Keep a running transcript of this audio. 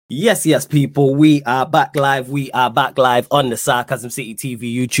Yes, people. We are back live. We are back live on the Sarcasm City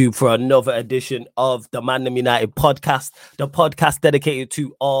TV YouTube for another edition of the ManDem United podcast, the podcast dedicated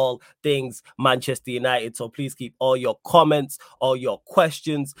to all things Manchester United. So please keep all your comments, all your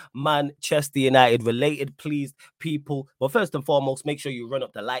questions, Manchester United related, please, people. But first and foremost, make sure you run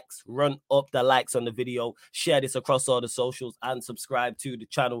up the likes on the video, share this across all the socials, and subscribe to the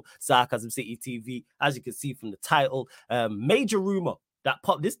channel Sarcasm City TV. As you can see from the title, major rumor that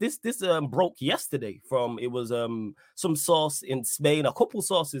pop this broke yesterday from some source in Spain, a couple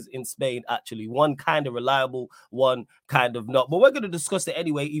sources in Spain actually, one kind of reliable, one kind of not, but we're going to discuss it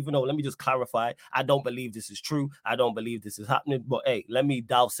anyway, even though let me just clarify, I don't believe this is true, I don't believe this is happening, but hey, let me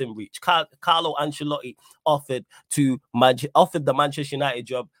douse in reach. Carlo Ancelotti offered the Manchester United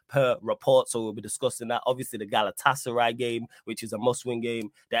job per report, so we'll be discussing that. Obviously the Galatasaray game, which is a must-win game,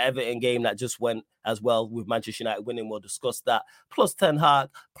 the Everton game that just went as well with Manchester United winning, we'll discuss that, plus Ten Hag,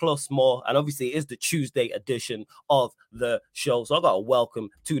 plus more, and obviously it is the Tuesday edition of the show, so I got a welcome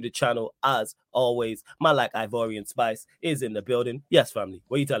to the channel as always. Man like Ivorian Spice is in the building. Yes, family,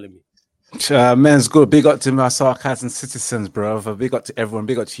 what are you telling me? Man's good. Big up to my Sarcasm citizens, bro. Big up to everyone.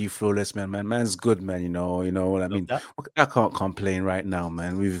 Big up to you, Flawless, man. Man's good, man. You know what I mean. I can't complain right now,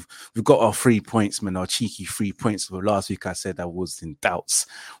 man. We've got our 3 points, man. Our cheeky 3 points. But last week I said I was in doubts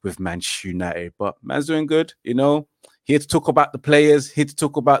with Manchester United, but man's doing good. Here to talk about the players. Here to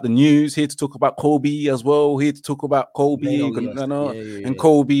talk about the news. Here to talk about Kobe as well. Here to talk about Kobe and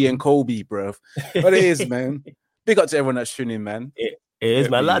Kobe, bro. But it is, man. Big up to everyone that's tuning in, man. It is,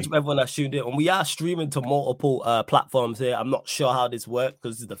 man. Lads, everyone that's tuned in. And we are streaming to multiple platforms here. I'm not sure how this works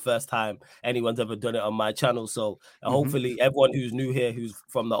because this is the first time anyone's ever done it on my channel. So hopefully everyone who's new here, who's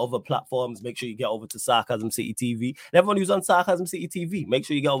from the other platforms, make sure you get over to Sarcasm City TV. And everyone who's on Sarcasm City TV, make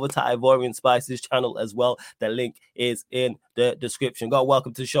sure you get over to Ivorian Spice's channel as well. The link is in the description. God,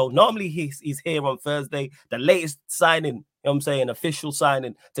 welcome to the show. Normally he's here on Thursday. The latest signing, official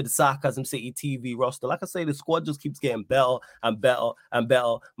signing to the Sarcasm City TV roster. Like I say, the squad just keeps getting better and better and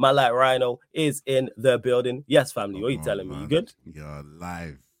better. My like Rhino is in the building. Yes, family, what are you telling me? You good? You're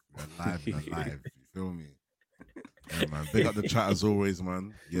live. You feel me? Yeah, man. Big up the chat as always,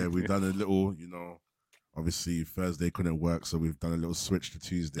 man. Yeah, we've done a little, obviously Thursday couldn't work, so we've done a little switch to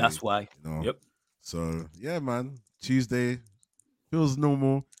Tuesday. That's why. Yep. So, yeah, man. Tuesday feels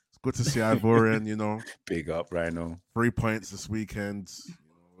normal. Good to see Ivorian, Big up, Rhino. 3 points this weekend.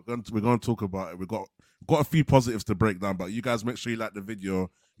 We're going to talk about it. We've got a few positives to break down, but you guys make sure you like the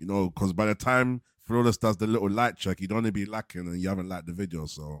video, because by the time Flawless does the little like check, you don't want to be lacking and you haven't liked the video.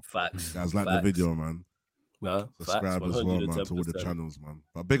 So, facts. You guys like the video, man. No, subscribe as well, man, to all the channels, man.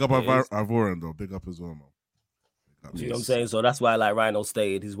 But big up Ivorian, though. Big up as well, man. You know what I'm saying? So that's why, like Rhino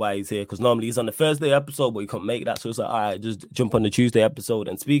stated, is why he's here. Because normally he's on the Thursday episode, but he couldn't make that. So it's like, all right, just jump on the Tuesday episode.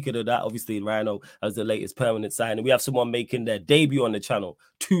 And speaking of that, obviously Rhino has the latest permanent signing. We have someone making their debut on the channel.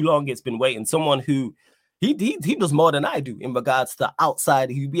 Too long it's been waiting. Someone who he does more than I do in regards to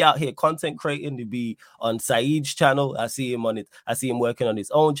outside. He'd be out here content creating. He'd be on Saeed's channel. I see him working on his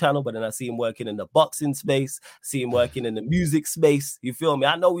own channel, but then I see him working in the boxing space. I see him working in the music space. You feel me?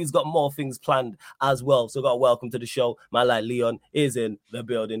 I know he's got more things planned as well. So got welcome to the show. Man like Leon is in the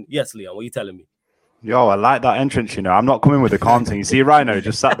building. Yes, Leon, what are you telling me? Yo, I like that entrance, I'm not coming with the content. You see, Rhino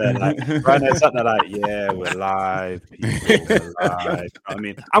just sat there like, yeah, we're live, people, we're live. I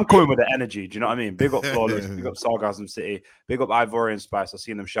mean, I'm coming with the energy, do you know what I mean? Big up Flawless, big up Sarcasm City, big up Ivorian Spice. I've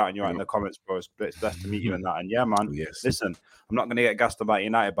seen them shouting you out in the comments, bro. It's best to meet you and that. And yeah, man, listen, I'm not going to get gassed about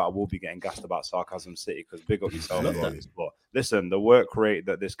United, but I will be getting gassed about Sarcasm City because big up yourself. But listen, the work rate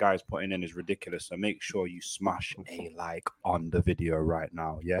that this guy's putting in is ridiculous. So make sure you smash a like on the video right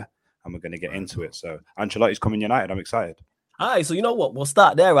now, yeah? And we're going to get into it. So Ancelotti's coming United. I'm excited. All right, so you know what? We'll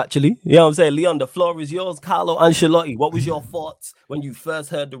start there, actually. You know what I'm saying? Leon, the floor is yours. Carlo Ancelotti, what was your thoughts when you first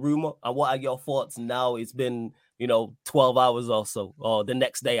heard the rumor? And what are your thoughts now? It's been, 12 hours or so, or the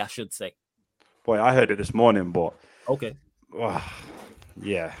next day, I should say. Boy, I heard it this morning, but... Okay.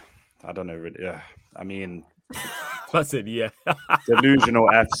 Yeah, I don't know. Really. Yeah, I mean... I said, yeah. Delusional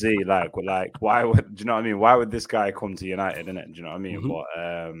FC, like, why would, do you know what I mean? Why would this guy come to United, innit? Do you know what I mean? But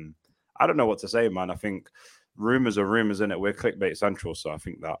I don't know what to say, man. I think rumors are rumors, innit? We're clickbait central, so I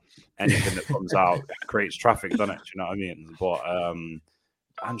think that anything that comes out creates traffic, doesn't it? Do you know what I mean? But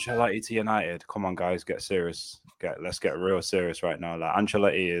Ancelotti to United, come on, guys, get serious. Let's get real serious right now. Like,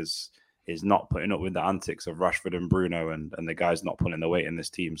 Ancelotti is not putting up with the antics of Rashford and Bruno, and the guy's not pulling the weight in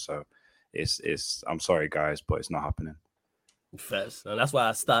this team, so... It's I'm sorry, guys, but it's not happening. First, and that's why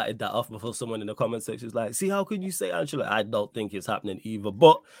I started that off before someone in the comment section is like, see, how can you say Ancelotti? I don't think it's happening either,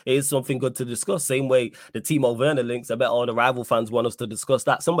 but it is something good to discuss. Same way the Timo Werner links, I bet all the rival fans want us to discuss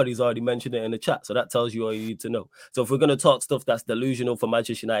that. Somebody's already mentioned it in the chat, so that tells you all you need to know. So if we're going to talk stuff that's delusional for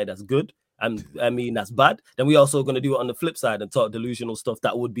Manchester United, that's good, and I mean that's bad, then we're also going to do it on the flip side and talk delusional stuff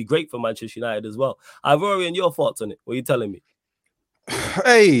that would be great for Manchester United as well. Ivorian, your thoughts on it? What are you telling me?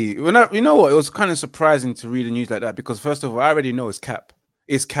 Hey, you know what? It was kind of surprising to read the news like that because first of all, I already know it's cap.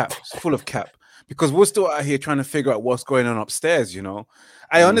 It's cap. It's full of cap because we're still out here trying to figure out what's going on upstairs. You know,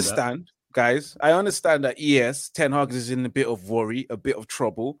 I understand, guys. I understand that yes, Ten Hag is in a bit of worry, a bit of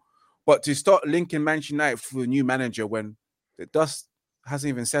trouble, but to start linking Manchester United for a new manager when the dust hasn't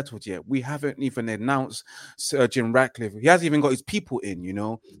even settled yet, we haven't even announced Sir Jim Ratcliffe. He hasn't even got his people in. You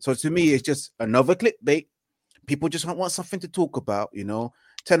know, so to me, it's just another clickbait. People just want something to talk about, you know.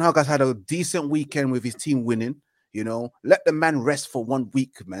 Ten Hag has had a decent weekend with his team winning, you know. Let the man rest for 1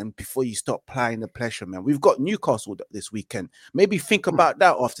 week, man, before you start applying the pressure, man. We've got Newcastle this weekend. Maybe think about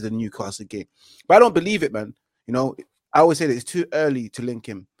that after the Newcastle game. But I don't believe it, man. You know, I always say that it's too early to link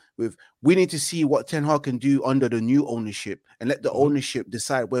him with. We need to see what Ten Hag can do under the new ownership and let the ownership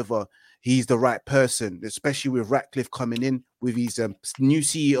decide whether he's the right person, especially with Ratcliffe coming in with his new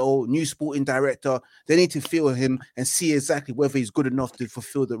CEO, new sporting director. They need to feel him and see exactly whether he's good enough to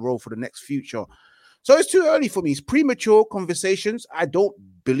fulfill the role for the next future. So it's too early for me. It's premature conversations. I don't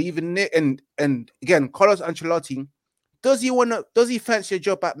believe in it. And again, Carlos Ancelotti, does he fancy a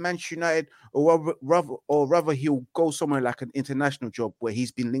job at Manchester United or rather he'll go somewhere like an international job where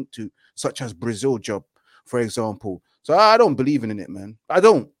he's been linked to, such as Brazil job, for example. So I don't believe in it, man. I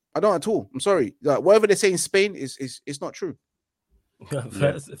don't at all. I'm sorry. Whatever they say in Spain is not true.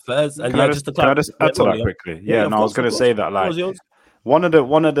 First, and can I just add to that quickly? Yeah, I was going to say that like one of the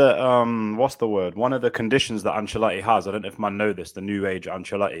what's the word? One of the conditions that Ancelotti has. I don't know if man know this. The new age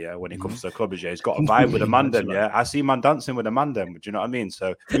Ancelotti, yeah, when he comes to the club, he's got a vibe with a ManDem. Yeah, I see man dancing with a ManDem. Do you know what I mean?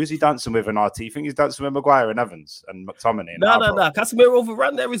 So who's he dancing with in RT? I think he's dancing with Maguire and Evans and McTominay. No. Casemiro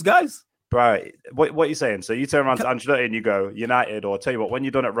overran there, his guys. Right. What are you saying? So you turn around to Ancelotti and you go, United, or tell you what, when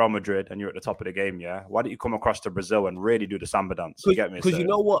you're done at Real Madrid and you're at the top of the game, yeah, why don't you come across to Brazil and really do the samba dance? You get me? Because you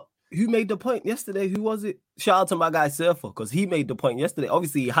know what? Who made the point yesterday? Who was it? Shout out to my guy Surfer, because he made the point yesterday.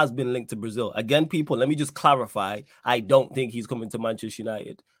 Obviously, he has been linked to Brazil. Again, people, let me just clarify. I don't think he's coming to Manchester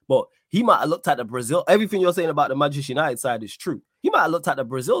United. But he might have looked at the Brazil. Everything you're saying about the Manchester United side is true. He might have looked at the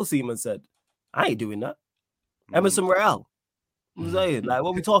Brazil team and said, I ain't doing that. Emerson Real. I'm saying, like, what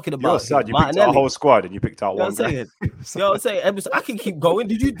are we talking about? You're sad. You picked out a whole squad and you picked out one guy. You know what I'm saying? Emerson, I can keep going.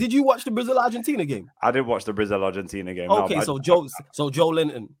 Did you watch the Brazil-Argentina game? I didn't watch the Brazil-Argentina game. Okay, no, so Joe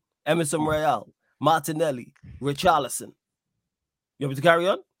Linton, Emerson Real, Martinelli, Richarlison. You want me to carry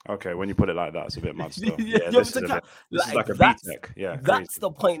on? Okay, when you put it like that, it's a bit mad stuff. This is like a B-Tech. Yeah, that's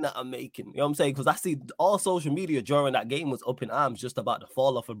the point that I'm making. You know what I'm saying? Because I see all social media during that game was up in arms just about the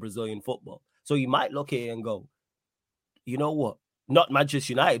fall off of Brazilian football. So you might look here and go, you know what? Not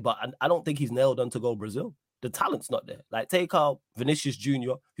Manchester United, but I don't think he's nailed on to go Brazil. The talent's not there. Like, take out Vinicius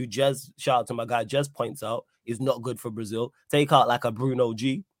Jr., who shout out to my guy, Jez points out, is not good for Brazil. Take out like a Bruno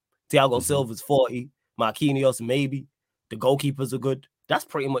G. Thiago Silva's 40. Marquinhos, maybe. The goalkeepers are good. That's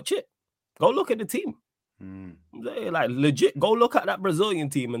pretty much it. Go look at the team. Like, legit, go look at that Brazilian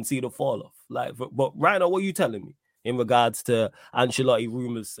team and see the fall off. Like, but Rhino, what are you telling me in regards to Ancelotti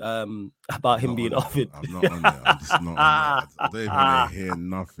rumors about him being offered? I'm not on there. I'm just not on there. I don't even want to hear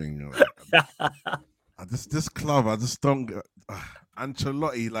nothing. This club, I just don't.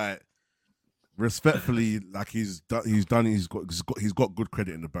 Ancelotti, like, respectfully, like he's got good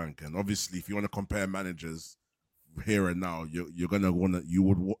credit in the bank, and obviously, if you want to compare managers here and now, you're gonna want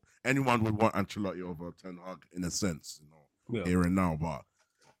to. Anyone would want Ancelotti over Ten Hag in a sense, here and now, but.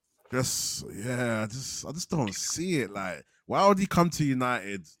 I just don't see it. Like, why would he come to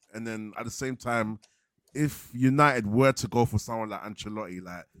United? And then at the same time, if United were to go for someone like Ancelotti,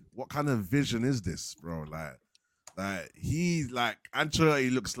 like, what kind of vision is this, bro? Like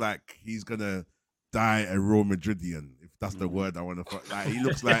Ancelotti looks like he's gonna die a Real Madridian, if that's the word I want to. Like, he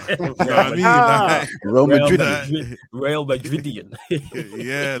looks like, you know what I mean? Like, Real Madridian.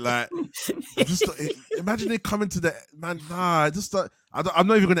 Yeah, like, just imagine they come into the man. Nah, I'm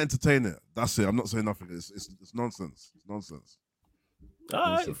not even going to entertain it. That's it. I'm not saying nothing. It's nonsense. It's nonsense.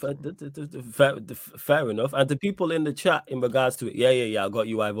 All right, fair enough. And the people in the chat in regards to it, yeah, I got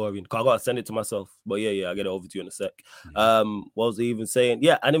you, Ivorian. I got to send it to myself, but yeah, I'll get it over to you in a sec. What was he even saying?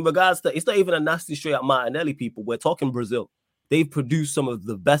 Yeah, and in regards to, it's not even a nasty straight up Martinelli, people. We're talking Brazil. They've produced some of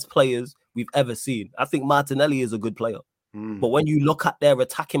the best players we've ever seen. I think Martinelli is a good player, but when you look at their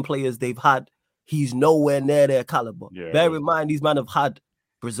attacking players they've had, He's nowhere near their caliber. Yeah, Bear in mind, these men have had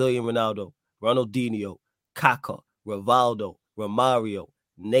Brazilian Ronaldo, Ronaldinho, Kaká, Rivaldo, Romario,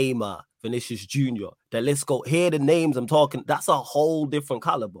 Neymar, Vinicius Jr. The list go. Here the names I'm talking. That's a whole different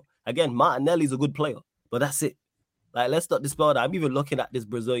caliber. Again, Martinelli's a good player, but that's it. Like, let's not dispel that. I'm even looking at this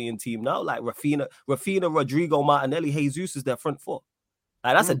Brazilian team now. Like Rafinha, Rodrigo, Martinelli, Jesus is their front four.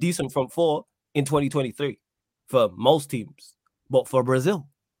 Like, that's a decent front four in 2023 for most teams. But for Brazil,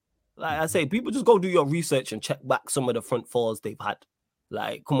 like I say, people just go do your research and check back some of the front fours they've had.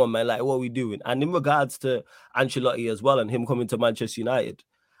 Like, come on, man. Like, what are we doing? And in regards to Ancelotti as well and him coming to Manchester United,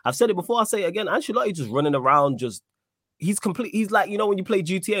 I've said it before, I say it again, Ancelotti just running around, he's complete. He's like, when you play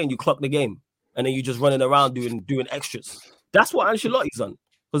GTA and you clock the game and then you're just running around doing extras. That's what Ancelotti's on.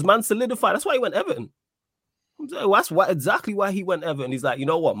 Because man solidified. That's why he went Everton. That's exactly why he went Everton. He's like, you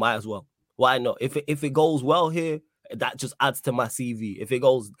know what? Might as well. Why not? If it goes well here, that just adds to my CV. If it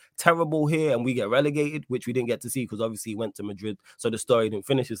goes terrible here and we get relegated, which we didn't get to see because obviously he went to Madrid, so the story didn't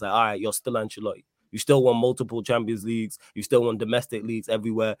finish. It's like, all right, you're still Ancelotti. You still won multiple Champions Leagues. You still won domestic leagues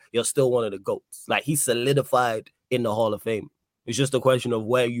everywhere. You're still one of the GOATs. Like, he's solidified in the Hall of Fame. It's just a question of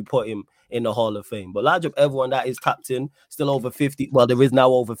where you put him in the Hall of Fame. But large up everyone that is tapped in, still over 50. Well, there is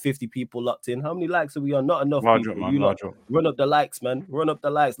now over 50 people locked in. How many likes are we on? Not enough. Large People. up, man, Run up the likes, man. Run up the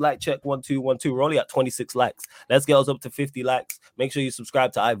likes. Like check 1212. We're only at 26 likes. Let's get us up to 50 likes. Make sure you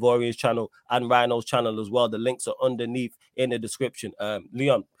subscribe to Ivorian's channel and Rhino's channel as well. The links are underneath in the description.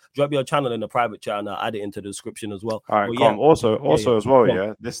 Leon, drop your channel in the private channel. I'll add it into the description as well. All right, yeah. Also as well,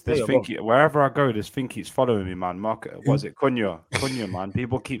 yeah. This Finky, wherever I go, this Finky's following me, man. What is it? Cunha, man.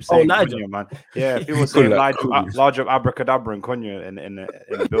 People keep saying Cunha, man. Yeah, people say large up abracadabra and Cunha in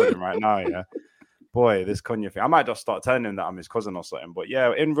the building right now. Yeah, boy, this Cunha thing. I might just start telling him that I'm his cousin or something. But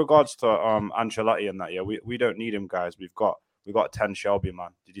yeah, in regards to Ancelotti and that, yeah, we don't need him, guys. We've got 10 Shelby,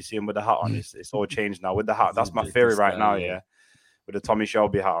 man. Did you see him with the hat on? It's all changed now with the hat. That's my theory right now. Yeah, with the Tommy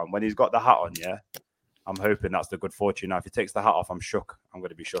Shelby hat on. When he's got the hat on, yeah, I'm hoping that's the good fortune. Now, if he takes the hat off, I'm shook. I'm going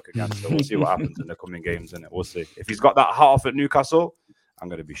to be shook again. So we'll see what happens in the coming games, innit? We'll see. If he's got that hat off at Newcastle, I'm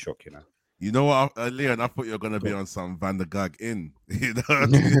going to be shook, you know. You know what, Leon? I thought you were going to be on some Van der Gaag in. You know what I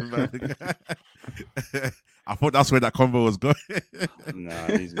mean? I thought that's where that convo was going.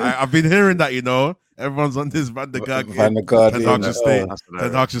 I've been hearing that, you know. Everyone's on this Van der Gaag. Van der Gaag.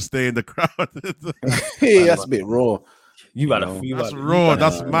 Ten Hag should stay in the crowd. Hey, that's a bit raw. That's raw.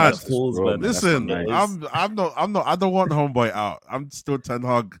 That's mad. Listen, that's I'm not. I don't want homeboy out. I'm still Ten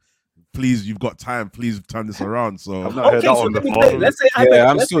Hag. Please, you've got time. Please turn this around. So Let's say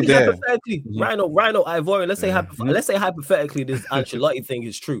I'm still there. Hypothetically, Rhino, Ivorian. Let's say hypothetically, this Ancelotti thing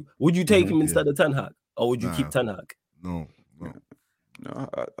is true. Would you take him instead of Ten Hag, or would you keep Ten Hag? No.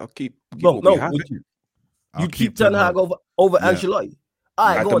 I'll keep. Would you? You keep Ten Hag over Ancelotti.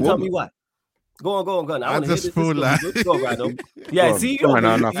 All right, go on. Tell me why. Go on. I just feel like go, Rhino. Yeah, see, you know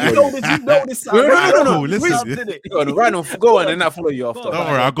this. Rhino, listen. Rhino, go on, and I'll follow you after. Don't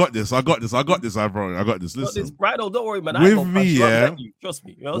worry, I got this. I got this. Listen, Rhino, don't worry, man. With me, yeah. Trust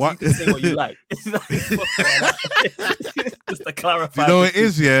me. You can say what you like. Just to clarify. You know what it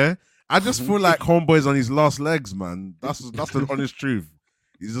is, yeah. I just feel like homeboy's on his last legs, man. That's the honest truth.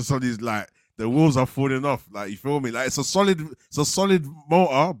 He's just on his like. The wheels are falling off. Like, you feel me? Like, it's a solid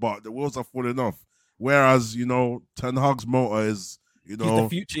motor, but the wheels are falling off. Whereas, you know, Ten Hag's motor is, you know, the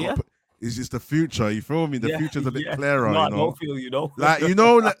future, yeah. It's just the future. You feel me? The future's a bit clearer. No, you know? I don't feel, you know. Like, you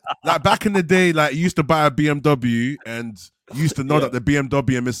know, like back in the day, like, you used to buy a BMW and you used to know that the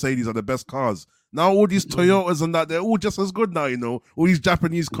BMW and Mercedes are the best cars. Now all these Toyotas and that, they're all just as good now, you know. All these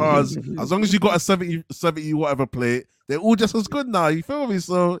Japanese cars, as long as you got a 70 whatever plate, they're all just as good now. You feel me?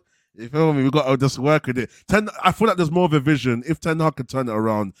 So, you feel me? We got to just work with it. I feel like there's more of a vision. If Ten Hag can turn it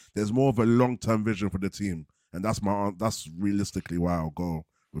around, there's more of a long-term vision for the team, and that's realistically why I'll go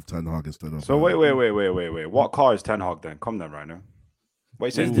with Ten Hag instead of. So wait. What car is Ten Hag then? Come then, right now.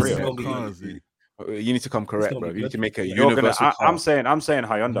 What are you saying? You need to come correct, bro. You need to make a universal car. I'm saying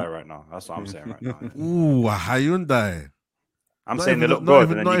Hyundai right now. That's what I'm saying right now. Ooh, a Hyundai. I'm saying they look good,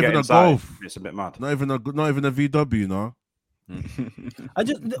 and then you get inside. Golf. It's a bit mad. Not even a VW, no. I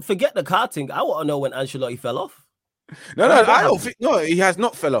just forget the karting. I want to know when Ancelotti fell off. No, I don't think. No, he has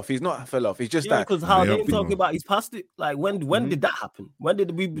not fell off. He's not fell off. He's just that. Because how they talking about he's past it. Like when did that happen? When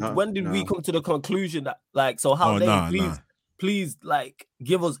did we come to the conclusion that like so? Please like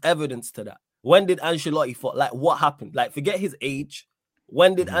give us evidence to that. When did Ancelotti fall? Like what happened? Like forget his age.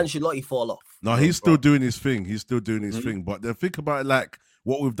 When did Ancelotti fall off? No, he's still doing his thing. But then think about it like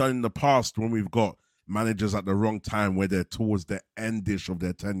what we've done in the past when we've got managers at the wrong time where they're towards the endish of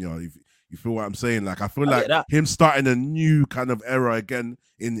their tenure. You feel what I'm saying? Like I feel I like get that. him starting a new kind of era again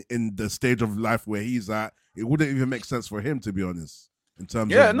in the stage of life where he's at, it wouldn't even make sense for him, to be honest. In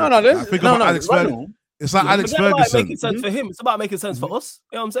terms of I think about Alex Ferguson. It's like Alex Ferguson. Making sense for him. It's about making sense for us.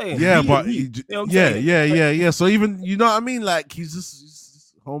 You know what I'm saying? Yeah, Me but and you. You know what I'm saying? yeah. So even you know what I mean? Like he's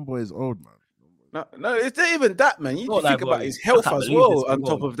just homeboy is old, man. No, it's not even that, man. You Not think like, about boy, his health I can't as believe well. this, On man.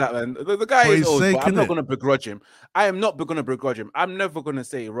 top of that, man, the guy For is his old, sake, but I'm not innit? going to begrudge him. I am not going to begrudge him. I'm never going to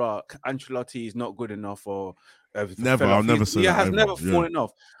say, Ancelotti is not good enough or Never. I'll never say he that. has Ever. never fallen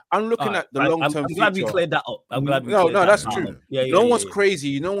off. I'm looking at the long-term I'm glad we future. cleared that up. I'm glad we No, cleared that that's up. true. Yeah, no one's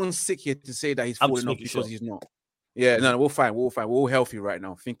crazy. No one's sick here to say that he's I'm falling off just because making he's not. Yeah, no, we're fine. We're all healthy right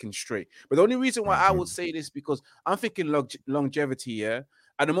now, thinking straight. But the only reason why I would say this because I'm thinking longevity. Yeah,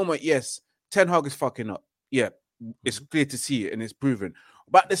 at the moment, yes, Ten Hag is fucking up. Yeah, it's clear to see it and it's proven.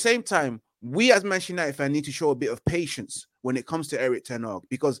 But at the same time, we as Manchester United fans need to show a bit of patience when it comes to Erik Ten Hag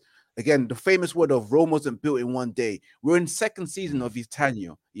because again, the famous word of Rome wasn't built in one day. We're in second season of his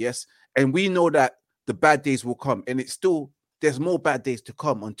tenure, yes, and we know that the bad days will come, and it's still there's more bad days to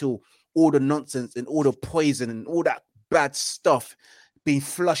come until all the nonsense and all the poison and all that bad stuff being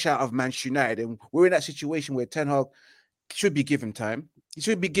flushed out of Manchester United. And we're in that situation where Ten Hag should be given time. He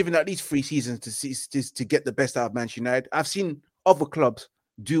should be given at least 3 seasons to get the best out of Manchester United. I've seen other clubs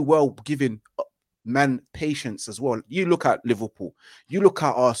do well giving man patience as well. You look at Liverpool, you look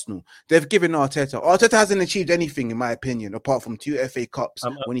at Arsenal. They've given Arteta. Arteta hasn't achieved anything, in my opinion, apart from 2 FA Cups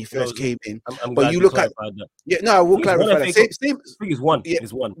when he first came in. But you look at that. Yeah, no, I will clarify that. Same. I think it's one. Yeah,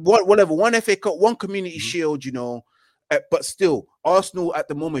 it's one. Whatever. 1 FA Cup, 1 Community Shield. You know. But still, Arsenal at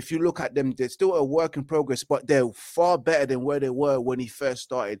the moment, if you look at them, they're still a work in progress, but they're far better than where they were when he first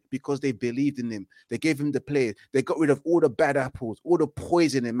started because they believed in him. They gave him the players. They got rid of all the bad apples, all the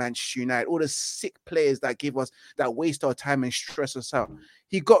poison in Manchester United, all the sick players that give us, that waste our time and stress us out.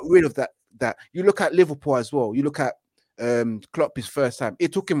 He got rid of that. You look at Liverpool as well. You look at Klopp his first time.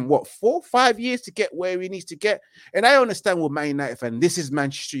 It took him 4-5 years to get where he needs to get. And I understand with Man United fan, this is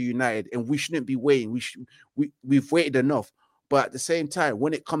Manchester United, and we shouldn't be waiting. We've waited enough. But at the same time,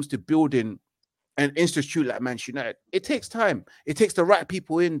 when it comes to building an institute like Manchester United, it takes time. It takes the right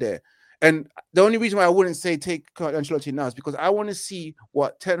people in there. And the only reason why I wouldn't say take Ancelotti now is because I want to see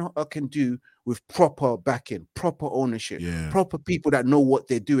what Ten Hag can do with proper backing, proper ownership, proper people that know what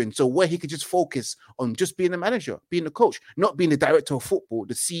they're doing. So where he could just focus on just being a manager, being a coach, not being the director of football,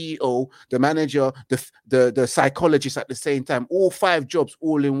 the CEO, the manager, the psychologist at the same time, all 5 jobs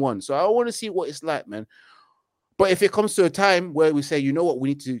all in one. So I want to see what it's like, man. But if it comes to a time where we say, you know what, we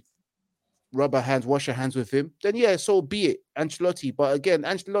need to rub our hands, wash our hands with him, then yeah, so be it, Ancelotti. But again,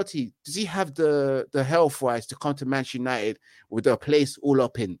 Ancelotti, does he have the health-wise to come to Manchester United with a place all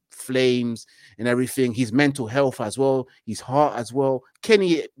up in flames and everything? His mental health as well, his heart as well. Can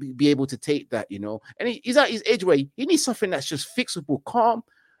he be able to take that, you know? And he's at his age where he needs something that's just fixable, calm,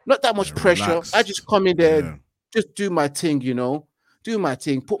 not that much pressure. Relaxed. I just come in there, just do my thing, you know? Do my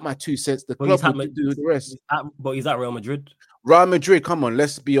thing, put my 2 cents. The club will do the rest. But he's at Real Madrid. Real Madrid, come on,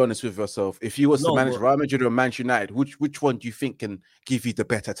 let's be honest with yourself. If you was to manage Real Madrid or Manchester United, which one do you think can give you the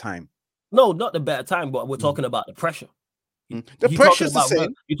better time? No, not the better time, but we're talking about the pressure. The pressure's the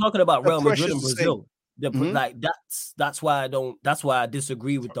same. You're talking about Real Madrid and Brazil. Like that's why I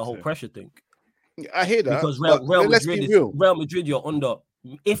disagree with the whole pressure thing. I hear that because Real Madrid, you're under,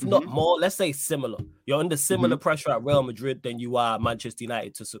 if not more, let's say similar. You're under similar pressure at Real Madrid than you are Manchester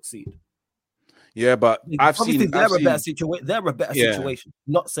United to succeed. Yeah, but they're a better situation.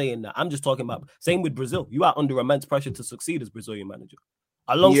 Not saying that. I'm just talking about same with Brazil. You are under immense pressure to succeed as Brazilian manager.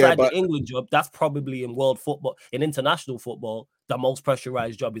 Alongside the England job, that's probably in world football, in international football, the most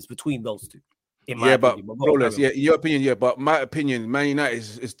pressurized job is between those two. In my opinion. Your opinion, but my opinion, Man United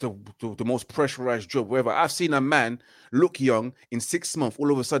is the most pressurized job. Wherever I've seen a man look young in 6 months, all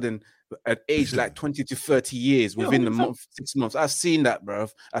of a sudden at age like 20 to 30 years within the month, 6 months. I've seen that, bro.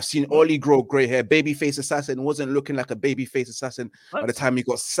 I've seen Oli grow grey hair. Babyface assassin wasn't looking like a babyface assassin by the time he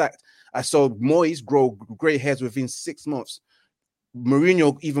got sacked. I saw Moyes grow grey hairs within 6 months.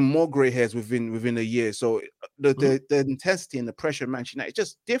 Mourinho even more grey hairs within a year. So the intensity and the pressure of Manchester United is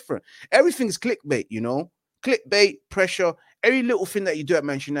just different. Everything's clickbait, you know. Clickbait, pressure, every little thing that you do at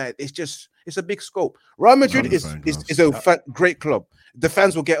Manchester United, it's a big scope. Real Madrid is a great club. The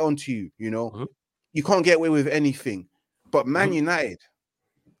fans will get onto you, you know. You can't get away with anything. But Man United,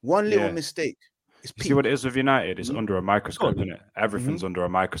 one little mistake. You see what it is with United? It's under a microscope, isn't it? Everything's under a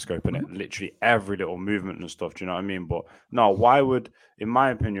microscope, isn't it? Literally every little movement and stuff. Do you know what I mean? But no, in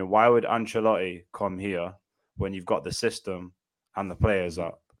my opinion, why would Ancelotti come here when you've got the system and the players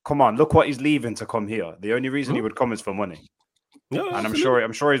up? Come on, look what he's leaving to come here. The only reason he would come is for money. Yeah, and absolutely.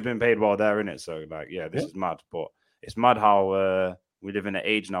 I'm sure he's been paid well there, innit? So like, yeah, this is mad. But it's mad how we live in an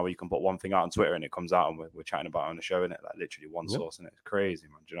age now where you can put one thing out on Twitter and it comes out and we're chatting about it on the show, innit? Like literally one source, innit? It's crazy,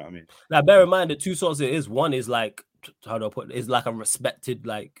 man. Do you know what I mean? Now, bear in mind the two sources it is. One is like, how do I put it? Is like a respected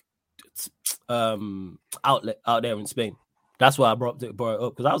like outlet out there in Spain. That's why I brought it up,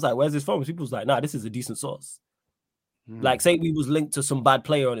 because I was like, where's this from? People was like, nah, this is a decent source. Like, say we was linked to some bad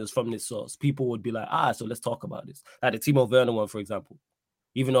player and it was from this source, people would be like, so let's talk about this. Like the Timo Werner one, for example.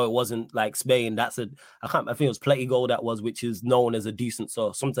 Even though it wasn't like Spain, I think it was Plenty Goal that was, which is known as a decent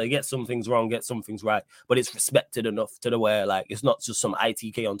source. Sometimes get some things wrong, get some things right, but it's respected enough to the where like it's not just some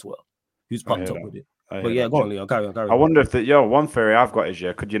ITK on Twitter who's pumped up with it. But yeah, go on, Leon, carry on. I wonder if one theory I've got is,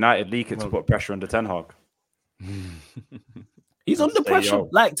 could United leak it to put pressure under Ten Hag? He's under pressure.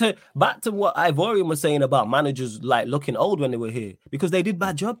 Like back to what Ivorian was saying about managers like looking old when they were here because they did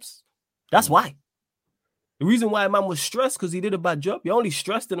bad jobs. That's why. The reason why a man was stressed because he did a bad job. You're only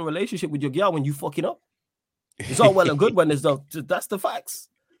stressed in a relationship with your girl when you fucking up. It's all well and good when there's that's the facts.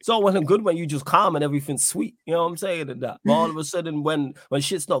 It's all well and good when you just calm and everything's sweet. You know what I'm saying? And that. But all of a sudden, when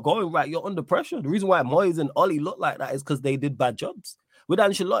shit's not going right, you're under pressure. The reason why Moyes and Oli look like that is because they did bad jobs. With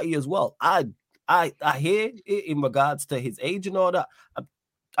Ancelotti as well. I hear it in regards to his age and all that.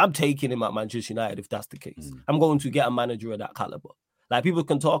 I'm taking him at Manchester United if that's the case. I'm going to get a manager of that caliber. Like, people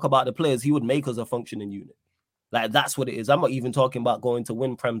can talk about the players. He would make us a functioning unit. Like, that's what it is. I'm not even talking about going to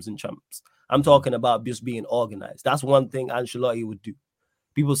win Prems and Champs. I'm talking about just being organized. That's one thing Ancelotti would do.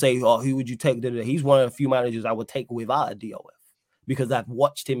 People say, who would you take? He's one of the few managers I would take without a DOF because I've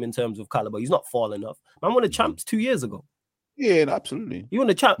watched him in terms of caliber. He's not falling off. Man won the Champs 2 years ago. Yeah, absolutely. He won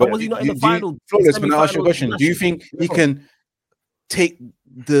the Champs. Was he not in the final? Flawless, when I ask you a question, do you think he can take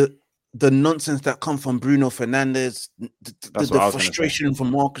the nonsense that come from Bruno Fernandes, the frustration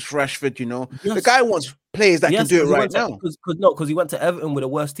from Marcus Rashford, Yes. The guy wants players that can do it right now. Because he went to Everton with a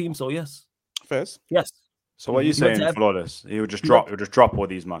worse team, so yes. First? Yes. So what are you saying, Flawless? He would just drop all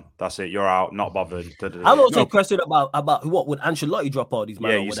these, man. That's it. You're out, not bothered. I'm also questioning about what would Ancelotti drop all these,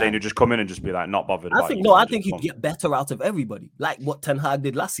 man. Yeah, you're saying he'd just come in and just be like, not bothered. I think he'd get better out of everybody, like what Ten Hag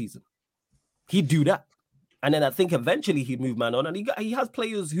did last season. He'd do that. And then I think eventually he'd move man on, and he has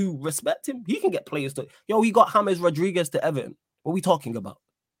players who respect him. He can get players to he got James Rodriguez to Everton. What are we talking about?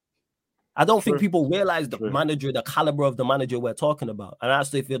 I don't think people realize the manager, the caliber of the manager we're talking about. And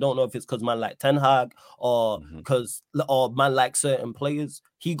actually, if you don't know if it's because man like Ten Hag or man like certain players,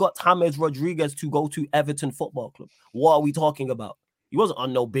 he got James Rodriguez to go to Everton Football Club. What are we talking about? He wasn't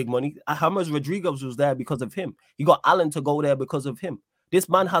on no big money. James Rodriguez was there because of him. He got Allen to go there because of him. This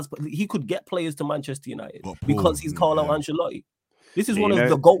man he could get players to Manchester United because he's Carlo Ancelotti. This is one of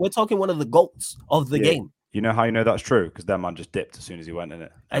the GOAT. We're talking one of the GOATs of the game. You know how you know that's true? Because that man just dipped as soon as he went in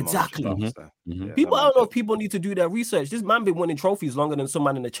it. Exactly. I don't know if people need to do their research. This man been winning trophies longer than some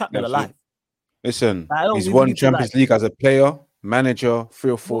man in the chat been alive. Listen, he's won Champions League as a player, manager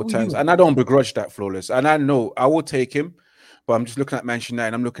 3 or 4 times. And I don't begrudge that, Flawless. And I know I will take him. But I'm just looking at Manchester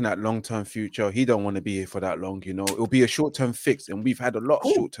United. I'm looking at long-term future. He don't want to be here for that long, It'll be a short-term fix, and we've had a lot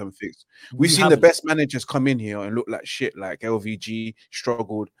of short-term fix. We've seen the best managers come in here and look like shit, like LVG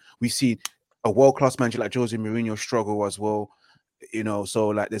struggled. We've seen a world-class manager like Jose Mourinho struggle as well. So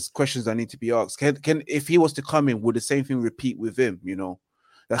like there's questions that need to be asked. Can if he was to come in, would the same thing repeat with him?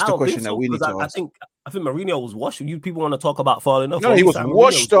 That's the question that we need to ask. I think Mourinho was washed. You people want to talk about falling off? No, he was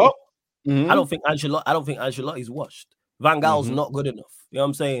washed up. I don't think Ancelotti's washed. Van Gaal's not good enough. You know what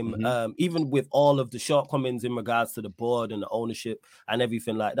I'm saying? Even with all of the shortcomings in regards to the board and the ownership and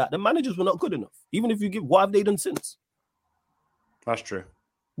everything like that, the managers were not good enough. Even if you what have they done since? That's true.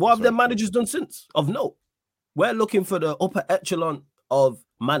 What have their managers done since? Of note. We're looking for the upper echelon of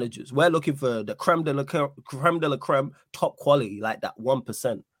managers. We're looking for the creme de la creme, top quality, like that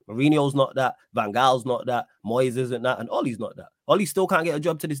 1%. Mourinho's not that. Van Gaal's not that. Moyes isn't that. And Ollie's not that. Ollie still can't get a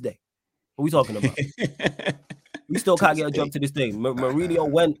job to this day. What are we talking about? We still can't get a job to this day. Mourinho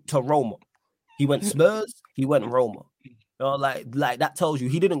went to Roma. He went Spurs. He went Roma. Like that tells you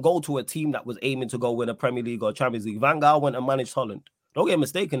he didn't go to a team that was aiming to go win a Premier League or Champions League. Van Gaal went and managed Holland. Don't get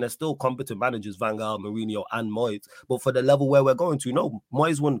mistaken. There's still competent managers, Van Gaal, Mourinho, and Moyes. But for the level where we're going to, no,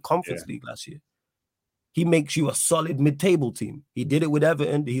 Moyes won Conference League last year. He makes you a solid mid-table team. He did it with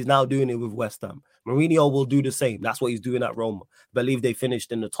Everton. He's now doing it with West Ham. Mourinho will do the same. That's what he's doing at Roma. I believe they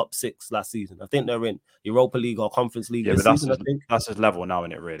finished in the top 6 last season. I think they're in Europa League or Conference League this season, I think. That's his level now,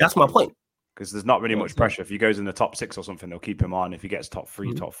 isn't it, really? That's my point. Because there's not really much pressure. If he goes in the top 6 or something, they'll keep him on. If he gets top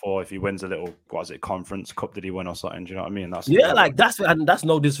 3, top 4, if he wins a little, Conference Cup did he win or something? Do you know what I mean? That's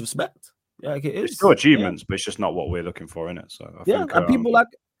no disrespect. Yeah, like it is. It's still achievements, but it's just not what we're looking for, innit? So I think, and people like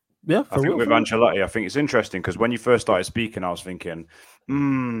Yeah, I think with Ancelotti, I think it's interesting because when you first started speaking, I was thinking,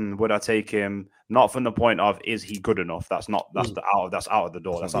 would I take him? Not from the point of is he good enough? That's out of the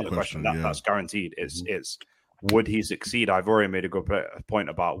door. That's out of the question. That's guaranteed. It's would he succeed? I've already made a good point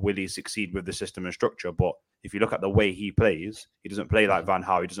about will he succeed with the system and structure. But if you look at the way he plays, he doesn't play like Van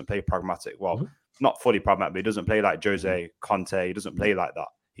Gaal. He doesn't play pragmatic. Well, not fully pragmatic, but he doesn't play like Jose, Conte. He doesn't play like that.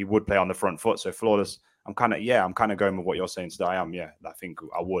 He would play on the front foot. So flawless. I'm kind of going with what you're saying today. I think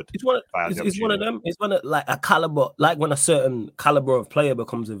I would. It's one of them. It's one of like a caliber, like when a certain caliber of player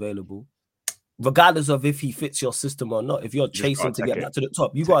becomes available, regardless of if he fits your system or not. If you're chasing to get back to the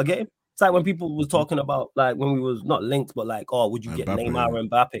top, you gotta get him. It's like when people was talking about like when we was not linked, but like, oh, would you get Neymar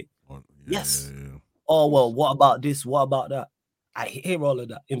and Mbappe? Yes. Oh well, what about this? What about that? I hear all of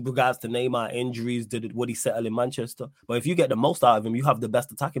that in regards to Neymar injuries. Would he settle in Manchester? But if you get the most out of him, you have the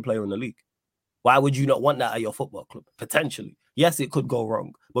best attacking player in the league. Why would you not want that at your football club? Potentially. Yes, it could go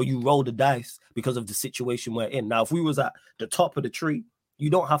wrong, but you roll the dice because of the situation we're in. Now, if we was at the top of the tree, you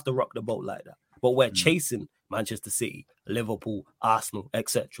don't have to rock the boat like that. But we're chasing Manchester City, Liverpool, Arsenal,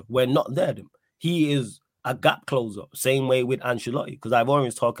 etc. We're not there. He is a gap closer. Same way with Ancelotti, because I've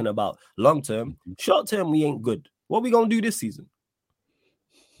always talking about long term. Short term, we ain't good. What are we going to do this season?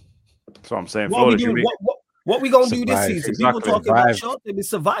 That's what I'm saying. What we gonna do this season? Exactly. People talking about short term is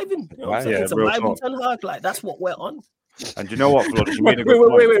surviving. You know what I'm saying? Surviving Ten Hag, like that's what we're on. And do you know what, Flood? You made a good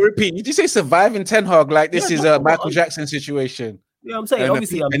point. Wait, repeat. Did you say surviving Ten Hag like this is a Michael Jackson situation? Yeah, I'm saying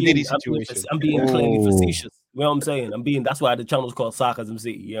obviously I'm being clearly facetious. You know what I'm saying? That's why the channel's called Sarcasm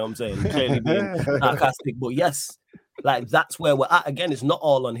City. You know what I'm saying? I'm clearly being sarcastic, but yes, like that's where we're at. Again, it's not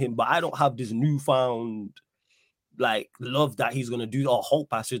all on him, but I don't have this newfound like love that he's gonna do, or hope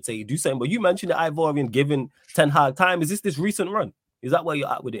I should say, do something. But you mentioned the Ivorian giving Ten Hag time. Is this recent run? Is that where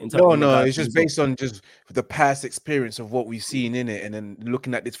you're at with it? No, it's just based on just the past experience of what we've seen in it, and then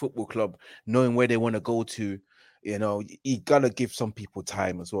looking at this football club, knowing where they want to go to. You know, you gotta give some people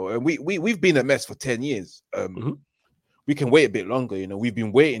time as well. And we've been a mess for 10 years. We can wait a bit longer. You know, we've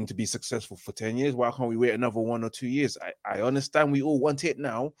been waiting to be successful for 10 years. Why can't we wait another 1 or 2 years? I understand we all want it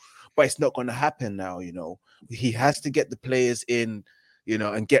now, but it's not going to happen now. You know, he has to get the players in, you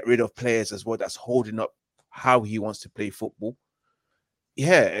know, and get rid of players as well that's holding up how he wants to play football.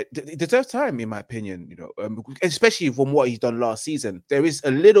 Yeah, it deserves time, in my opinion, you know, especially from what he's done last season. There is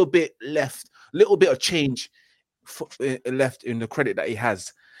a little bit of change left in the credit that he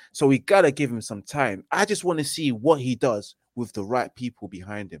has. So we got to give him some time. I just want to see what he does with the right people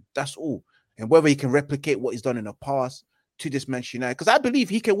behind him. That's all. And whether he can replicate what he's done in the past to this Manchester United, because I believe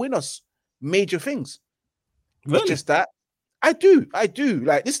he can win us major things. Really? It's just that I do.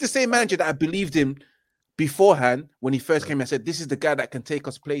 Like, this is the same manager that I believed in beforehand when he first came and said, this is the guy that can take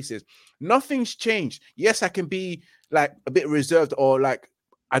us places. Nothing's changed. Yes, I can be like a bit reserved, or like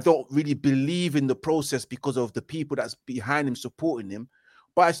I don't really believe in the process because of the people that's behind him supporting him,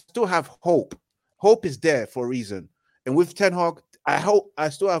 but I still have hope. Hope is there for a reason. And with Ten Hag, I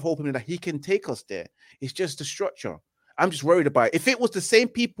still have hope in him that he can take us there. It's just the structure. I'm just worried about it. If it was the same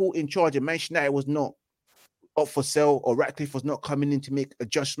people in charge and Manchester United was not up for sale, or Ratcliffe was not coming in to make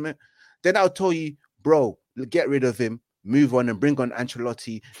adjustment, then I'll tell you, bro, get rid of him, move on, and bring on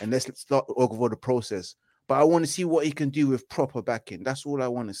Ancelotti, and let's start over the process. But I want to see what he can do with proper backing. That's all I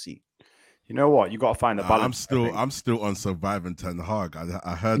want to see. You know what? You got to find a balance. I'm still on surviving Ten Hag.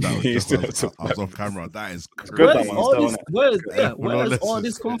 I heard that I was off camera. That is where's all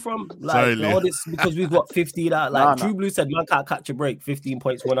this come from? Like all this because we've got 15 out. Like True Blue said, man can't catch a break. 15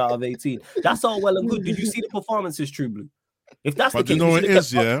 points, 1 out of 18. That's all well and good. Did you see the performances, True Blue? If that's the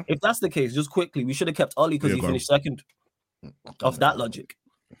case, if that's the case, just quickly, we should have kept Ollie because he finished second. Off that logic.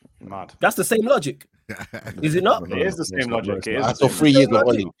 Mad. That's the same logic. Is it not? It is the same logic. I saw 3 years of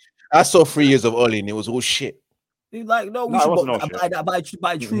Ollie. I saw 3 years of Ollie and it was all shit. Like, no, we should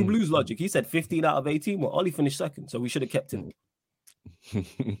by True Blues logic. He said 15 out of 18. Well, Ollie finished second, so we should have kept him.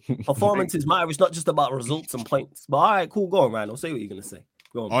 Performances matter. It's not just about results and points. But all right, cool. Go on, Ryan. Say what you're gonna say.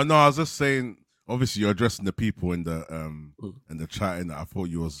 Go on. Oh no, I was just saying. Obviously, you're addressing the people in the chat, and I thought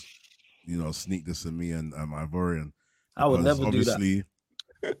you was, sneak this at me and Ivorian. I would never do that.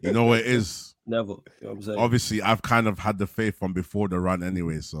 You know what it is. Never. You know what I'm saying? Obviously, I've kind of had the faith from before the run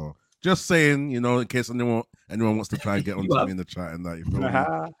anyway. So just saying, in case anyone wants to try and get onto me in the chat and that, you feel me?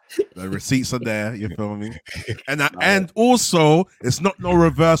 The receipts are there, you feel me? And also, it's not no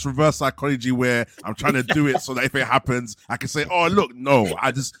reverse psychology where I'm trying to do it so that if it happens, I can say, oh, look, no,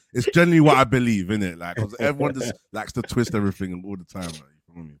 it's generally what I believe in it. Like, because everyone just likes to twist everything all the time. Like,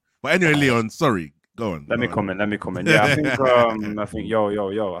 you feel me? But anyway, Leon, sorry. Go on. Let me comment. Yeah, I think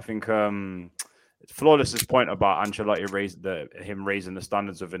Flawless's point about Ancelotti him raising the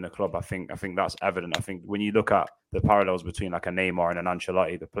standards within the club, I think that's evident. I think when you look at the parallels between like a Neymar and an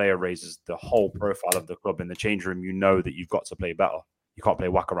Ancelotti, the player raises the whole profile of the club. In the change room, you know that you've got to play better. You can't play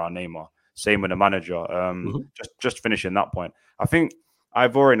whack around Neymar. Same with the manager. Just finishing that point. I think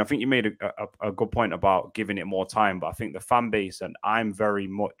Ivorian, I think you made a good point about giving it more time, but I think the fan base, and I'm very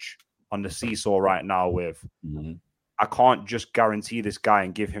much on the seesaw right now with I can't just guarantee this guy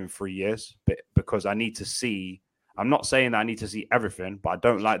and give him 3 years, but because I need to see. I'm not saying that I need to see everything, but I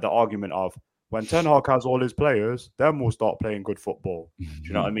don't like the argument of when Ten Hag has all his players, then we'll start playing good football. Do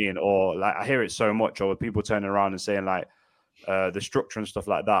you know what I mean? Or like I hear it so much, or people turning around and saying like the structure and stuff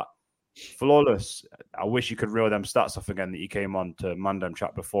like that. Flawless. I wish you could reel them stats off again that you came on to ManDem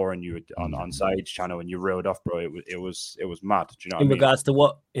chat before and you were on Saeed's channel and you reeled off, bro. It was mad. Do you know what I mean? In regards to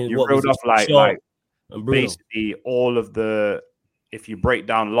what? You reeled off like basically all of the. If you break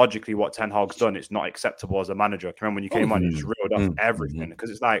down logically what Ten Hag's done, it's not acceptable as a manager. Remember when you came on, you just reeled off everything because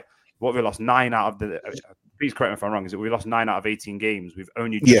it's like what we lost 9 out of the. Please correct me if I'm wrong. Is it we lost 9 out of 18 games? We've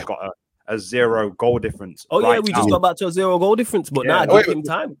only just got a 0 goal difference. Oh yeah, we just got back to a 0 goal difference, but now give him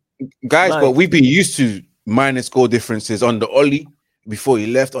time. Guys, but we've been used to minus goal differences on the Oli before he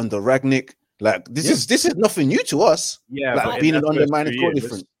left on the Ragnick. Like this is nothing new to us. Yeah, like being on the minus goal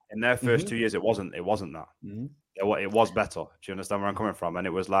difference. In their first 2 years, it wasn't that. It was better. Do you understand where I'm coming from? And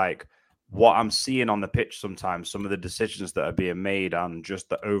it was like what I'm seeing on the pitch sometimes, some of the decisions that are being made and just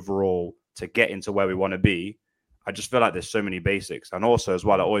the overall to get into where we want to be. I just feel like there's so many basics. And also as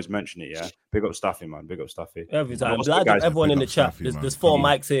well, I always mention it, yeah. Big up Staffy, man. Big up Staffy. Every time. Everyone in the chat. There's 4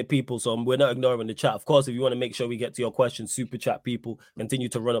 mics here, people. So we're not ignoring the chat. Of course, if you want to make sure we get to your questions, super chat people. Continue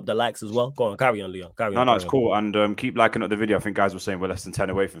to run up the likes as well. Go on, carry on, Leon. Carry on. No, it's cool. And keep liking up the video. I think guys were saying we're less than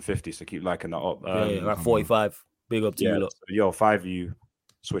 10 away from 50. So keep liking that up. Like 45. Big up to you. Look. So, yo, 5 of you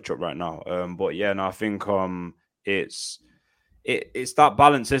switch up right now. But yeah, no, I think it's that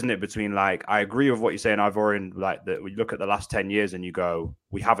balance, isn't it, between like I agree with what you're saying, Ivorian, like that we look at the last 10 years and you go,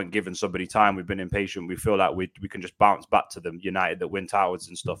 we haven't given somebody time, we've been impatient, we feel like we can just bounce back to them United that win towers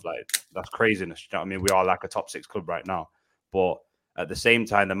and stuff. Like that's craziness. You know what I mean? We are like a top 6 club right now. But at the same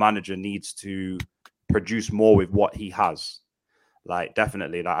time, the manager needs to produce more with what he has. Like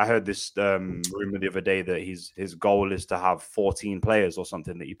definitely. Like I heard this rumor the other day that his goal is to have 14 players or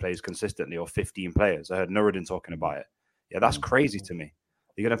something that he plays consistently, or 15 players. I heard Nuruddin talking about it. Yeah, that's crazy to me.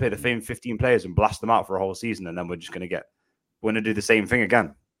 You're going to play the same 15 players and blast them out for a whole season, and then we're going to do the same thing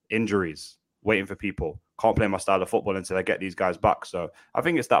again. Injuries, waiting for people. Can't play my style of football until I get these guys back. So I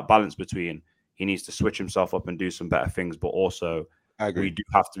think it's that balance between he needs to switch himself up and do some better things, but also we do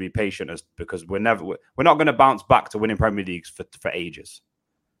have to be patient because we're not going to bounce back to winning Premier Leagues for ages.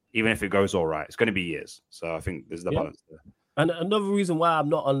 Even if it goes all right, it's going to be years. So I think there's the balance there. And another reason why I'm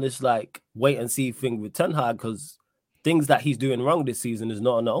not on this like wait and see thing with Ten Hag, because things that he's doing wrong this season is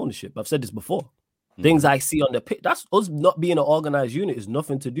not on the ownership. I've said this before. Things I see on the pitch, that's us not being an organized unit. Is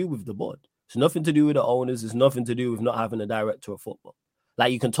nothing to do with the board. It's nothing to do with the owners. It's nothing to do with not having a director of football.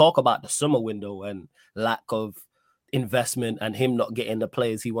 Like you can talk about the summer window and lack of investment and him not getting the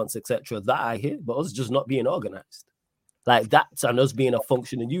players he wants, etc. That I hear, but us just not being organized. Like that's and us being a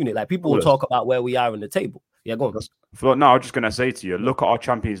functioning unit. Like people will talk about where we are in the table. Yeah, go on. No, I was just going to say to you, look at our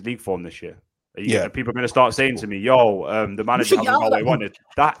Champions League form this year. People are going to start saying to me, the manager hasn't got what he wanted.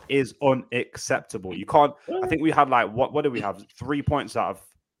 That is unacceptable. You can't. I think we had like, what did we have? 3 points out of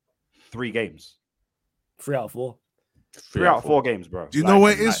 3 games. 3 out of 4. 3 out of 4 games, bro. Do you know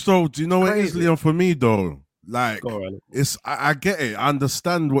what it is, though? Do you know what it is, Leon, for me, though? Like, I get it. I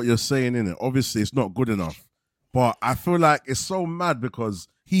understand what you're saying in it. Obviously, it's not good enough. But I feel like it's so mad because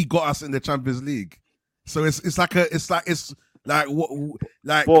he got us in the Champions League. So he got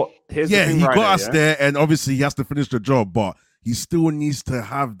us there, and obviously he has to finish the job, but he still needs to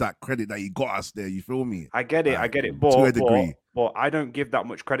have that credit that he got us there. You feel me? I get it. But, to a degree. But I don't give that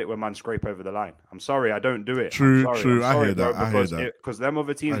much credit when man scrape over the line. I'm sorry, I don't do it. True. I hear that. Because them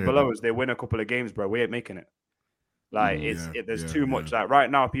other teams below us, they win a couple of games, bro. We ain't making it. Like there's too much. Like right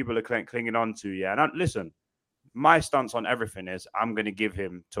now, people are clinging on to And listen. My stance on everything is I'm going to give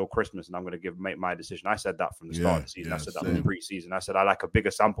him till Christmas and I'm going to make my decision. I said that from the start of the season. I said that from the pre-season. I said I like a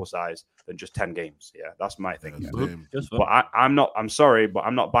bigger sample size than just 10 games. Yeah, that's my thing. But I'm sorry, but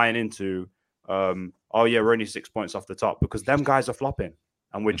I'm not buying into, we're only 6 points off the top because them guys are flopping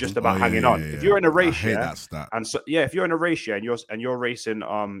and we're just about hanging on. If you're in a race, if you're in a race, and you're racing,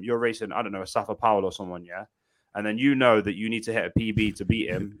 I don't know, a Safa Powell or someone, and then you know that you need to hit a PB to beat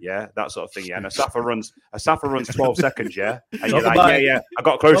him, yeah, that sort of thing, yeah. And Asafa runs 12 seconds, yeah, and you're like, yeah, I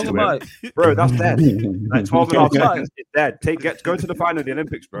got close to him, bro. That's dead. Like 12 and a half seconds, it's dead. Go to the final of the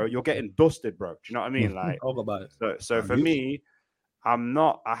Olympics, bro. You're getting dusted, bro. Do you know what I mean? Like, talk about it. So for me, I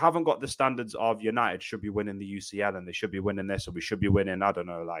haven't got the standards of United should be winning the UCL and they should be winning this, or we should be winning, I don't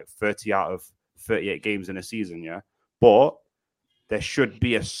know, like 30 out of 38 games in a season, yeah. But there should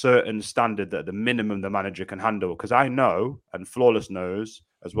be a certain standard that the minimum the manager can handle. Because I know, and Flawless knows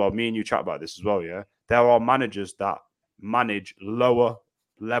as well, me and you chat about this as well, yeah. There are managers that manage lower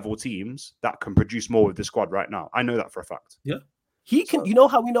level teams that can produce more with the squad right now. I know that for a fact. Yeah. He can, you know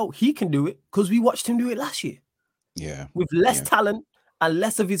how we know he can do it? Because we watched him do it last year. Yeah. With less talent and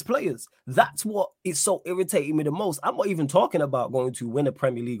less of his players. That's what is so irritating me the most. I'm not even talking about going to win a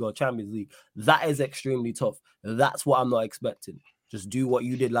Premier League or Champions League. That is extremely tough. That's what I'm not expecting. Just do what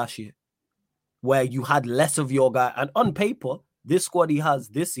you did last year, where you had less of your guy. And on paper, this squad he has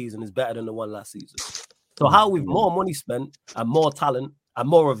this season is better than the one last season. So how with more money spent and more talent and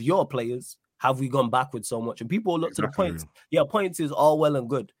more of your players, have we gone backwards so much? And people will look to the points. Yeah, points is all well and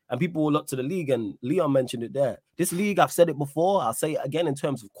good. And people will look to the league, and Leon mentioned it there. This league, I've said it before, I'll say it again in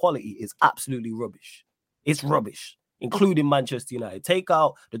terms of quality, is absolutely rubbish. It's rubbish, including Manchester United. Take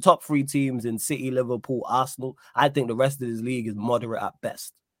out the top 3 teams in City, Liverpool, Arsenal. I think the rest of this league is moderate at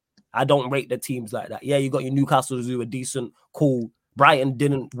best. I don't rate the teams like that. Yeah, you got your Newcastle who are decent, cool. Brighton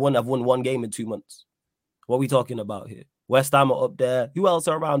have won 1 game in 2 months. What are we talking about here? West Ham are up there. Who else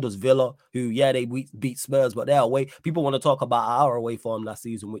are around us? Villa, who, yeah, they beat Spurs, but they're away. People want to talk about our away form last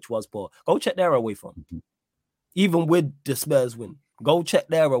season, which was poor. Go check their away form. Even with the Spurs win, go check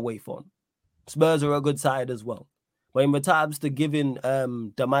their away form. Spurs are a good side as well. But in regards to giving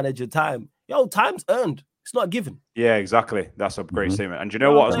the manager time, time's earned. It's not given. Yeah, exactly. That's a great statement. And you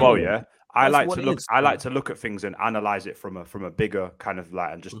know what as well, yeah? I like to look at things and analyze it from a bigger kind of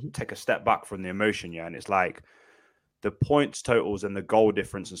like, and just take a step back from the emotion, yeah. And it's like the points totals and the goal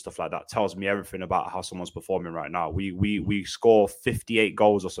difference and stuff like that tells me everything about how someone's performing right now. We score 58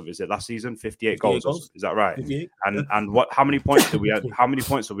 goals or something. Is it last season? 58 goals. Is that right? 58. And how many points did we have? How many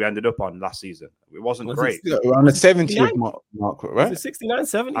points have we ended up on last season? It wasn't great. Around the 70th mark, right? Was it 69,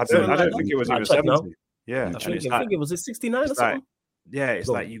 70? I don't think it was even 70. Yeah, I think it was 69 or something. Yeah, it's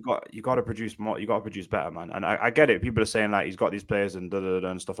like you got to produce more. You got to produce better, man. And I get it. People are saying like he's got these players and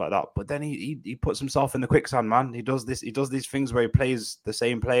and stuff like that. But then he puts himself in the quicksand, man. He does these things where he plays the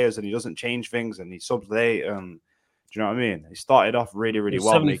same players and he doesn't change things and he subs late. Do you know what I mean? He started off really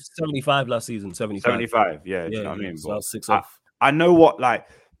well. 75 last season. 75. Yeah. Do you know what I mean? So 6 off. I know what like.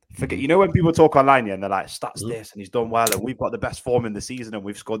 Forget, you know, when people talk online, yeah, and they're like, stats this, and he's done well, and we've got the best form in the season, and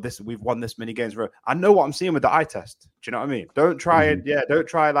we've scored this, and we've won this many games. I know what I'm seeing with the eye test. Do you know what I mean? Don't try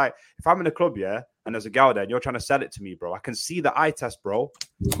like, if I'm in a club, yeah, and there's a girl there, and you're trying to sell it to me, bro, I can see the eye test, bro.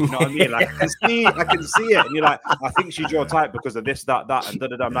 You know what I mean? Like, I can see it, and you're like, I think she's your type because of this, that, and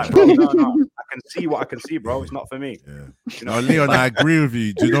da-da-da. I'm like, bro, no, I can see what I can see, bro. It's not for me. Yeah. You know, Leon, I agree with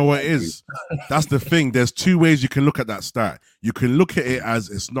you. Do you know what it is? That's the thing. There's 2 ways you can look at that stat. You can look at it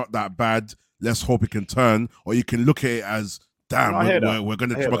as it's not that bad. Let's hope it can turn, or you can look at it as, damn, we're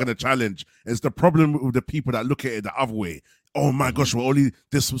gonna challenge. It's the problem with the people that look at it the other way. Oh my gosh, we're only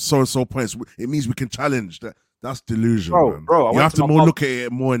this so and so points. It means we can challenge that. That's delusion, man. Bro, you have to look at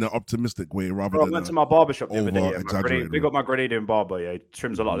it more in an optimistic way rather than. I went to my barbershop the other day. Big up my Grenadian barber. Yeah, he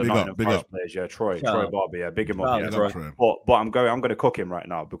trims a lot of the Nottingham players. Yeah, Troy Barber. Yeah, big him up. Yeah, but I'm going to cook him right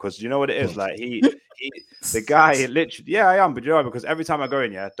now because you know what it is. Like the guy literally. Yeah, I am. But you know, because every time I go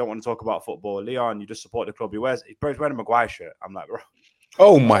in, don't want to talk about football. Leon, you just support the club. He's wearing a Maguire shirt. I'm like, bro.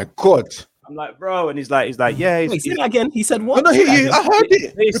 Oh my God. I'm like, bro, and he's like, yeah. Wait, say that again. He said what? No, I heard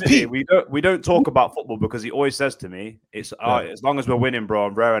it. Basically, we don't talk about football because he always says to me, "It's as long as we're winning, bro,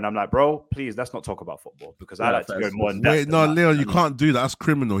 I'm rare." And I'm like, bro, please, let's not talk about football because I like to go more in depth. Wait, no, Leon, you can't do that. That's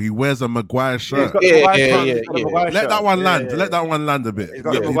criminal. He wears a Maguire shirt. Yeah. Let that one land. Let that one land a bit. He's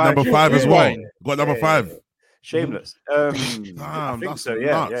number 5 as well. Got number 5. Shameless. I think so.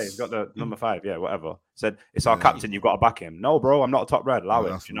 Yeah. He's got the number 5. Yeah, whatever. Said it's our captain. You've got to back him. No, bro, I'm not a top red. Allow it.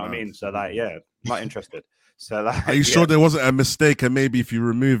 Do you know what I mean? So like, not interested. So like, are you sure there wasn't a mistake? And maybe if you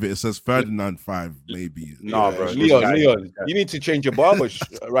remove it says Ferdinand 5. Maybe. No, bro. Leon, you need to change your barber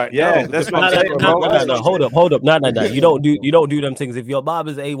right now. Yeah, that's what I'm saying. No, hold up. No. You don't do them things. If your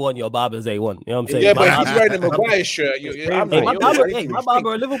barber's A1, your barber's A1. You know what I'm saying? Yeah, but he's wearing a Maguire shirt. My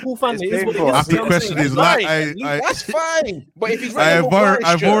barber a Liverpool fan. I have to question his life. That's fine. But if he's wearing a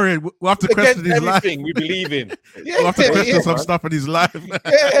Maguire shirt, we'll have to question his life. We believe in. We'll have to question some stuff in his life.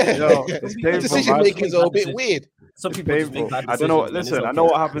 The decision makers are a bit weird. Some It's people just make painful. bad I don't know. decisions, man. It's Listen, I okay. know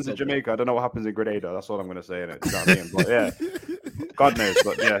what happens in It's okay. Jamaica. I don't know what happens in Grenada. That's all I'm gonna say. Innit? You know what I mean? But yeah, God knows.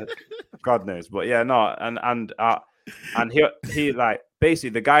 But yeah, God knows. But yeah, no. And he like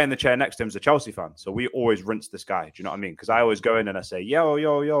basically the guy in the chair next to him is a Chelsea fan. So we always rinse this guy. Do you know what I mean? Because I always go in and I say, yo,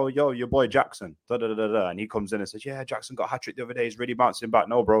 your boy Jackson. Da, da, da, da, da. And he comes in and says, yeah, Jackson got a hat trick the other day. He's really bouncing back.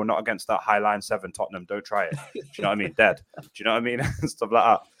 No, bro, not against that high line 7 Tottenham. Don't try it. Do you know what I mean? Dead. Do you know what I mean? Stuff like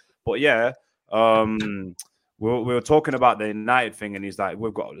that. But yeah, we were talking about the United thing, and he's like,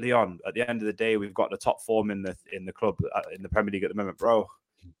 we've got Leon. At the end of the day, we've got the top form in the club in the Premier League at the moment, bro.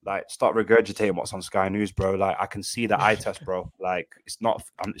 Like, start regurgitating what's on Sky News, bro. Like, I can see the eye test, bro. Like, it's not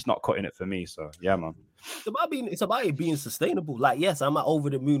cutting it for me. So yeah, man. It's about it being sustainable. Like, yes, I'm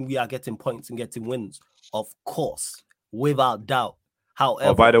over the moon. We are getting points and getting wins, of course, without doubt.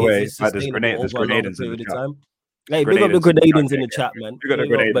 However, by the way, there's Grenadans in the chat. Hey, big up the Grenadans in the chat, man. Big up the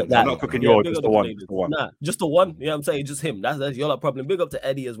Grenadans. I'm not cooking yours, just the one. Nah, just the one. You know what I'm saying? Just him. That's your problem. Big up to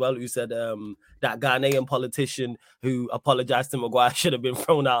Eddie as well, who said that Ghanaian politician who apologized to Maguire should have been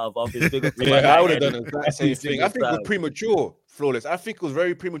thrown out of office. Big up to I would have done the same thing. I think it was premature, Flawless. I think it was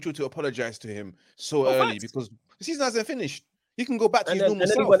very premature to apologize to him so early because the season hasn't finished. He can go back to his normal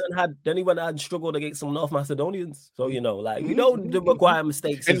self. Then he went and struggled against some North Macedonians. So, you know, like, you know, the Maguire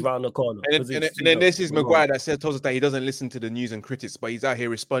mistakes is around the corner. And then this is Maguire that tells us that he doesn't listen to the news and critics, but he's out here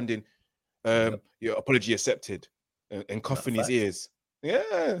responding, your apology accepted, and coughing his ears.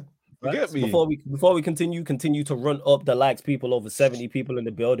 Yeah. You get me? Before we continue to run up the likes, people. Over 70 people in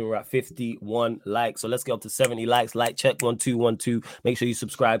the building. We're at 51 likes. So let's get up to 70 likes. Like check 1212. Make sure you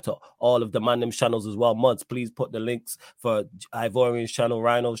subscribe to all of the ManDem channels as well. Mods, please put the links for Ivorian's channel,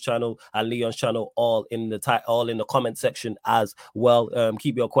 Rhino's channel, and Leon's channel all in the comment section as well.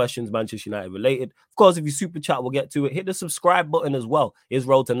 Keep your questions Manchester United related. Of course, if you super chat, we'll get to it. Hit the subscribe button as well. It's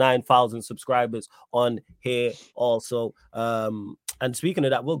road to 9,000 subscribers on here also. And speaking of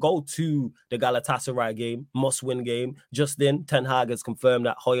that, we'll go to the Galatasaray game, must-win game. Just then, Ten Hag has confirmed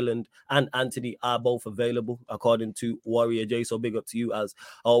that Højlund and Antony are both available, according to Warrior J. So big up to you, as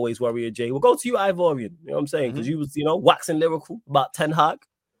always, Warrior J. We'll go to you, Ivorian. You know what I'm saying? Because you was, waxing lyrical about Ten Hag.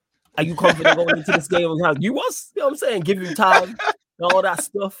 Are you confident going into this game? You was, you know what I'm saying? Give him time, all that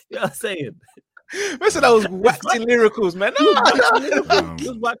stuff. You know what I'm saying? Listen, I was waxing lyricals, man. You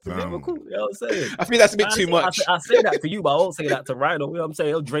was waxing lyrical. You know what I'm saying? I think that's a bit too much. I say that to you, but I won't say that to Rhino. You know what I'm saying?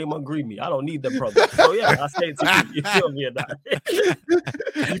 He'll Draymond Green me. I don't need them problems. So yeah, I say it to you. You feel me in that?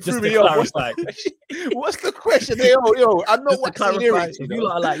 You threw me off. What's the question? Hey, yo, I'm not waxing lyrics. If you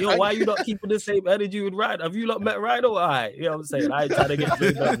lot are like, yo, why are you not keeping the same energy with Rhino? Have you not met Rhino? All right. You know what I'm saying? I ain't trying to get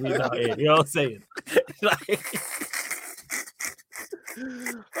Draymond Green out here. You know what I'm saying?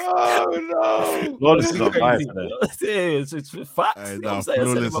 Oh no! Flawless is not nice, it's facts. Hey, you know nah, what I'm saying?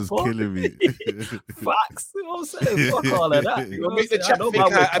 Flawless is killing me. Facts. You know what I'm saying? Fuck all of that. You know make the chat think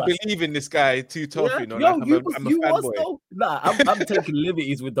I believe in this guy too tough. Yeah. You know, Yo, like I'm a fanboy. Though. Nah, I'm taking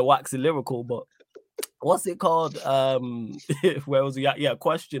liberties with the waxing lyrical, but what's it called? Where was he at? Yeah,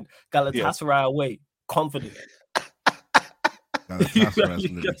 question. Galatasaray away. Confident. That's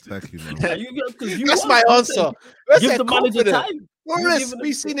my answer. Give the manager time. Morris,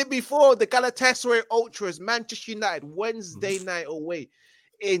 we've seen it before. The Galatasaray Ultras, Manchester United, Wednesday night away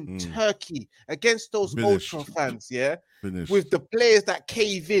in Turkey against those Ultra fans, with the players that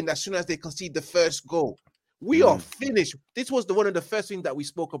cave in as soon as they concede the first goal. We are finished. This was one of the first things that we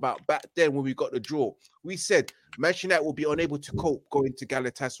spoke about back then when we got the draw. We said Manchester United will be unable to cope going to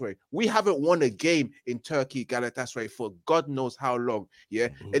Galatasaray. We haven't won a game in Turkey, Galatasaray, for God knows how long,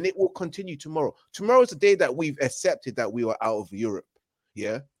 and it will continue tomorrow. Tomorrow is the day that we've accepted that we are out of Europe,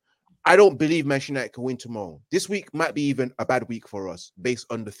 I don't believe Manchester United can win tomorrow. This week might be even a bad week for us based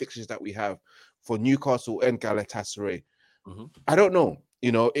on the fixtures that we have for Newcastle and Galatasaray. I don't know.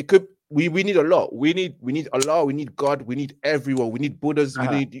 It could. We need a lot. We need Allah. We need God. We need everyone. We need Buddhas. We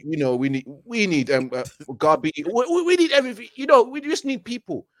need we need Gabi. We need everything. We just need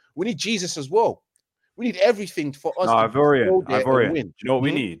people. We need Jesus as well. We need everything for us. Ivorian. Do you know what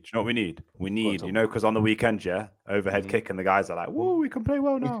we need? We need, because on the weekend, overhead kick, and the guys are like, "Whoa, we can play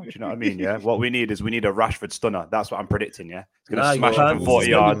well now." Do you know what I mean? Yeah. What we need is a Rashford stunner. That's what I'm predicting. Yeah, it's gonna smash it from 40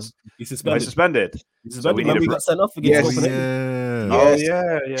 yards. He's suspended. So we got sent off against Copenhagen.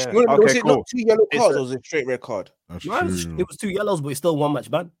 Was it not 2 yellow cards or was it a straight red card? It was 2 yellows, but it's still 1 match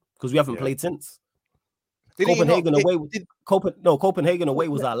ban because we haven't played since. Copenhagen away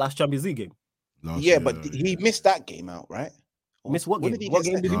was our last Champions League game. But he missed that game out, right? Missed what game? What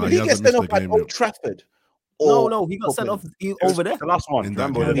game did he miss? Did he get sent off at Old Trafford? No, he got sent off over there. The last one. He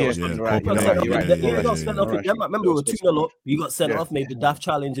got sent off. Remember, we were 2-0 up. He got sent off, made the daft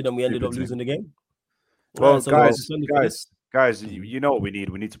challenge, and then we ended up losing the game. Well, Right, so guys, you know what we need?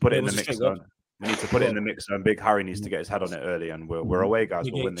 We need to put it in the mix straight, zone. We need to put it in the mix zone. Big Harry needs to get his head on it early, and we're away, guys.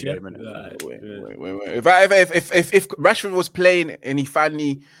 We'll win the game, innit? Wait. If Rashford was playing and he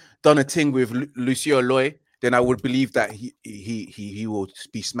finally done a thing with Lucio Loy, then I would believe that he will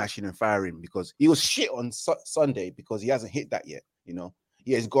be smashing and firing, because he was shit on Sunday because he hasn't hit that yet. You know,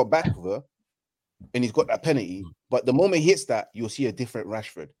 he's got back over and he's got that penalty, but the moment he hits that, you'll see a different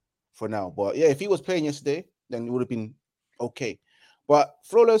Rashford for now. But yeah, if he was playing yesterday, then it would have been okay. But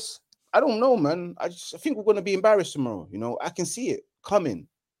Flawless, I don't know, man. I think we're going to be embarrassed tomorrow. You know, I can see it coming.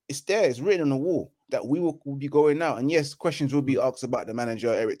 It's there. It's written on the wall that we will be going out. And yes, questions will be asked about the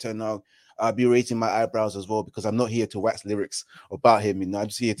manager, Eric Ten Hag. I'll be raising my eyebrows as well, because I'm not here to wax lyrics about him. You know, I'm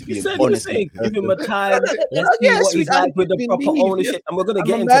just here to be honest. Give him a time. Let's see what he's like with the proper ownership, and we're gonna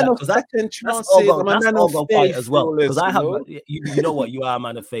get into that, because that's all gonna fight as well. Because I have, you know what, you are a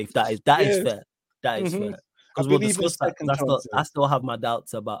man of faith. That is fair. That is fair. Because we'll discuss that. I still have my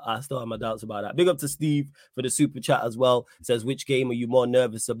doubts about that. Big up to Steve for the super chat as well. It says, which game are you more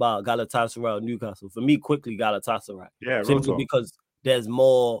nervous about, Galatasaray or Newcastle? For me, quickly Galatasaray. Yeah, simply because there's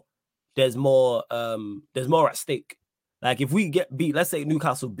more at stake. Like if we get beat, let's say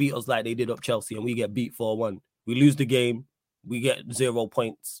Newcastle beat us like they did up Chelsea, and we get beat 4-1. We lose the game, we get 0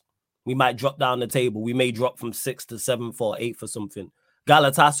 points. We might drop down the table. We may drop from 6th to 7th or 8th or something.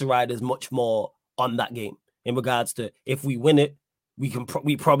 Galatasaray, there's much more on that game in regards to, if we win it, we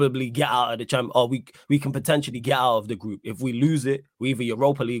probably get out of the champ, or we can potentially get out of the group. If we lose it, we either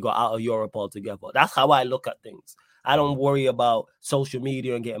Europa League or out of Europe altogether. That's how I look at things. I don't worry about social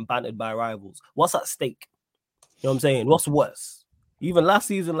media and getting bantered by rivals. What's at stake? You know what I'm saying? What's worse? Even last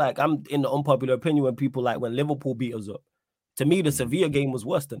season, like, I'm in the unpopular opinion when people like when Liverpool beat us up. To me, the Sevilla game was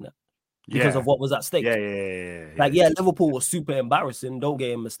worse than that because of what was at stake. Liverpool was super embarrassing. Don't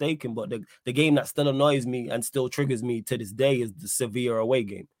get mistaken, but the game that still annoys me and still triggers me to this day is the Sevilla away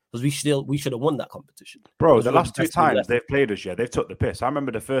game. Because we should have won that competition. Bro, the last 2 times they've played us, they've took the piss. I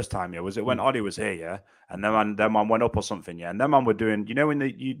remember the first time, was it when Ollie was here, and then man went up or something, and then man were doing, when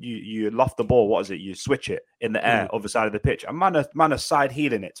you loft the ball, what is it? You switch it in the air, other side of the pitch, and man are side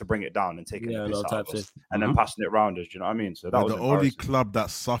heeling it to bring it down and taking the piss out of us, and then passing it round us. Do you know what I mean? So that was the only club that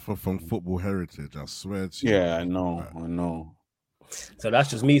suffer from football heritage. I swear to you. Yeah, I know. So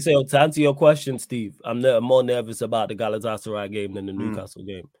that's just me saying, to answer your question, Steve, I'm more nervous about the Galatasaray game than the Newcastle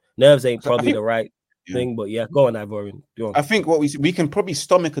game. Nerves ain't probably the right thing, but yeah, go on, Ivorian. Go on. I think what we can probably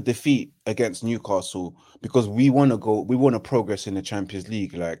stomach a defeat against Newcastle, because we want to progress in the Champions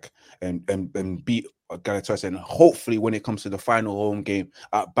League, like and beat Galatasaray, and hopefully when it comes to the final home game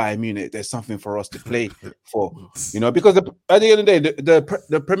at Bayern Munich, there's something for us to play for, because at the end of the day,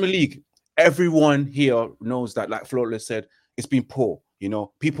 the Premier League, everyone here knows that, like Flawless said, it's been poor.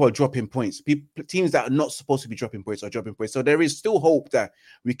 People are dropping points. Teams that are not supposed to be dropping points are dropping points. So there is still hope that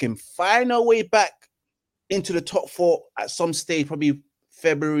we can find our way back into the top 4 at some stage, probably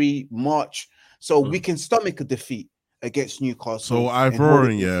February, March. So we can stomach a defeat against Newcastle. So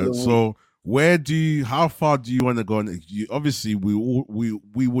Ivorian, So how far do you want to go? Obviously,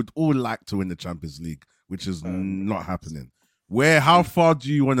 we would all like to win the Champions League, which is not happening. How far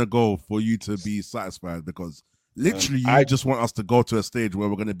do you want to go for you to be satisfied? Because literally, you just want us to go to a stage where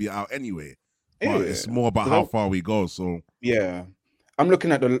we're going to be out anyway. But it's more about how far we go. So yeah, I'm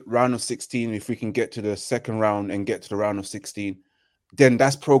looking at the round of 16. If we can get to the second round and get to the round of 16, then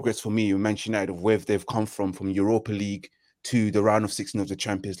that's progress for me. You mentioned that, of where they've come from Europa League to the round of 16 of the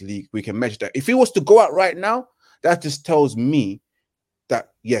Champions League. We can measure that. If it was to go out right now, that just tells me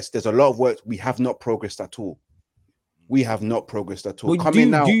that yes, there's a lot of work. We have not progressed at all. We have not progressed at all. Well, do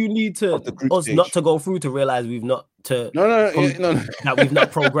you need to us stage. Not to go through to realize we've not that we've not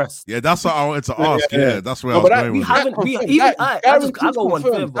progressed? Yeah, that's what I wanted to ask. Yeah, that's where I was going with it. I go one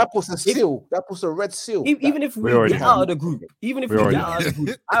further. That puts a seal. That puts a red seal. Even if we get out of the group,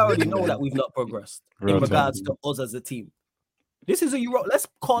 I already know that we've not progressed in regards to us as a team. This is a let's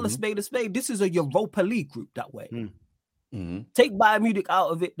call a spade a spade. This is a Europa League group that way. Take Bayern Munich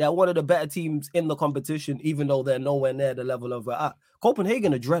out of it. They're one of the better teams in the competition, even though they're nowhere near the level of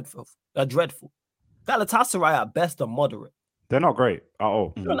Copenhagen are dreadful. Galatasaray at best are moderate. They're not great at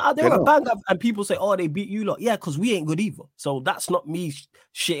all. They're a bang, and people say, "Oh, they beat you lot." Yeah, because we ain't good either. So that's not me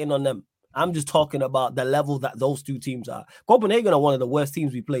shitting on them. I'm just talking about the level that those two teams are. Copenhagen are one of the worst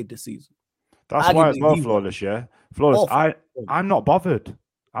teams we played this season. That's why it's well, Flawless. Yeah, Flawless. I'm not bothered.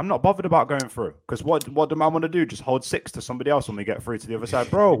 I'm not bothered about going through, because what do man want to do? Just hold 6 to somebody else when we get through to the other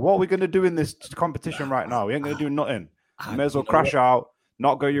side, bro. What are we going to do in this competition right now? We ain't going to do nothing. We may as well crash out,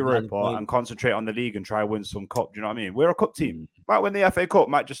 not go Europa, and concentrate on the league and try to win some cup. Do you know what I mean? We're a cup team. Might win the FA Cup,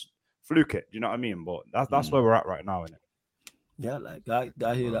 might just fluke it. Do you know what I mean? But that's where we're at right now, innit? Yeah, like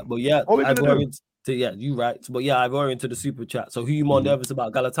I hear that. But yeah, What we I've gonna do? oriented to you right. But yeah, I've oriented the super chat. So who you more nervous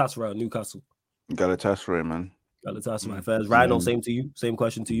about, Galatasaray or Newcastle? Galatasaray, man. Galatasaray first. Rhino, same to you. Same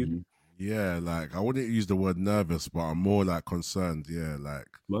question to you. Yeah, like I wouldn't use the word nervous, but I'm more like concerned. Yeah, like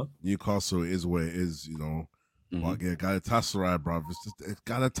Newcastle is where it is, you know. But yeah, Galatasaray, bruv. It's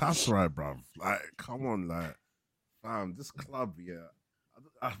Galatasaray, bruv. Like, come on, like, fam, this club, yeah.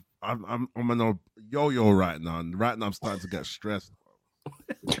 I'm on a yo-yo right now, and right now I'm starting to get stressed.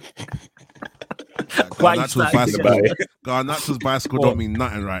 Garnacho's bicycle don't mean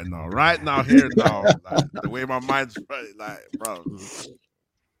nothing right now. Right now, here now, like, the way my mind's like, bro.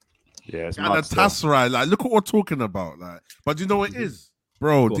 Yeah, it's Galatasaray, like, look what we're talking about, like. But you know what it is,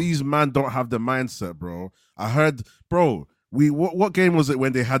 bro? These man don't have the mindset, bro. I heard, bro. What game was it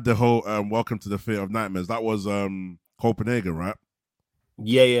when they had the whole Welcome to the Theatre of Nightmares? That was Copenhagen, right?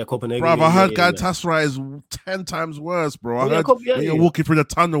 Yeah, Copenhagen. Bro, I heard Galatasaray is 10 times worse, bro. I heard when you're walking through the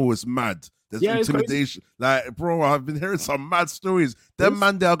tunnel, it's mad. There's intimidation. Like, bro, I've been hearing some mad stories. Them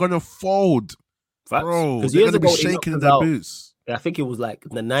man, they are gonna fold. Facts. Bro, they're gonna be shaking in their boots. I think it was like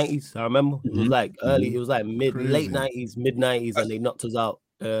the 90s. I remember it was like early. It was like late 90s, mid 90s, and they knocked us out.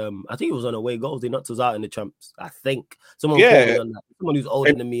 I think it was on away goals. They knocked us out in the champs. I think someone who's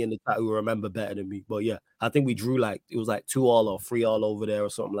older than me in the chat who will remember better than me. But yeah, I think we drew like it was like 2-2 or 3-3 over there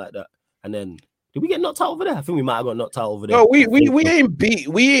or something like that. And then did we get knocked out over there? I think we might have got knocked out over there. No, we ain't beat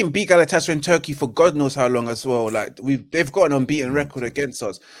Galatasaray in Turkey for God knows how long as well. Like they've got an unbeaten record against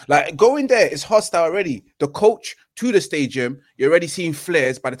us. Like going there, it's hostile already. The coach to the stadium, you're already seeing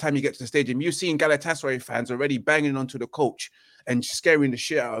flares by the time you get to the stadium. You're seeing Galatasaray fans already banging onto the coach and scaring the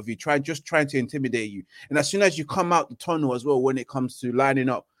shit out of you, trying to intimidate you. And as soon as you come out the tunnel as well, when it comes to lining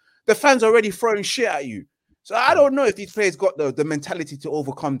up, the fans are already throwing shit at you. So I don't know if these players got the mentality to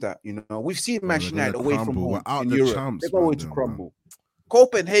overcome that. You know, we've seen Manchester United away from home in Europe. They're going to crumble.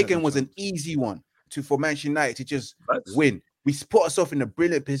 Copenhagen was an easy one for Manchester United to just win. We put ourselves in a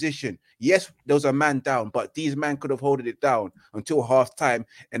brilliant position. Yes, there was a man down, but these men could have held it down until half time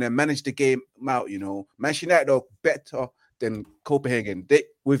and then managed the game out. You know, Manchester United are better than Copenhagen.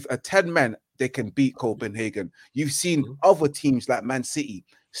 With a 10-man, they can beat Copenhagen. You've seen other teams like Man City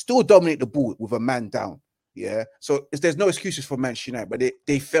still dominate the ball with a man down. Yeah, so there's no excuses for Manchester United, but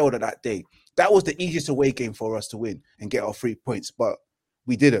they failed at that day. That was the easiest away game for us to win and get our 3 points, but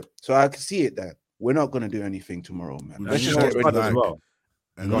we didn't. So I can see it there. We're not going to do anything tomorrow, man. Let's just get ready as well.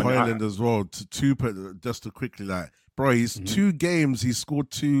 And Hoyland as well. Just to quickly, like, bro, he's 2 games. He's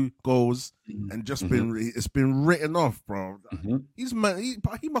scored 2 goals and just it's been written off, bro. He's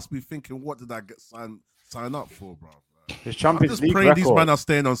he must be thinking, what did I get sign up for, bro? His Champions League record. These men are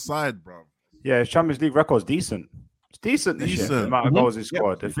staying on side, bro. Yeah, his Champions League record's decent. It's decent this year, the amount of goals he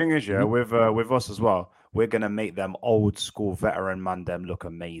scored. The thing is, with us as well, we're going to make them old school veteran ManDem look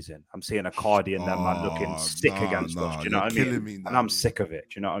amazing. I'm seeing a Cardi and them man looking sick against us. Do you know what I mean? And I'm sick of it.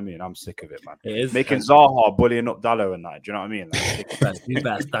 Do you know what I mean? I'm sick of it, man. Making Zaha bullying up Dallo and that. Do you know what I mean? Like, we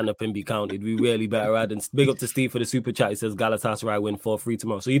better stand up and be counted. We really better add. And big up to Steve for the super chat. He says Galatasaray win 4-3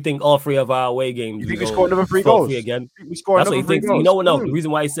 tomorrow. So you think all 3 of our away games? You think we scored another 3 goals again? We scored another 3 goals. You know what? No, the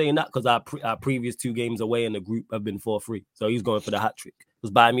reason why he's saying that because our previous 2 games away in the group have been 4-3. So he's going for the hat trick.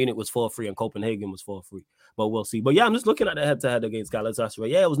 Because Bayern Munich was 4-3 and Copenhagen was 4-3. But we'll see. But yeah, I'm just looking at the head-to-head against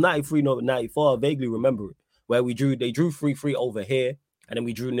Galatasaray. Yeah, it was 93, no, 94. I vaguely remember it. Where they drew 3-3 over here, and then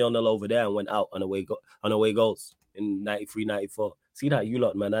we drew 0-0 over there and went out on away goals in 93, 94. See that, you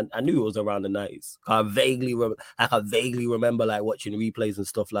lot, man. I knew it was around the 90s. I vaguely remember like watching replays and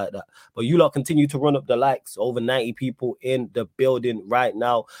stuff like that. But you lot continue to run up the likes. Over 90 people in the building right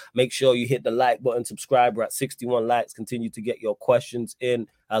now. Make sure you hit the like button, subscribe. We're at 61 likes. Continue to get your questions in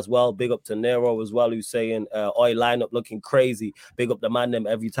as well. Big up to Nero as well, who's saying, oi, lineup looking crazy. Big up the ManDem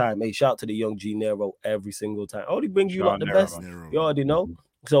every time. Hey, shout to the young G Nero every single time. I already bring you lot the best. Nero. You already know.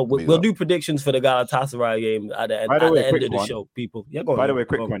 So we'll do predictions for the Galatasaray game at the end of the show, people. Yeah, go on. By the way,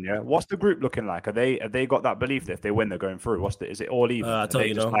 quick one, yeah. What's the group looking like? Have they got that belief that if they win, they're going through? Is it all even? I tell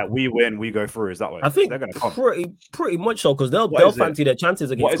you, just like we win, we go through? Is that way? I think they're going to come pretty much so because they'll fancy their chances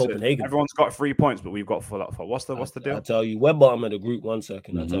against Copenhagen. Everyone's got 3 points, but we've got full up for. What's the deal? I tell you, we're bottom of the group. 1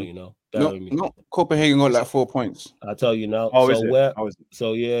 second, I tell you now. No, Copenhagen got like 4 points. I tell you now. Oh, so is it?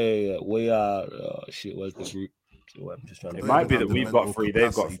 So yeah, we are. Where's the group? I'm just trying to. It might be that we've got 3,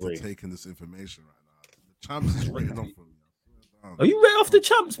 they've got 3. Taking this information right now. The champs is written off for me. Are you right off the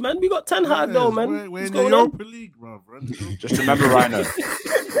champs, man? We got 10 hard though, man. We're in the Europa League, bro. Just remember, Rhino.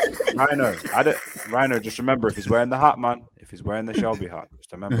 Rhino, just remember if he's wearing the hat, man. If he's wearing the Shelby hat,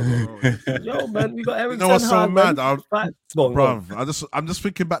 just remember. Yo, man, we got Eric. You know what's so mad? Bruv, I'm just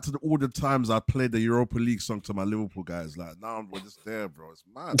thinking back to all the times I played the Europa League song to my Liverpool guys. Like now we're just there, bro. It's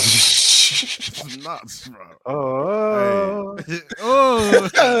mad. It's nuts, bro. Oh. Hey. Oh.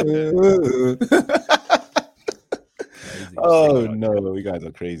 Oh no, you guys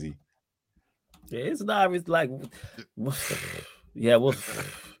are crazy. Yeah, it's not. It's like, yeah, well,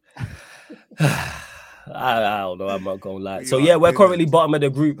 I don't know. I'm not gonna lie. So yeah, we're currently bottom of the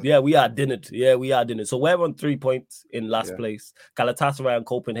group. Yeah, we are dinnered. Yeah, we are dinnered. So we're on 3 points in last place. Galatasaray and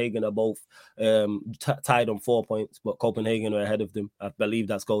Copenhagen are both tied on 4 points, but Copenhagen are ahead of them. I believe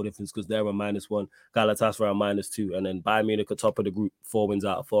that's goal difference because they're on -1. Galatasaray are -2, and then Bayern Munich at top of the group, 4 wins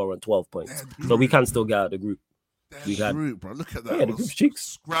out of 4 and 12 points. So we can still get out of the group. We can. Group, bro. Look at that. Yeah, the group's cheeks.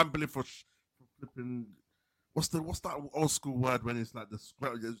 Scrambling for flipping. What's that old school word when it's like the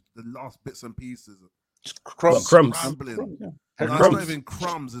last bits and pieces? Crumbs. Scrambling. Yeah. No, it's not even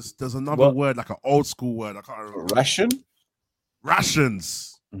crumbs. There's another word, like an old school word. I can't remember. Ration?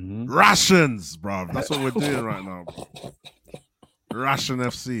 Rations. Rations, bro. That's what we're doing right now. Ration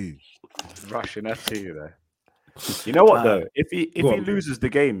FC. Russian FC there. You know what though? If he loses the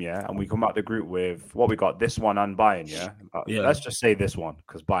game, and we come out the group with what we got, this one and Bayern, let's just say this one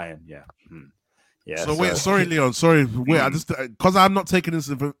because Bayern, yeah. So wait, sorry, Leon. Sorry, wait. I just because I'm not taking this.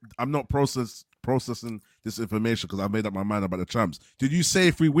 I'm not processing this information because I made up my mind about the champs. Did you say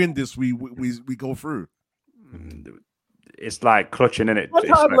if we win this, we go through? It's like clutching in it. One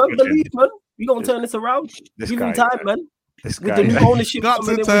time, man. Believe, man. We gonna turn this around. Give him time, man. This with guy, the new ownership, got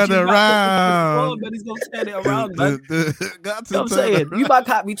to turn it around. Man, he's gonna turn it around, man. Got to you know what I'm saying? You might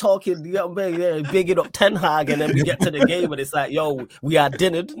can't be talking, bigging up Ten Hag, and then we get to the game and it's like, yo, we are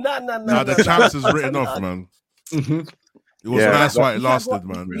dinnered. Nah. The champs is written off, man. It was nice while it lasted,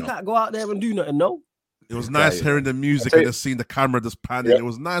 man. We can't go out there and do nothing, no. It was nice hearing the music and just seeing the camera just panning. It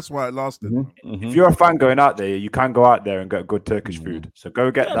was nice while it lasted. If you're a fan going out there, you can go out there and get good Turkish food. So go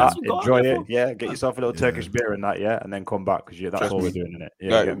get that, enjoy it. Yeah, get yourself a little Turkish beer and that, and then come back because that's all we're doing in it.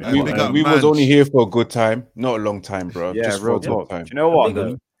 Yeah, we was only here for a good time, not a long time, bro. Yeah, just real talk. time. Do you know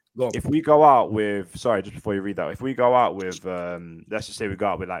what? If we go out with, just before you read that, if we go out with, let's just say we go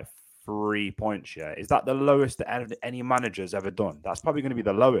out with like 3 points, is that the lowest that any manager's ever done? That's probably going to be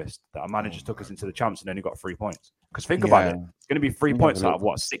the lowest that a manager took us into the champs and only got 3 points. Because think about it, it's going to be 3 points out of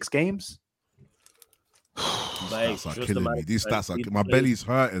what, 6 games? Stats are killing me. These stats are my belly's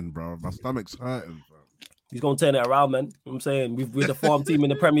hurting, bro. My stomach's hurting, bro. He's gonna turn it around, man. I'm saying we're the form team in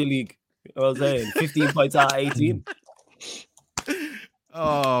the Premier League. You know what I'm saying? 15 points out of 18.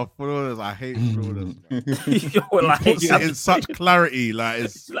 Oh, Flawless. I hate Flawless. Like, puts it in such clarity. Like,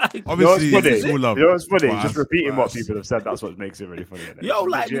 it's like, obviously it's all love. You know what's funny? Just repeating what people have said. That's what makes it really funny.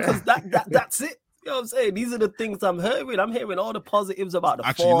 Because that's it. You know what I'm saying? These are the things I'm hearing. I'm hearing all the positives about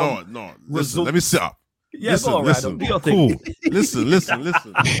the form. No. Listen, let me sit up. Yeah, listen. Cool. Listen.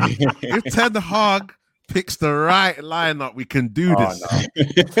 If Ten Hag picks the right lineup, we can do this.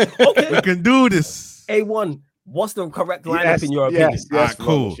 No. Okay. We can do this. A1. What's the correct lineup in your opinion? Yes, right,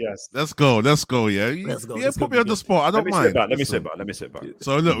 cool. Yes. Let's go. Yeah, let's go. Put me on the spot. I don't mind. Let me sit back.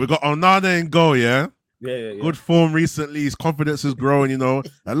 So look, we got Onana in goal. Yeah. Good form recently. His confidence is growing. You know,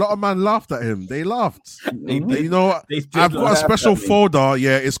 a lot of man laughed at him. They laughed. You know, I've got a special folder.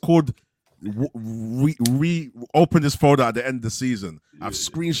 Yeah, it's called open this folder at the end of the season. I've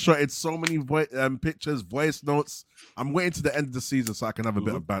screenshotted so many pictures, voice notes. I'm waiting to the end of the season so I can have a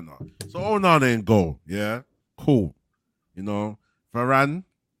bit of banter. So Onana in goal. Yeah. Cool, you know, Varane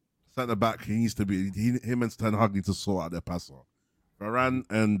centre back. He needs to be. Him and Ten Hag need to sort out their passer. Varane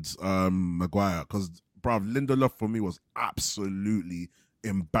and Maguire, because bruv, Lindelof for me was absolutely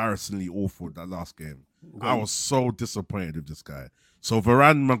embarrassingly awful that last game. I was so disappointed with this guy. So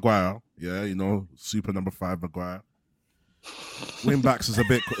Varane, Maguire, you know, super number 5 Maguire. Wing backs is a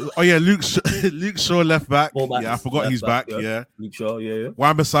bit. Oh yeah, Luke Shaw left back. I forgot he's back. Yeah, Luke Shaw.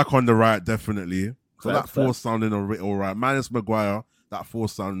 Wan-Bissaka on the right, definitely. So that 4 sounding all right. Minus Maguire, that 4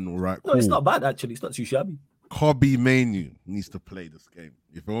 sounding all right. No, it's not bad actually. It's not too shabby. Kobe Mainoo needs to play this game.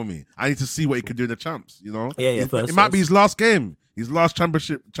 You feel me? I need to see what he can do in the champs. You know, it might be his last game, his last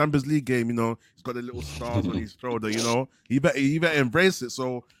Champions League game. You know, he's got the little stars on his shoulder. You know, he better embrace it.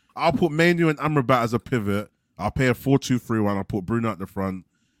 So I'll put Mainoo and Amrabat as a pivot. I'll play a 4-2-3-1. I'll put Bruno at the front.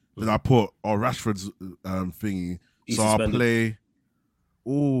 Then I'll put Rashford's thingy. So I'll play.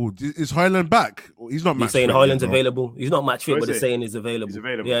 Oh, is Highland back? He's not match fit. Saying Highland's available. He's not match fit, but they're saying he's available. He's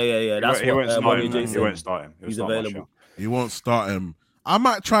available. Yeah. That's he won't start him. He's available. He won't start him. I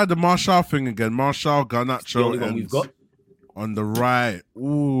might try the Martial thing again. Martial, Garnacho, the only one we've got on the right.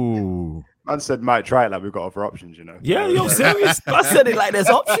 Ooh. Man said might try it like we've got other options, you know. Yeah, you're serious. I said it like there's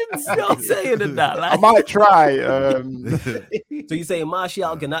options. You know what I'm saying in that. Like. I might try. So you're saying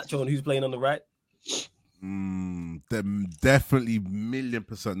Martial, Garnacho, and who's playing on the right? Definitely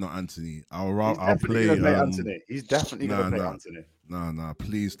 1,000,000% not Anthony. I'll play Anthony. He's definitely gonna play Anthony. No,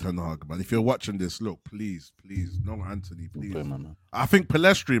 please, Ten Hag, man. If you're watching this, look, please, no Anthony, please. I think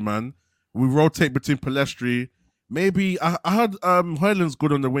Pellistri, man. We rotate between Pellistri. Maybe I heard Højlund's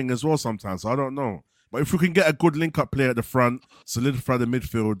good on the wing as well sometimes. So I don't know, but if we can get a good link-up player at the front, solidify the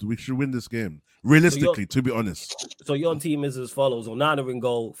midfield, we should win this game. Realistically, to be honest. So your team is as follows: Onana in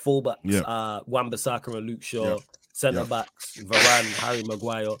goal, fullbacks, Wan-Bissaka and Luke Shaw, centre backs, Varane, Harry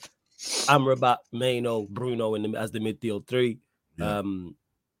Maguire, Amrabat, Maino, Bruno as the midfield three. Yeah.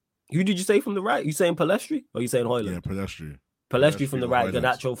 Who did you say from the right? You saying Pellistri or you saying Højlund? Yeah, Pellistri. Pellistri from the right,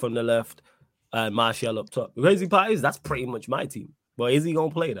 Garnacho from the left, Martial up top. The crazy part is that's pretty much my team. But is he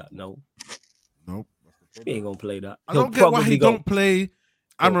gonna play that? No. Nope. He ain't gonna play that. I don't get why he don't play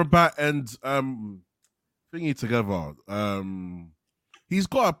Amrabat and thingy together. He's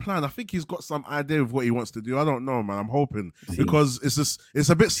got a plan. I think he's got some idea of what he wants to do. I don't know, man. I'm hoping because it's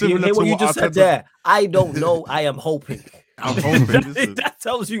a bit similar to what you just said there. I don't know. I am hoping. I'm hoping. That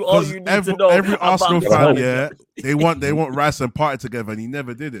tells you all you need to know. Every Arsenal fan, they want Rice and Partey together, and he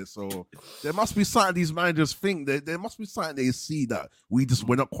never did it. So there must be something these managers think. There must be something they see that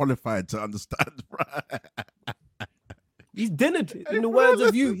we're not qualified to understand. He's dinnered. In the words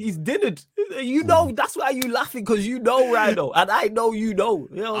of you, he's dinnered. You know, that's why you laughing, because you know, Rhino, and I know you know.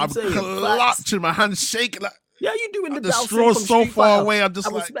 You know what I'm saying? Clutching, my hands shaking like. Yeah, you doing the straw so far away. I'm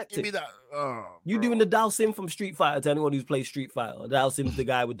just like, give me that. You doing the Dal Sim from Street Fighter to anyone who's played Street Fighter. Dal Sim's the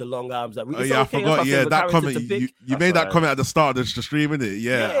guy with the long arms. That I forgot. Yeah, that comment. You made that comment at the start of the stream, innit?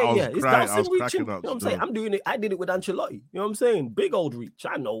 Yeah, I was crying. I was cracking up. You know what I'm saying? I'm doing it. I did it with Ancelotti. You know what I'm saying? Big old reach.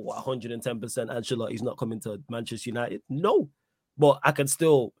 I know 110% Ancelotti's not coming to Manchester United. No, but I can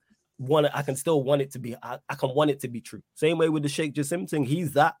still want it to be. I can want it to be true. Same way with the Sheikh Jassim thing.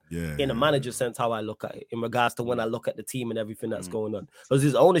 He's that in a manager sense. How I look at it in regards to when I look at the team and everything that's going on. Because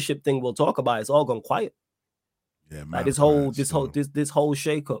this ownership thing we'll talk about, it's all gone quiet. Yeah, man. Like this whole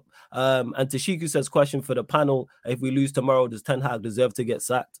shakeup. And Tashiku says, question for the panel: if we lose tomorrow, does Ten Hag deserve to get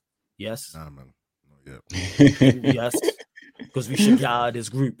sacked? Yes. Nah, man. Not yet. Yes. Because we should get out of this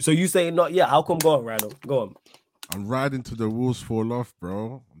group. So you saying not yet? How come? Go on, Randall. Go on. I'm riding till the wheels fall off,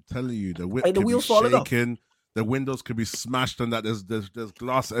 bro. I'm telling you, the whip could be shaking, the windows could be smashed, and that there's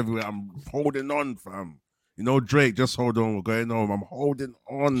glass everywhere. I'm holding on, fam. You know, Drake, just hold on. We're going home. I'm holding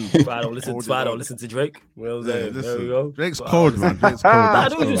on. Listen to Drake. Well, there we go. Drake's cold, man. Drake's cold. I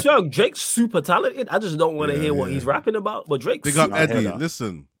don't just young. Drake's super talented. I just don't want to hear what he's rapping about. But Drake's big up Eddie.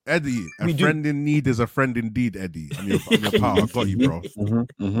 Listen. Eddie, friend in need is a friend indeed, Eddie. I'm your pal. I got you, bro.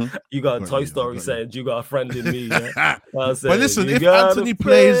 You got a Toy Story saying you got a friend in me. Yeah? But listen, if Anthony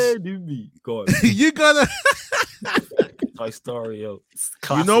plays, go on. You gotta Toy Story, yo.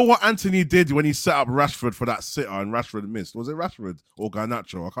 You know what Anthony did when he set up Rashford for that sitter and Rashford missed? Was it Rashford or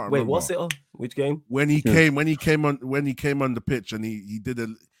Garnacho? I can't remember. Wait, what sitter? Which game? When he came on the pitch and he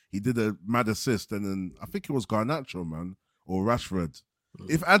did a mad assist, and then I think it was Garnacho, man, or Rashford.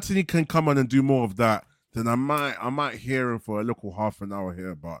 If Anthony can come on and do more of that, then I might hear him for a little half an hour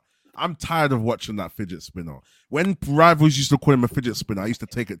here. But I'm tired of watching that fidget spinner. When rivals used to call him a fidget spinner, I used to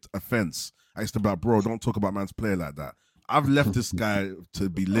take it offense. I used to be like, bro, don't talk about man's player like that. I've left this guy to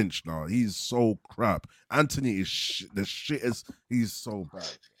be lynched now. He's so crap. Anthony is the shit is. He's so bad.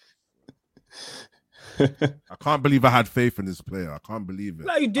 I can't believe I had faith in this player. I can't believe it.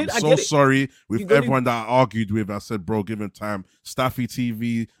 No, you did. I'm so sorry with everyone that I argued with. I said, bro, give him time. Staffy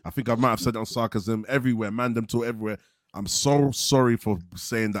TV. I think I might have said it on Sarcasm. Everywhere. ManDem to everywhere. I'm so sorry for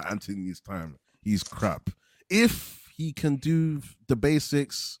saying that Anthony needs time. He's crap. If he can do the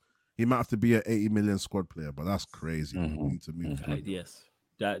basics, he might have to be an 80 million squad player, but that's crazy. We need to move. Yes.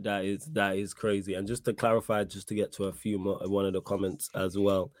 That is crazy. And just to clarify, just to get to a few more, one of the comments as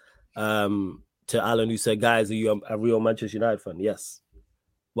well. To Alan, who said, guys, are you a real Manchester United fan? Yes.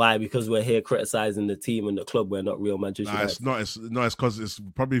 Why? Because we're here criticizing the team and the club. We're not real Manchester United. It's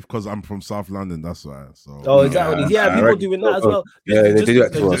probably because I'm from South London. That's why. So. Oh, exactly. Yeah, people doing that as well. They do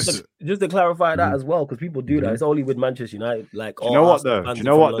that to us. Just to clarify that as well, because people do that. It's only with Manchester United. Like, do you know what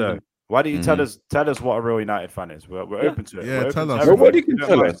though? Why do you tell us what a real United fan is? We're open to it. Yeah, tell us. Nobody can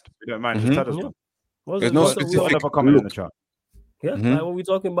tell us. We don't mind. Just tell us. There's no specific comment in the chat. Yeah, like what we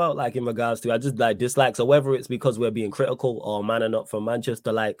talking about, like in regards to, I just like dislike. So whether it's because we're being critical or man are not from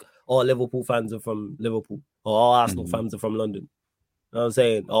Manchester, like all Liverpool fans are from Liverpool, or all Arsenal fans are from London. You know what I'm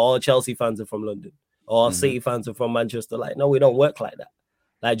saying? All Chelsea fans are from London, all City fans are from Manchester. Like, no, we don't work like that.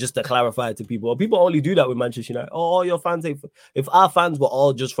 Like, just to clarify to people. People only do that with Manchester United. Oh, your fans ain't. If our fans were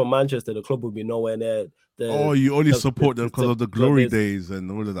all just from Manchester, the club would be nowhere near. You only support them because of the glory days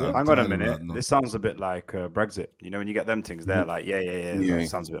and all of that. Hang on a minute. This sounds a bit like Brexit. You know, when you get them things, they're like, yeah. That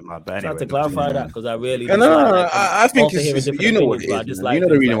sounds a bit mad. But anyway, to clarify that because I really. I think it's you know what it is. You know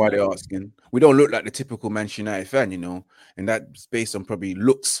the reason why they're asking. We don't look like the typical Manchester United fan, you know, and that's based on probably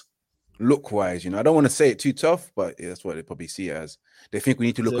look wise. You know, I don't want to say it too tough, but that's what they probably see it as. They think we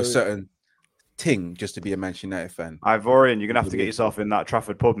need to look a certain thing just to be a Manchester United fan. Ivorian, you're gonna have to get yourself in that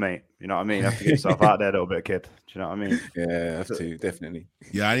Trafford pub, mate. You know what I mean? You have to get yourself out there a little bit, kid. Do you know what I mean? Yeah, I have to, definitely.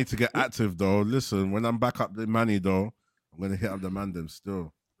 Yeah, I need to get active though. Listen, when I'm back up the money though, I'm gonna hit up the ManDem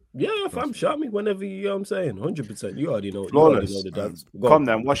still. Yeah, fam, shout me whenever I'm saying 100%. You already know. Flawless. You already know the dance. Come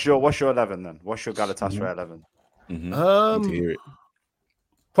then. What's your 11 then? What's your Galatasaray 11? Need to hear it.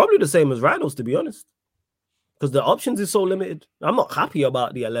 Probably the same as Rhinos, to be honest, because the options is so limited. I'm not happy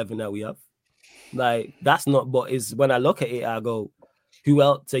about the 11 that we have. Like, that's not, but it's when I look at it, I go, who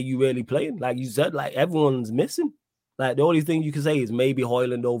else are you really playing? Like you said, like everyone's missing. Like the only thing you can say is maybe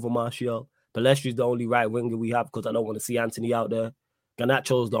Højlund over Martial. Palestri's the only right winger we have because I don't want to see Anthony out there.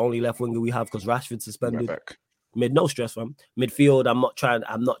 Garnacho's the only left winger we have because Rashford's suspended. Right, mid, no stress, fam. Midfield, I'm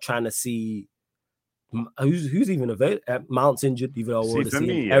not trying to see who's even available. Mount's injured, even though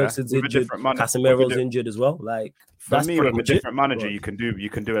we're Eriksen's injured, Casemiro's injured as well. Like, for me, with a different manager, you can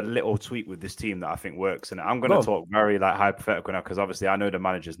do a little tweak with this team that I think works. And I'm going to talk very like hypothetical now because obviously I know the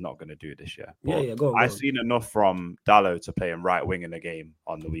manager's not going to do it this year. Go on. I've seen enough from Dalot to play him right wing in the game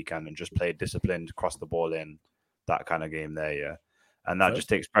on the weekend and just play disciplined, cross the ball in, that kind of game there, yeah. And that just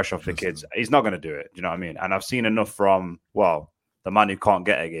takes pressure off the kids. He's not going to do it. Do you know what I mean? And I've seen enough from, the man who can't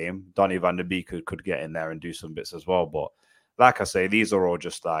get a game, Donny van der Beek, could get in there and do some bits as well. But like I say, these are all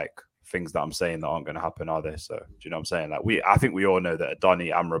just like things that I'm saying that aren't going to happen, are they? So do you know what I'm saying? Like I think we all know that a Donny,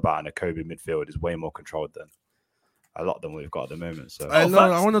 Amrabat, and a Kobe midfield is way more controlled than a lot of them we've got at the moment. So I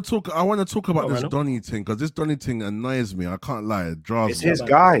want to talk about this Donny thing because this Donny thing annoys me. I can't lie, it draws me. It's his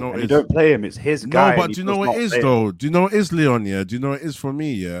guy. You don't play him. It's his guy. No, but do you know what it is though? Do you know what it is, Leon? Yeah, do you know what it is for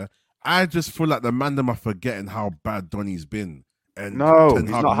me? Yeah, I just feel like the ManDem are forgetting how bad Donny's been. And he's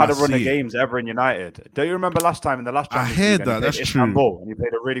not had a run of games ever in United. Do you remember last time in the last? I heard that. That's Istanbul, and he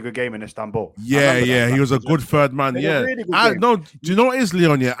played a really good game in Istanbul. Yeah. He was a good third man. Yeah. Do you know what it is,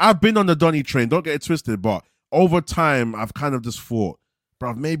 Leon? Yeah, I've been on the Donny train. Don't get it twisted, but over time, I've kind of just thought,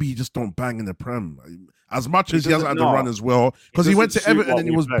 bro, maybe he just don't bang in the Prem as much as he hasn't had the run as well. Because he went to Everton and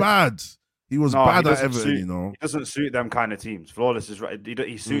he was bad. He was bad at Everton, you know. He doesn't suit them kind of teams. Flawless is right.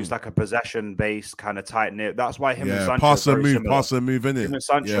 He suits like a possession-based kind of tight knit. That's why him and Sancho pass and move, innit? Him and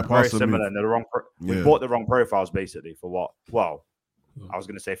Sancho are very similar. And they're we bought the wrong profiles basically for what? Well, I was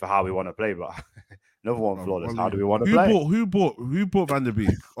going to say for how we want to play, but another one, Flawless. How do we want to play? Who bought Van der Beek?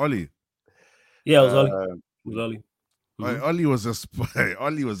 Ollie. Yeah, it was Ollie. It was Ollie. Ollie was just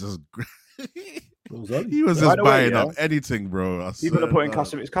great. He was just buying up anything, bro. People are putting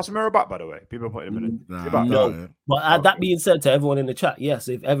Casemiro. Is Casemiro back, by the way? People are putting him in. No. But that being said, to everyone in the chat, yes,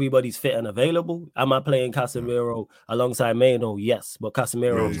 if everybody's fit and available, am I playing Casemiro alongside Maino? Yes, but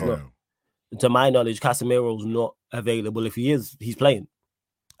Casemiro's not. To my knowledge, Casemiro's not available. If he is, he's playing.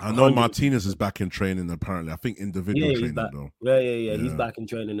 I know 100%. Martinez is back in training, apparently. I think individual training, though. Yeah. He's back in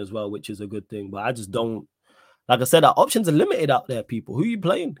training as well, which is a good thing. But I just don't... Like I said, our options are limited out there, people. Who are you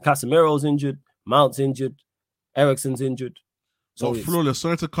playing? Casemiro's injured. Mount's injured. Eriksen's injured. So Flawless,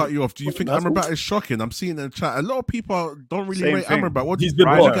 sorry to cut you off. Do you think Amrabat is shocking? I'm seeing in the chat, a lot of people don't really rate Amrabat. He's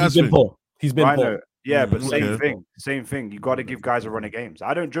been poor. He's been poor. Yeah, but same thing. You got to give guys a run of games.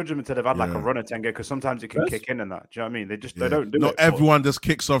 I don't judge them until they've had like a run of 10 games because sometimes it can kick in and that. Do you know what I mean? They don't do it. Not everyone just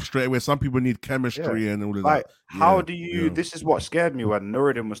kicks off straight away. Some people need chemistry and all of that. How do you? This is what scared me when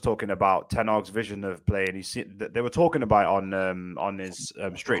Nuruddin was talking about Ten Hag's vision of playing. They were talking about on his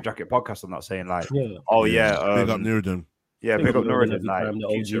Straight Jacket podcast. I'm not saying like, big up Nuruddin. Yeah, big up Nuruddin. Like,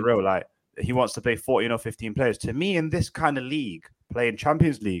 keeps it real. Like, he wants to play 14 or 15 players. To me, in this kind of league, playing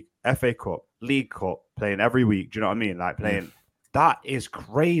Champions League, FA Cup, League Cup, playing every week. Do you know what I mean? Like playing that is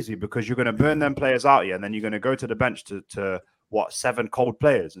crazy because you're going to burn them players out, and then you're going to go to the bench to 7 cold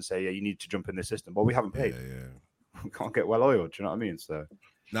players and say, you need to jump in this system. But we haven't played. We can't get well oiled. Do you know what I mean? So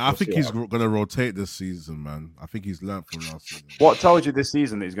now I think he's going to rotate this season, man. I think he's learned from last season. What tells you this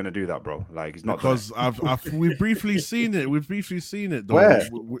season that he's going to do that, bro? Like he's not because we've briefly seen it. We've briefly seen it. Though. Where?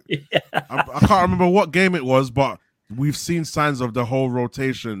 I can't remember what game it was, but we've seen signs of the whole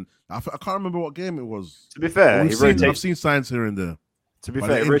rotation. I can't remember what game it was. To be fair, I've seen signs here and there. To be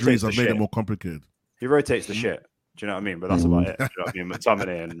fair, injuries have made it more complicated. He rotates the shit. Do you know what I mean? But that's about it. Do you know what I mean?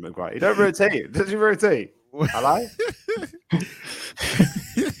 McTominay and McGuire. He don't rotate. Does he rotate? I lie.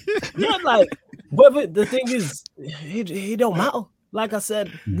 like, whether the thing is, it don't matter. Like I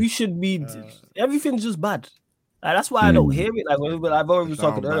said, we should be. Everything's just bad. Like, that's why I don't hear it. Like, I've already been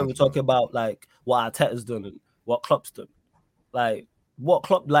talking earlier. We're talking about like what Arteta's done and what Klopp's done. Like, what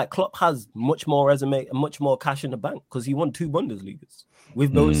Klopp has much more resume and much more cash in the bank because he won 2 Bundesligas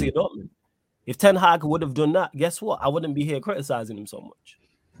with Borussia Dortmund. If Ten Hag would have done that, guess what? I wouldn't be here criticizing him so much.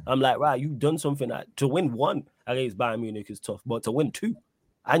 I'm like, right, you've done something that to win 1 against Bayern Munich is tough, but to win 2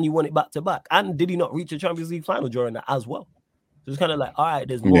 and you won it back to back. And did he not reach a Champions League final during that as well? So it's kind of like, all right,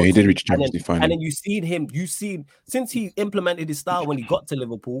 there's more. Yeah, he did reach a Champions League final. And then you've seen since he implemented his style when he got to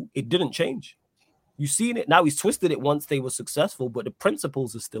Liverpool, it didn't change. You've seen it. Now he's twisted it once they were successful, but the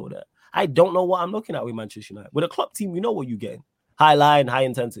principles are still there. I don't know what I'm looking at with Manchester United. With a club team, you know what you're getting. High line, high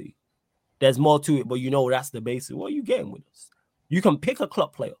intensity. There's more to it, but you know that's the basic. What are you getting with us? You can pick a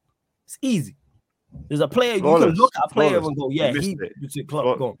club player. It's easy. There's a player, you can look at a player and go, yeah, it's a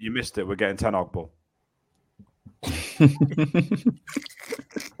club. Go. You missed it. We're getting 10 Hag ball.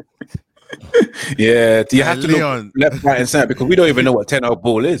 Yeah, do you have to look left, right, and center because we don't even know what 10 Hag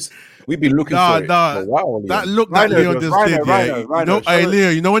ball is. We've been looking for it for a while. That look that Leon just did, hey, Leo,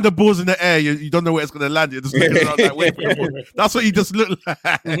 you know when the ball's in the air, you don't know where it's going to land. You're just looking around like, wait for the ball. That's what he just looked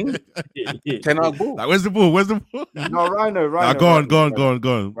like. 10 Hag ball. Like, where's the ball? Where's the ball? No, Rhino. Go on.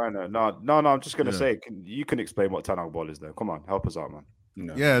 Rhino, no, I'm just going to say, you can explain what 10 Hag ball is there. Come on, help us out, man.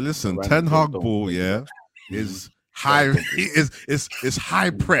 No. Yeah, listen, 10 Hag ball, is high, it's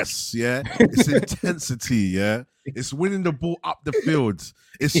high press, it's intensity, it's winning the ball up the field,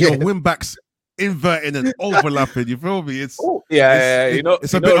 it's your win backs inverting and overlapping. You feel me? It's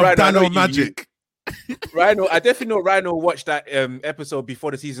it's a bit of Dano magic. Rhino, I definitely know Rhino watched that episode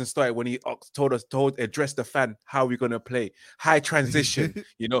before the season started when he addressed the fan how we're gonna play high transition.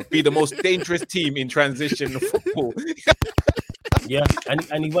 Be the most dangerous team in transition football. Yeah,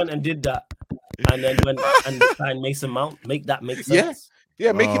 and he went and did that. And then went and signed Mason Mount. Make that make sense.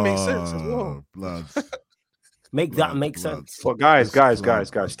 Yeah, make it make sense as well. Make that make sense. Well, guys,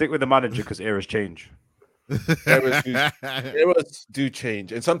 stick with the manager because eras change. Errors do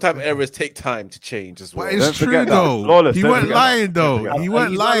change, and sometimes errors take time to change as well. But it's true though. He weren't lying though. He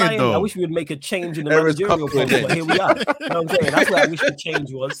weren't lying though. I wish we would make a change in the managerial post, but here we are. You know what I'm saying? That's what I wish the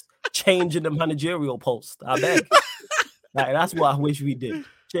change was. Change in the managerial post. I beg. Like, that's what I wish we did.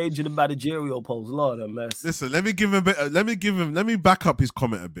 Changing the managerial post, Lord have mercy. Listen, let me back up his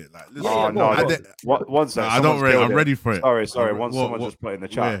comment a bit. Like, listen, one second. I don't ready. I'm ready for it. Sorry. Someone just put in the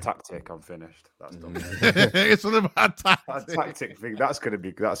chat tactic. I'm finished. That's done. It's all about tactic. That tactic thing. That's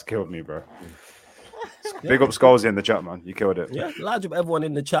killed me, bro. Big up Skulls in the chat, man. You killed it. Yeah, large up everyone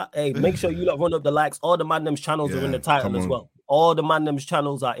in the chat. Hey, make sure you run up the likes. All the ManDem's channels are in the title as well. All the ManDem's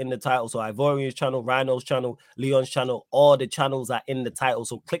channels are in the title. So Ivorian's channel, Rhino's channel, Leon's channel, all the channels are in the title.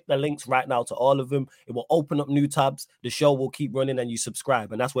 So click the links right now to all of them. It will open up new tabs. The show will keep running and you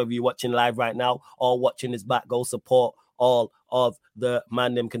subscribe. And that's whether you're watching live right now or watching this back. Go support all of the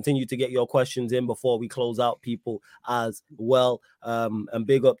ManDem. Continue to get your questions in before we close out, people, as well. And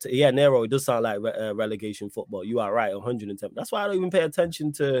big up to Nero. It does sound like relegation football. You are right, 110. That's why I don't even pay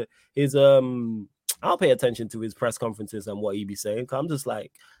attention to his I'll pay attention to his press conferences and what he be saying. I'm just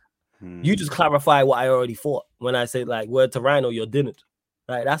like, you just clarify what I already thought when I say like word to Rhino, you're didn't.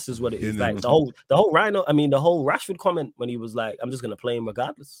 Like, that's just what it is. Like the whole Rhino, the whole Rashford comment when he was like, I'm just gonna play him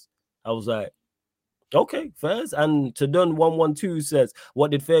regardless. I was like, okay, fairs. And to done 112 says, what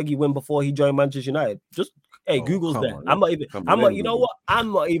did Fergie win before he joined Manchester United? Just Google's there. I'm not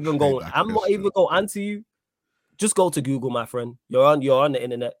even going to answer you. Just go to Google, my friend. You're on the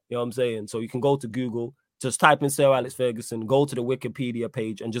internet, you know what I'm saying? So you can go to Google, just type in Sir Alex Ferguson, go to the Wikipedia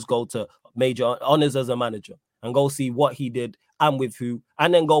page and just go to major honors as a manager and go see what he did and with who,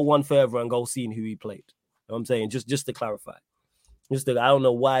 and then go one further and go seeing who he played. You know what I'm saying? Just to clarify. I don't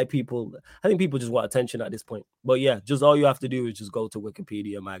know why I think people just want attention at this point. But yeah, just all you have to do is just go to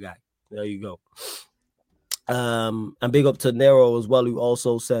Wikipedia, my guy. There you go. And big up to Nero as well, who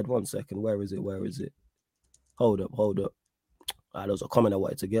also said, one second, where is it? Hold up. There was a comment I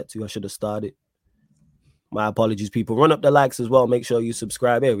wanted to get to. I should have started. My apologies, people. Run up the likes as well. Make sure you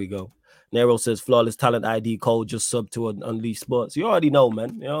subscribe. Here we go. Nero says, flawless talent ID code, just sub to Unleashed Sports. You already know,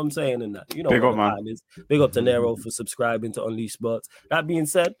 man. You know what I'm saying? And that. You know big what up, man. Is. Big up to Nero for subscribing to Unleashed Sports. That being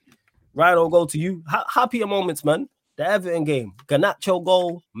said, Ryan, I'll go to you. Happier moments, man. The Everton game. Garnacho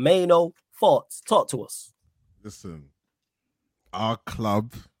goal. Maino. Thoughts. Talk to us. Listen, our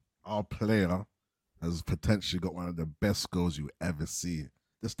club, our player, has potentially got one of the best goals you ever see.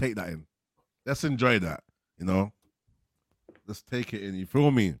 Just take that in. Let's enjoy that, you know? Let's take it in. You feel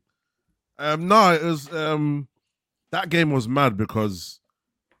me? No, it was that game was mad because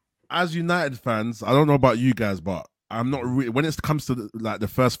as United fans, I don't know about you guys, but I'm not really, when it comes to the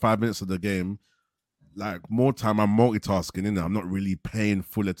first 5 minutes of the game, like more time I'm multitasking in it. I'm not really paying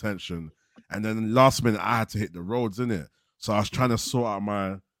full attention. And then last minute I had to hit the roads in it. So I was trying to sort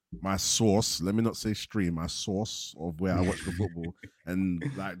out my source. Let me not say stream, my source of where I watch the football. And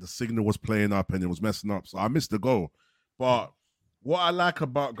like the signal was playing up and it was messing up. So I missed the goal. But what I like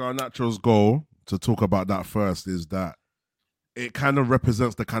about Garnacho's goal, to talk about that first, is that it kind of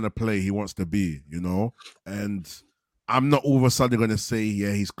represents the kind of play he wants to be, you know? And I'm not all of a sudden going to say,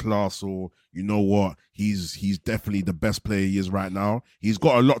 yeah, he's class, or you know what, he's definitely the best player he is right now. He's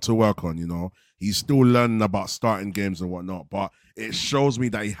got a lot to work on, you know. He's still learning about starting games and whatnot, but it shows me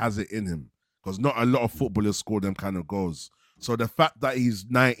that he has it in him, because not a lot of footballers score them kind of goals. So the fact that he's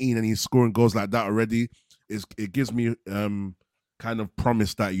 19 and he's scoring goals like that already, it gives me kind of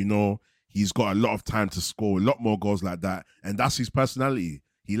promise that, you know, he's got a lot of time to score a lot more goals like that, and that's his personality.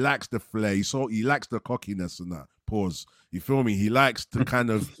 He likes the flair. He likes the cockiness and that. Pause. You feel me? He likes to kind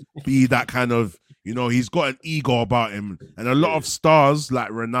of be that kind of, you know, he's got an ego about him. And a lot of stars like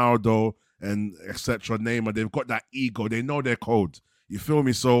Ronaldo and etc. Neymar, they've got that ego. They know their code. You feel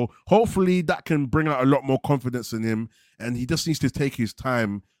me? So hopefully that can bring out a lot more confidence in him. And he just needs to take his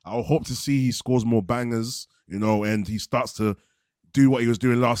time. I'll hope to see he scores more bangers, you know, and he starts to do what he was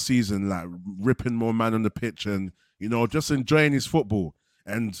doing last season, like ripping more man on the pitch and, you know, just enjoying his football.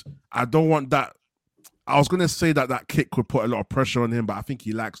 And I don't want that. I was going to say that kick could put a lot of pressure on him, but I think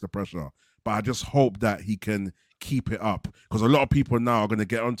he lacks the pressure. But I just hope that he can keep it up, because a lot of people now are going to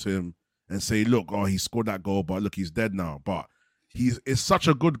get onto him and say, look, oh, he scored that goal, but look, he's dead now. But it's such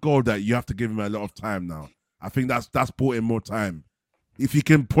a good goal that you have to give him a lot of time now. I think that's bought him more time. If he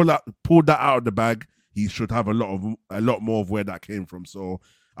can pull that out of the bag, he should have a lot more of where that came from. So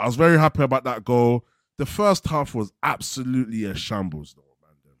I was very happy about that goal. The first half was absolutely a shambles, though,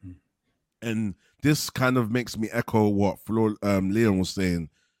 man. And this kind of makes me echo what Leon was saying.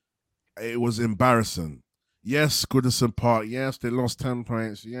 It was embarrassing. Yes, Goodison Park. Yes, they lost 10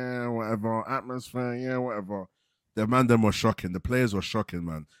 points. Yeah, whatever. Atmosphere. Yeah, whatever. The ManDem were shocking. The players were shocking,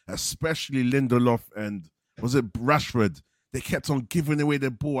 man. Especially Lindelof and, was it Rashford? They kept on giving away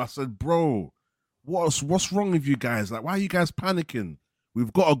the ball. I said, bro, what's wrong with you guys? Like, why are you guys panicking?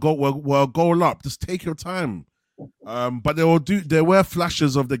 We've got a goal. We're a goal up. Just take your time. But there were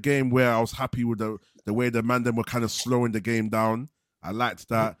flashes of the game where I was happy with the way the ManDem were kind of slowing the game down. I liked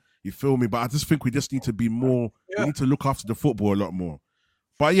that. You feel me? But I just think we just need to be more. We need to look after the football a lot more.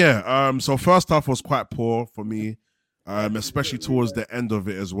 But yeah, so first half was quite poor for me, especially towards the end of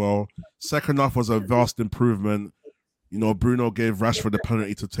it as well. Second half was a vast improvement. You know, Bruno gave Rashford the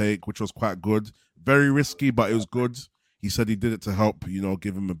penalty to take, which was quite good. Very risky, but it was good. He said he did it to help, you know,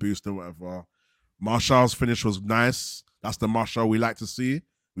 give him a boost and whatever. Martial's finish was nice. That's the Martial we like to see.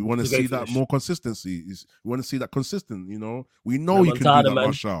 We want to see that more consistency. We want to see that consistent, you know. We know you can do that,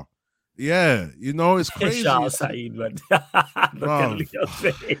 Martial. Yeah, you know, it's crazy. Saeed, man. We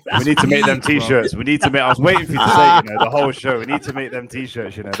need to make them t-shirts. We need to make. I was waiting for you to say, you know, the whole show. We need to make them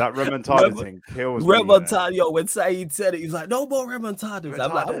t-shirts. You know, that remontada thing kills me. Remontada, yo. When Saeed said it, he's like, "No more remontadas."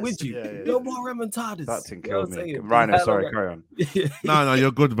 I'm like, "I'm with you. Yeah. No more remontadas." That thing killed me. Rhino, sorry, carry on. No,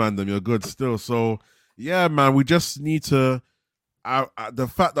 you're good, ManDem. You're good still. So, yeah, man, we just need to. The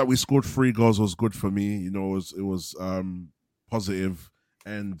fact that we scored 3 goals was good for me. You know, it was positive.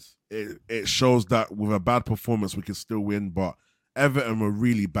 And it shows that with a bad performance, we can still win. But Everton were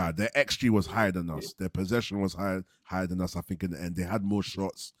really bad. Their XG was higher than us. Their possession was higher than us, I think, in the end. They had more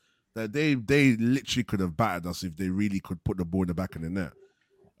shots. They literally could have battered us if they really could put the ball in the back of the net.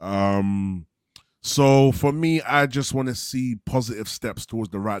 So for me, I just want to see positive steps towards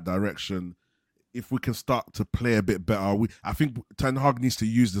the right direction. If we can start to play a bit better, I think Ten Hag needs to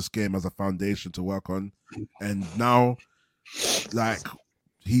use this game as a foundation to work on. And now, like,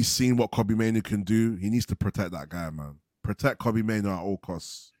 he's seen what Kobbie Mainoo can do. He needs to protect that guy, man. Protect Kobbie Mainoo at all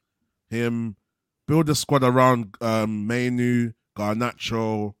costs. Build a squad around Mainoo,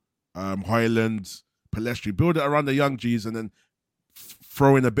 Garnacho, Højlund, Pellistri. Build it around the young G's and then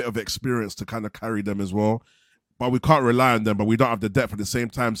throw in a bit of experience to kind of carry them as well. But we can't rely on them, but we don't have the depth at the same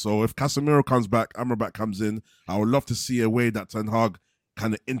time. So if Casemiro comes back, Amrabat comes in, I would love to see a way that Ten Hag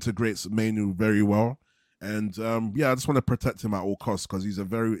kind of integrates Mainoo very well. And I just want to protect him at all costs because he's a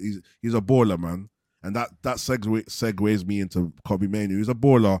baller, man. And that segues me into Kobbie Mainoo. He's a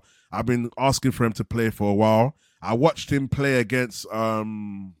baller. I've been asking for him to play for a while. I watched him play against Carry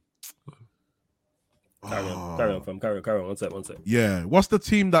on. One sec. Yeah. What's the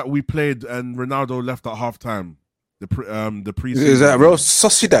team that we played and Ronaldo left at halftime? The preseason. Is that Real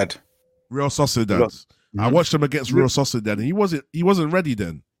Sociedad? Real Sociedad. Mm-hmm. I watched him against Real Sociedad and he wasn't ready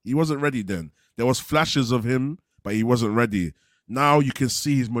then. He wasn't ready then. There was flashes of him, but he wasn't ready. Now you can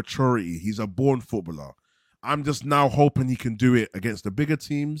see his maturity. He's a born footballer. I'm just now hoping he can do it against the bigger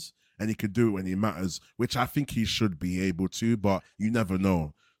teams, and he can do it when he matters, which I think he should be able to, but you never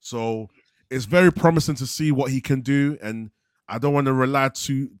know. So it's very promising to see what he can do, and I don't want to rely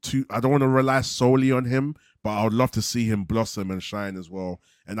I don't want to rely solely on him, but I would love to see him blossom and shine as well.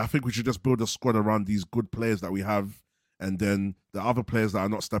 And I think we should just build a squad around these good players that we have, and then the other players that are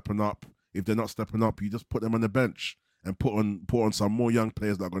not stepping up, if they're not stepping up, you just put them on the bench and put on some more young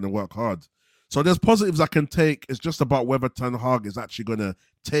players that are going to work hard. So there's positives I can take. It's just about whether Ten Hag is actually going to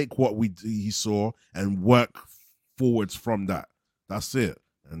take what he saw and work forwards from that. That's it.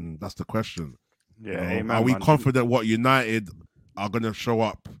 And that's the question. Yeah, amen, are we man. confident what United are going to show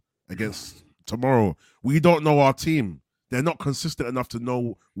up against tomorrow? We don't know our team. They're not consistent enough to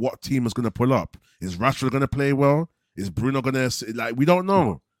know what team is going to pull up. Is Rashford going to play well? Is Bruno going to... we don't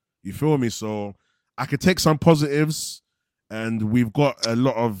know. You feel me? So I could take some positives, and we've got a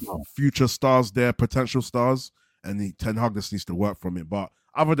lot of future stars there, potential stars, and Ten Hag just needs to work from it. But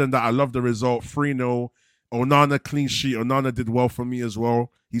other than that, I love the result. 3-0. Onana, clean sheet. Onana did well for me as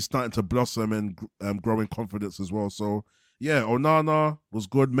well. He's starting to blossom and grow in confidence as well. So, yeah, Onana was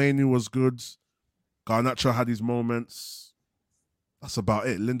good. Mainu was good. Garnacho had his moments. That's about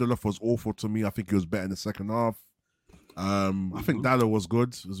it. Lindelof was awful to me. I think he was better in the second half. I think Dallo was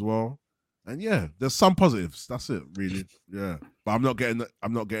good as well. And yeah, there's some positives. That's it, really. Yeah. But I'm not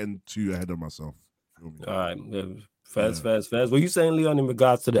getting too ahead of myself. All right. Fairs. What you saying, Leon, in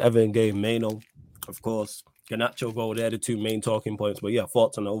regards to the Everton game? Maino, of course. Garnacho goal, they're the two main talking points. But yeah,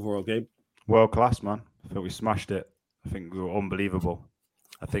 thoughts on the overall game? World class, man. I think we smashed it. I think we were unbelievable.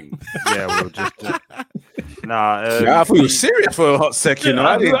 I think, yeah, we were just... I thought you were serious for a hot second.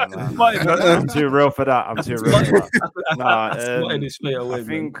 I'm too real for that. I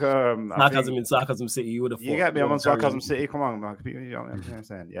think Sarcasm in Sarcasm City, you would have. You get me? I'm on Sarcasm City. Come on, man. You know what I'm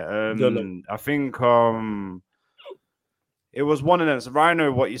saying? Yeah. I think it was one of them. So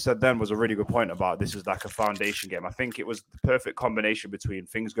Rhino, what you said then was a really good point about this is like a foundation game. I think it was the perfect combination between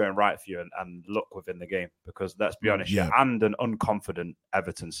things going right for you and luck within the game. Because let's be honest, and an unconfident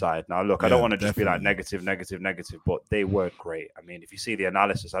Everton side. Now, look, I don't want to just be like negative, but they were great. I mean, if you see the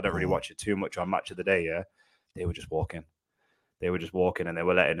analysis, I don't really watch it too much on Match of the Day. Yeah, they were just walking. And they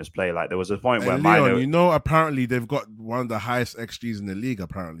were letting us play. Like there was a point where Leon, apparently they've got one of the highest XGs in the league.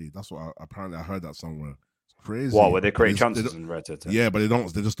 Apparently, that's what I heard that somewhere. Crazy. What, were they creating chances in Red Dead? Yeah, but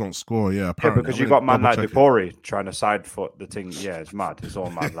they just don't score. Yeah, apparently. Yeah, because you got man like Dupori trying to side foot the thing. Yeah, it's mad. It's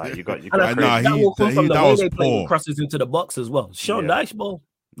all mad. Like you got. That will come from the way they play crosses into the box as well. Nice ball.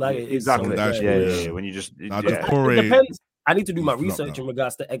 Like exactly. Yeah. When you just it depends. I need to do my research in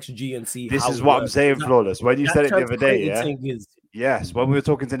regards to XG and see. This is what I'm saying, Flawless. When you said it the other day, yes, when we were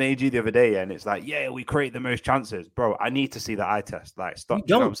talking to an AG the other day, and it's like, we create the most chances, bro. I need to see the eye test. Like, stop.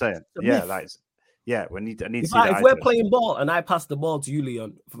 You know what I'm saying? Yeah, I need to see that. If we're playing ball and I pass the ball to you,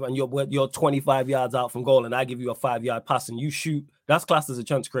 Leon, and you're 25 yards out from goal, and I give you a 5-yard pass and you shoot, that's classed as a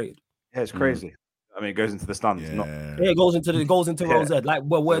chance created. Yeah, it's crazy. I mean, it goes into the stands. It goes into Rose Ed. Like,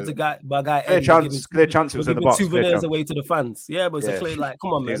 where's the guy? My guy. Clear chances in the box. Souvenirs away to the fans. Yeah, but it's a clear. Like,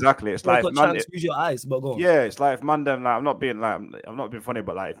 come on, man. Exactly. It's like use your eyes. But go on. Yeah, it's like if ManDem. Like, I'm not being funny,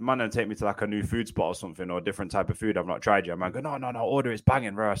 but like if ManDem take me to like a new food spot or something or a different type of food I've not tried yet, I go, no, order is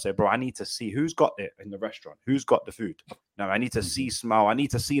banging, bro. I say, bro, I need to see who's got it in the restaurant. Who's got the food? No, I need to see, smell. I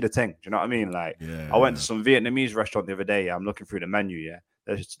need to see the thing. Do you know what I mean? Like, I went to some Vietnamese restaurant the other day. I'm looking through the menu. Yeah.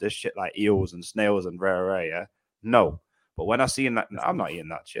 There's shit like eels and snails and rare, yeah? No. But when I see that, I'm not eating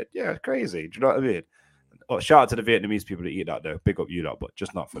that shit. Yeah, it's crazy. Do you know what I mean? Oh, shout out to the Vietnamese people that eat that, though. Big up you lot, but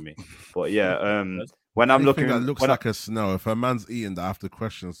just not for me. But yeah, when I'm looking... that looks like a snail. If a man's eating that, I have to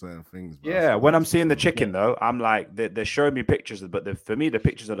question certain things. Bro. Yeah, when I'm seeing the chicken, though, I'm like, they're showing me pictures, but for me, the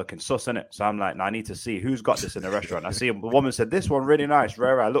pictures are looking sus, innit? So I'm like, I need to see who's got this in the restaurant. I see a woman said, this one really nice,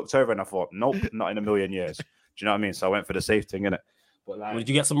 rare. I looked over and I thought, nope, not in a million years. Do you know what I mean? So I went for the safe thing, innit? But like, did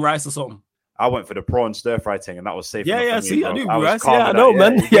you get some rice or something? I went for the prawn stir fry thing, and that was safe. See, I do rice. Yeah, I know,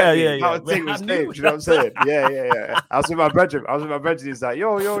 man. Yeah. That thing was safe. Do you know what I'm saying? Yeah. I was with my brethren. He's like,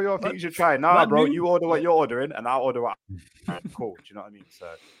 yo, I think you should try. Nah, bro, you order what you're ordering, and I'll order what. Cool. Do you know what I mean? So,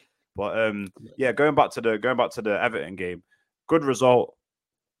 but going back to the Everton game, good result.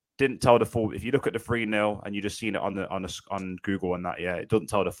 Didn't tell the full. If you look at the 3-0 and you just seen it on Google and that, it doesn't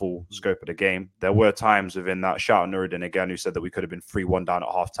tell the full scope of the game. There were times within that. Shout out Nuruddin again, who said that we could have been 3-1 down at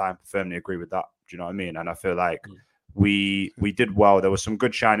halftime. Firmly agree with that. Do you know what I mean? And I feel like we did well. There was some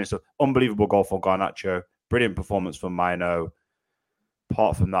good shining stuff. Unbelievable goal from Garnacho. Brilliant performance from Mino.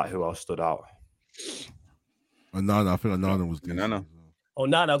 Apart from that, who else stood out? Onana. I think Onana was good. Onana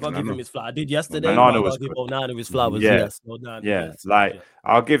Onana, I got to give him his flowers. I did yesterday. Onana I was got to give good. Onana his flowers. Yeah. Yes, Onana. Yeah, yes, like yes.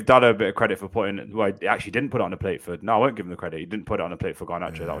 I'll give Dado a bit of credit for putting. Well, he actually didn't put it on the plate for. No, I won't give him the credit. He didn't put it on the plate for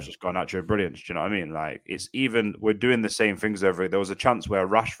Garnacho. Yeah. That was just Garnacho brilliance. Do you know what I mean? Like it's even we're doing the same things over. There was a chance where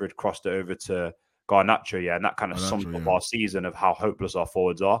Rashford crossed it over to Garnacho, yeah, and that kind of summed up our season of how hopeless our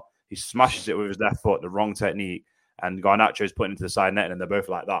forwards are. He smashes it with his left foot, the wrong technique, and Garnacho is putting into the side net, and they're both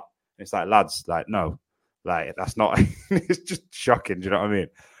like that. It's like, lads, like no, like that's not. It's just shocking. Do you know what I mean?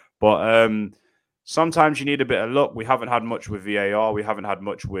 But sometimes you need a bit of luck. We haven't had much with VAR. We haven't had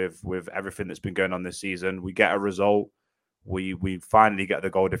much with everything that's been going on this season. We get a result. We finally get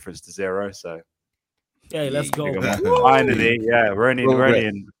the goal difference to 0. So, hey, let's go. Finally, yeah. We're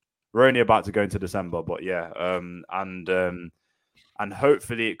only about to go into December, but yeah. And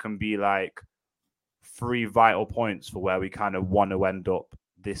hopefully it can be like 3 vital points for where we kind of want to end up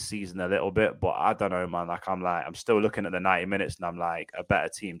this season a little bit, but I don't know, man. Like I'm still looking at the 90 minutes, and I'm like, a better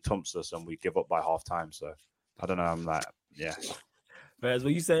team tumps us, and we give up by half time. So I don't know. I'm like, yeah. Whereas,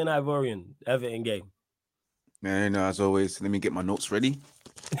 what you saying, Ivorian Everton game? Man, as always, let me get my notes ready.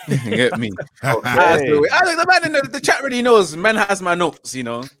 Get me? Okay. The man in the chat already knows. Man has my notes. You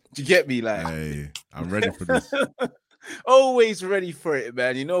know, do you get me? Like, hey, I'm ready for this. Always ready for it,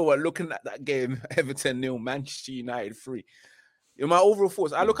 man. You know what? Looking at that game, Everton 0, Manchester United 3. In my overall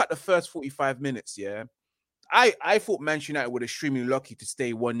thoughts, I look at the first 45 minutes, yeah. I thought Manchester United were extremely lucky to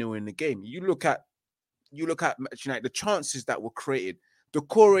stay 1-0 in the game. You look at Manchester United, the chances that were created.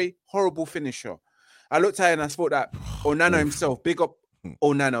 Doucouré, horrible finisher. I looked at it and I thought that Onana himself, big up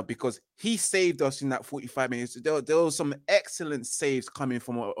Onana, because he saved us in that 45 minutes. There was some excellent saves coming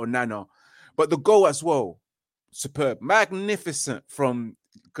from Onana. But the goal as well, superb, magnificent from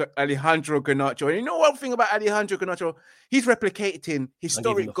Alejandro Garnacho. And you know one thing about Alejandro Garnacho? He's replicating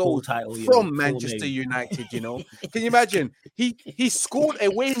historic goals from Manchester United, you know. Can you imagine? He scored a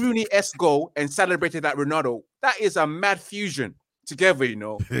Wayne Rooney-esque goal and celebrated that Ronaldo. That is a mad fusion together, you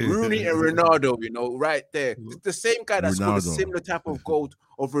know. Rooney and Ronaldo, you know, right there. The same guy that scored a similar type of goal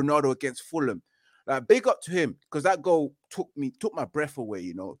of Ronaldo against Fulham. Big up to him, because that goal took my breath away,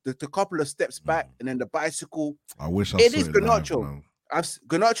 you know. The couple of steps back and then the bicycle. I wish it is Garnacho.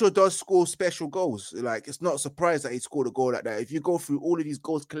 Garnacho does score special goals. Like, it's not a surprise that he scored a goal like that. If you go through all of these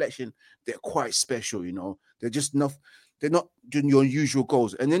goals collection, they're quite special, you know. They're just not. They're not doing your usual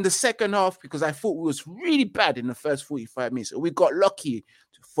goals. And in the second half, because I thought we was really bad in the first 45 minutes, we got lucky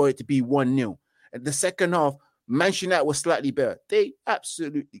for it to be 1-0. And the second half, Manchester United was slightly better. They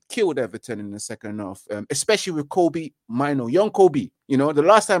absolutely killed Everton in the second half, especially with Kobe Mino, young Kobe. You know, the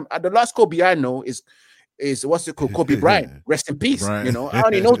last Kobe I know is what's it called? Kobe Bryant. Rest in peace. Bryant. You know, I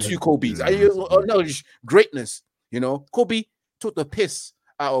only know 2 Kobes. I know greatness. You know, Kobe took the piss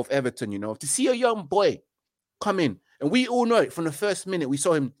out of Everton. You know, to see a young boy come in, and we all know it from the first minute we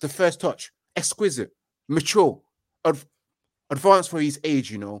saw him. The first touch, exquisite, mature, advanced for his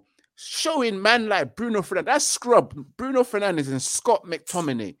age. You know. Showing man like Bruno Fernandes, that scrub, Bruno Fernandes and Scott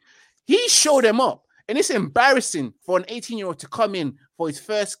McTominay, he showed them up. And it's embarrassing for an 18-year-old to come in for his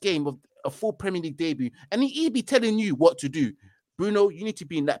first game of a full Premier League debut, and he'd be telling you what to do. Bruno, you need to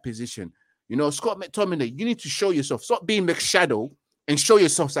be in that position. You know, Scott McTominay, you need to show yourself. Stop being McShadow and show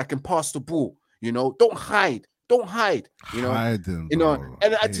yourself so I can pass the ball. You know, don't hide. Don't hide. You know,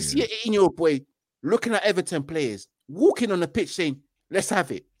 and to see an 18-year-old boy looking at Everton players, walking on the pitch saying, let's have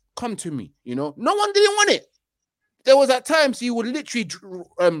it. Come to me, you know. No one didn't want it. There was at times he would literally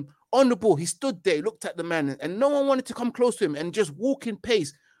on the ball. He stood there, looked at the man, and no one wanted to come close to him, and just walk in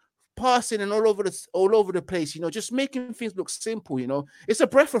pace, passing and all over the place. You know, just making things look simple. You know, it's a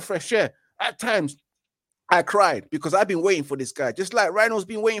breath of fresh air. At times, I cried because I've been waiting for this guy, just like Rhino's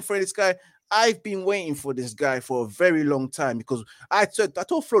been waiting for this guy. I've been waiting for this guy for a very long time, because I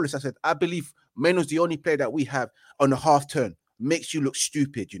told Flawless, I said, I believe Meno's the only player that we have on a half turn. Makes you look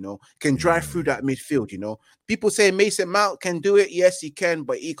stupid, you know, can drive through that midfield, you know. People say Mason Mount can do it. Yes, he can,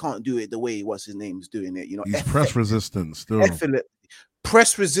 but he can't do it the way what's his name is doing it, you know. He's press resistant still.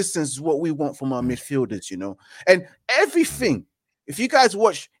 Press resistance is what we want from our midfielders, you know. And everything, if you guys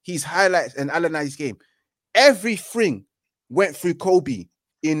watch his highlights and analyze his game, everything went through Kobe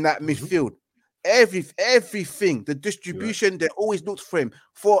in that midfield. Everything, the distribution, they always looked for him.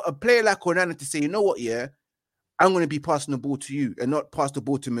 For a player like Onana to say, you know what, yeah, I'm going to be passing the ball to you and not pass the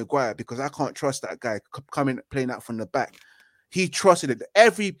ball to Maguire, because I can't trust that guy coming playing out from the back. He trusted it.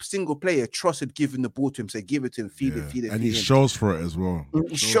 Every single player trusted giving the ball to him, say, give it to him, feed it. And he shows for it as well.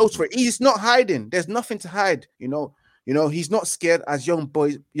 He shows for it. He's not hiding. There's nothing to hide, you know. You know, he's not scared, as young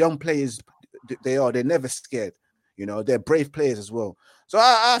players, they're never scared. You know, they're brave players as well. So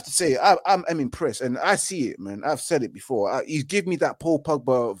I have to say, I'm impressed, and I see it, man. I've said it before. You give me that Paul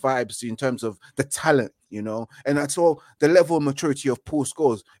Pogba vibes in terms of the talent, you know, and I saw the level of maturity of Paul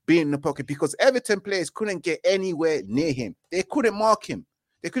Scholes being in the pocket because Everton players couldn't get anywhere near him. They couldn't mark him.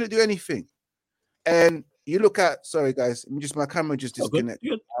 They couldn't do anything. And you look at, sorry guys, my camera just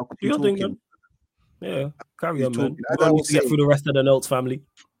disconnected. You're doing yeah, carry on, man. I don't need to get through the rest of the notes, family.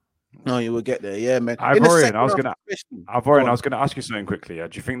 No, you will get there, yeah, man. Ivorian, I was gonna ask you something quickly. Do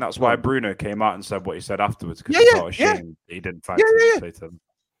you think that's why Bruno came out and said what he said afterwards? Because he felt ashamed he didn't fight later.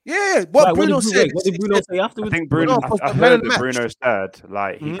 Yeah, what Bruno said. What did Bruno say afterwards? I think Bruno. I heard that Bruno said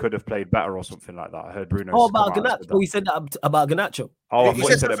like he could have played better or something like that. I heard Bruno. Oh, about Garnacho. Oh, he said that about Garnacho. Oh, I thought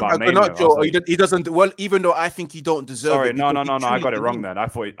he said it about Garnacho. Like, he doesn't. Well, even though I think he don't deserve. Sorry, no. I got it wrong then. I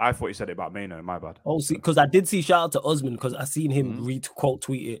thought he said it about Mano. My bad. Oh, see, because I did see shout out to Usman because I seen him quote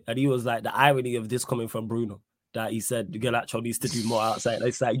tweet it, and he was like the irony of this coming from Bruno that he said Garnacho needs to do more outside.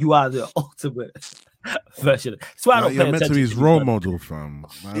 It's like you are the ultimate version. That's why I don't pay meant to be his role model, fam.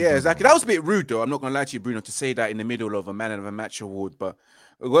 Yeah, exactly. That was a bit rude, though. I'm not gonna lie to you, Bruno, to say that in the middle of a man of a match award. But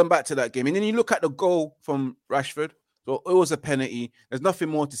going back to that game, and then you look at the goal from Rashford. So it was a penalty. There's nothing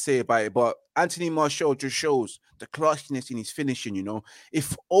more to say about it. But Anthony Martial just shows the classiness in his finishing. You know,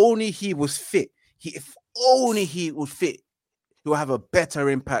 if only he was fit. If only he was fit, he will have a better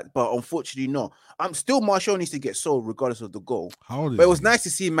impact. But unfortunately, not. Martial needs to get sold regardless of the goal. But it was nice to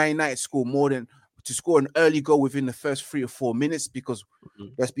see Man United score to score an early goal within the first 3 or 4 minutes because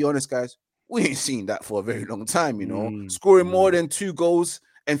let's be honest, guys, we ain't seen that for a very long time, you know. Scoring more than 2 goals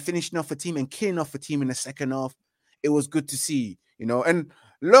and finishing off a team and killing off a team in the second half. It was good to see, you know. And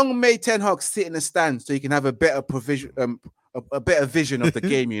long may Ten Hag sit in the stands so he can have a better provision, a better vision of the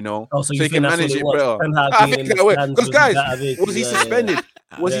game, you know. So he can manage it better. I think that way. Because guys, was he suspended?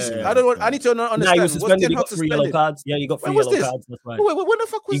 Was he? I don't know. I need to understand. Nah, he was suspended. He got 3 yellow cards. Yeah, he got 3 yellow cards. That's right. Wait, when the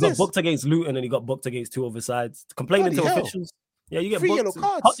fuck was this? He got booked against Luton and he got booked against 2 other sides. Complaining to officials. Yeah, you get 3 yellow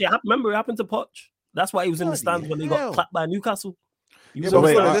cards. Yeah, remember it happened to Poch. That's why he was in the stands when they got clapped by Newcastle.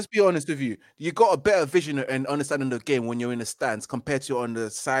 Let's be honest with you. You got a better vision and understanding of the game when you're in the stands compared to on the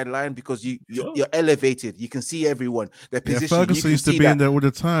sideline because you're elevated. You can see everyone. Their position. Ferguson used to be in there all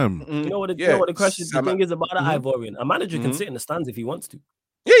the time. You know what the question? The thing is about the Ivorian. A manager can sit in the stands if he wants to.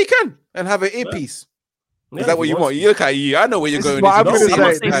 Yeah, he can and have an earpiece. Is that what you want? You look at you. I know where you're going. I'm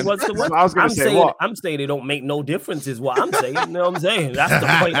saying they don't make no difference. Is what I'm saying. You know what I'm saying? That's the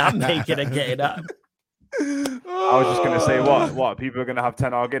point I'm making and getting at. I was just gonna say what people are gonna have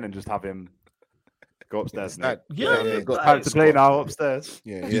Ten Hag in and just have him go upstairs. Time to play now upstairs.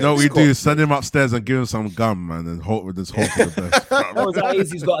 You know what we do? Send him upstairs and give him some gum, man, and hope for the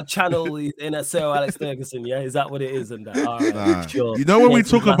best. He's got a channel in a Sir Alex Ferguson. Yeah, is that what it is? And that, all right, sure. You know when we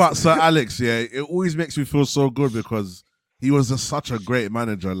talk about Sir Alex, it always makes me feel so good because he was such a great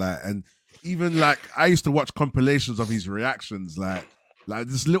manager. And even I used to watch compilations of his reactions, like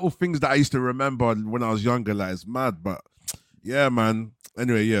just little things that I used to remember when I was younger. It's mad, but yeah, man.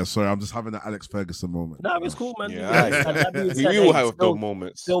 Anyway, sorry, I'm just having an Alex Ferguson moment. No, it's cool, man. We all have those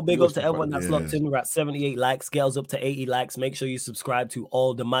moments. Still big up to everyone that's locked in. We're at 78 likes, scales up to 80 likes. Make sure you subscribe to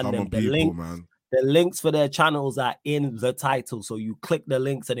all the ManDem. The links for their channels are in the title. So you click the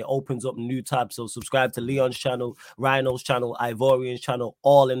links and it opens up new tabs. So subscribe to Leon's channel, Rhino's channel, Ivorian's channel,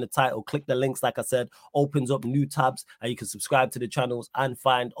 all in the title. Click the links, like I said, opens up new tabs and you can subscribe to the channels and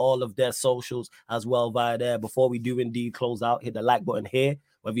find all of their socials as well via there. Before we do indeed close out, hit the like button here.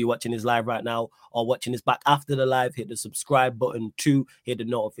 Whether you're watching this live right now or watching this back after the live, hit the subscribe button too, hit the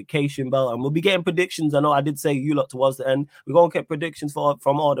notification bell, and we'll be getting predictions. I know I did say you lot towards the end. We're going to get predictions from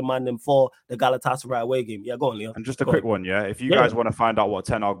all the ManDem for the Galatasaray away game. Yeah, go on, Leon. And just a quick one, yeah? If you guys want to find out what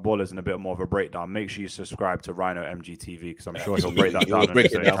Ten Hag ball is and a bit more of a breakdown, make sure you subscribe to Rhino MGTV because I'm sure he'll break that down.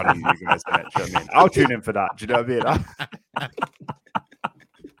 I'll tune in for that. Do you know what I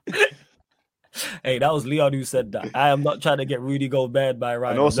mean? Hey, that was Leon who said that. I am not trying to get Rudy Gobert by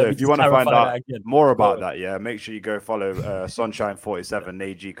Ryan. And also, if you want to find out more about that, make sure you go follow Sunshine47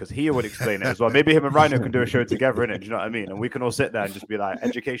 AG because he would explain it as well. Maybe him and Rhino can do a show together, innit? Do you know what I mean? And we can all sit there and just be like,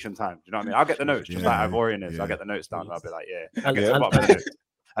 education time. Do you know what I mean? I'll get the notes, just like Ivorian is. I'll get the notes down and I'll be like, I'll get to the bottom of the notes.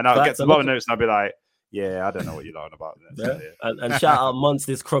 And I'll get to the bottom of the notes and I'll be like, I don't know what you're learning about. And shout out Monts,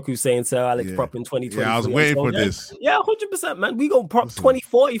 this crook who's saying Sir Alex prop in 2023. Yeah, I was waiting for this. Yeah, 100%, man. We gonna prop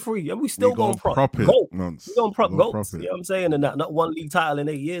 2043 and we still gonna prop it. Gold. We gonna prop goals. You know what I'm saying? And that not one league title in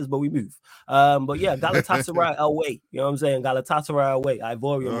 8 years, but we move. But yeah, Galatasaray away. You know what I'm saying? Galatasaray away.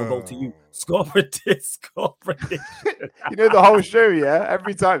 Ivorian will go to you. Score prediction. You know the whole show,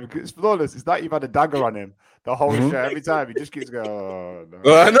 every time it's flawless. It's like you've had a dagger on him. The whole show, every time he just keeps going. Oh,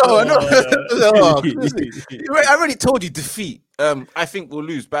 no. I know. I already told you defeat. I think we'll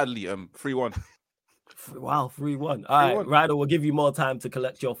lose badly. 3-1. Wow, 3-1. All right, Rhino, we'll give you more time to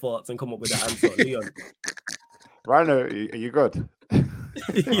collect your thoughts and come up with the answer. Leon. Rhino, are you good?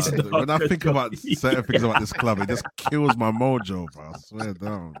 When I think about certain things about this club, it just kills my mojo, bro. I swear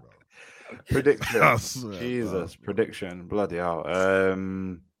down, bro. Prediction. Jesus, prediction. Bloody hell.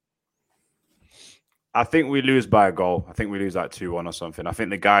 I think we lose by a goal. I think we lose like 2-1 or something. I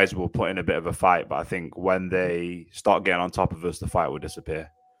think the guys will put in a bit of a fight, but I think when they start getting on top of us, the fight will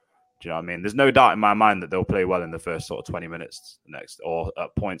disappear. Do you know what I mean? There's no doubt in my mind that they'll play well in the first sort of 20 minutes next, or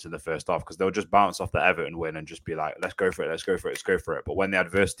at points in the first half, because they'll just bounce off the Everton win and just be like, let's go for it, let's go for it, let's go for it. But when the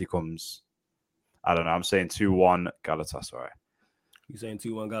adversity comes, I don't know. I'm saying 2-1 Galatasaray. You're saying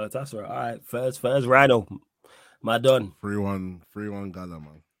 2-1 Galatasaray. All right, first Rhino. My done. 3-1 Gala,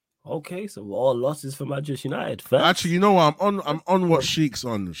 man. Okay, so all losses for Manchester United. First. Actually, you know what? I'm on what Sheik's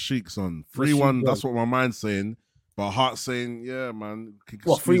on. 3-1. That's what my mind's saying. But Heart saying, yeah, man.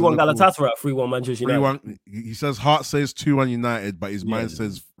 What, 3-1 Galatasaray, 3-1 Manchester United? 3-1. He says Heart says 2-1 United, but his mind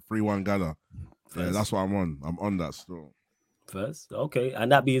says 3-1 Gala. Yeah, that's what I'm on. I'm on that still. First, okay.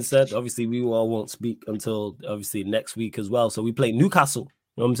 And that being said, obviously we all won't speak until obviously next week as well. So we play Newcastle.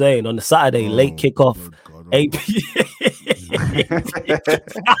 You know what I'm saying? On the Saturday, late kickoff, 8 p.m.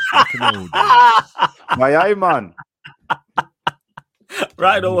 My eye, man.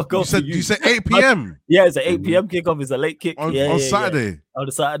 Right, we'll go. You said 8 p.m. Yeah, it's an 8 p.m. kickoff. It's a late kick on Saturday. Yeah. On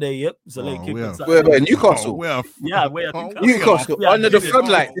the Saturday, yep. It's a late kick. We're Newcastle. We're Newcastle under the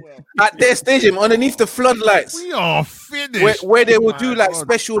floodlights at their stadium, underneath the floodlights. We are finished. Where they will do like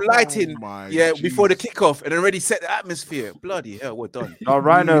special lighting, before the kickoff, and already set the atmosphere. Bloody hell, we're done. No,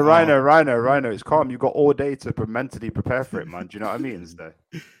 Rhino. It's calm. You got all day to mentally prepare for it, man. Do you know what I mean?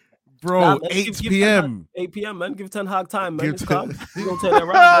 Bro, 8 p.m. 8 p.m, man. Give Ten Hag time, man. It's calm. We're going to turn it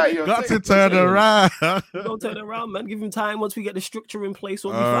around. You got to turn it around. We're going to turn it around, man. Give him time. Once we get the structure in place,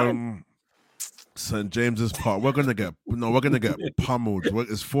 we'll be fine. St. James's Park. We're gonna get pummeled.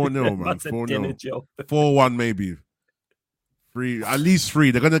 It's 4-0, man. 4-0. 4-1 maybe. At least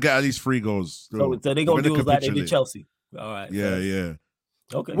 3. They're gonna get at least 3 goals. So they're gonna do it like they did Chelsea. All right. Yeah.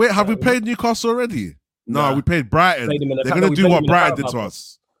 Okay. Wait, have we played Newcastle already? No, we played Brighton. They're gonna do what Brighton did to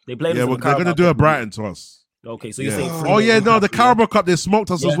us. They played. Yeah, they're gonna do a Brighton to us. Okay, so you're saying. The Carabao Cup, they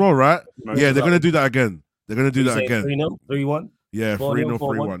smoked us as well, right? Yeah, they're gonna do that again. 3-0, 3-1. Yeah, 3-0,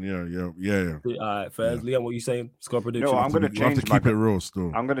 3-1. Yeah. All right, first, Leon, what are you saying? Score prediction. No, I'm going to change. To keep it real still.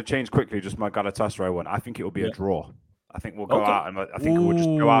 I'm going to change quickly. Just my Galatasaray one. I think it will be a draw. I think we'll go out and I think we'll just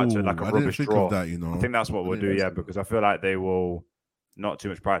go out to like a rubbish draw. Of that, you know. I think that's what we'll do. Yeah, because I feel like they will not too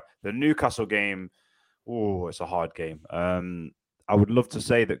much pride. The Newcastle game. Oh, it's a hard game. I would love to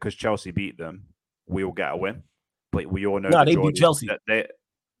say that because Chelsea beat them, we will get a win. But we all know. No, they beat Chelsea. They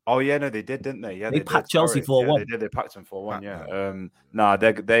did, didn't they? Yeah, they packed Chelsea 4-1. They did. They packed them 4-1. Yeah.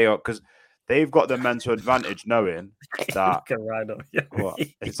 They are because they've got the mental advantage knowing that.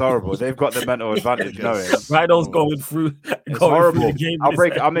 It's horrible. They've got the mental advantage knowing. Rhino's going through. It's horrible.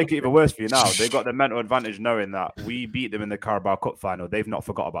 I'll make it even worse for you now. They've got the mental advantage knowing that we beat them in the Carabao Cup final. They've not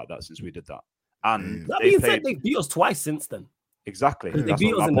forgot about that since we did that. And that being said, they beat us twice since then. Exactly. That's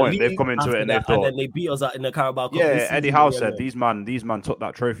my point. They've come into it and they've thought. And then they beat us in the Carabao Cup. Yeah, Eddie Howe said these man took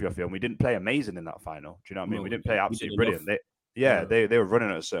that trophy off you, and we didn't play amazing in that final. Do you know what I mean? We didn't play absolutely brilliant. They were running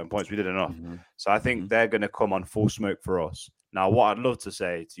at certain points. We did enough. Mm-hmm. So I think they're going to come on full smoke for us. Now, what I'd love to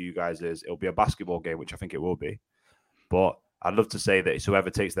say to you guys is it'll be a basketball game, which I think it will be. But I'd love to say that it's whoever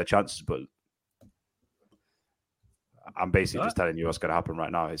takes their chances. But I'm basically just telling you what's going to happen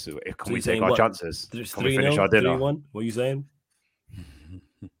right now. Can we take our chances? Can we finish our dinner? 3-1? What are you saying?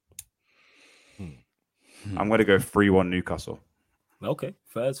 I'm going to go 3-1 Newcastle. Okay,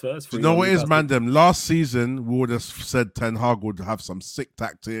 first. You know what is, ManDem? Last season, we would have said Ten Hag would have some sick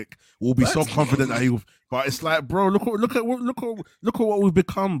tactic. We'll be so confident that he will. But it's like, bro, look at what we've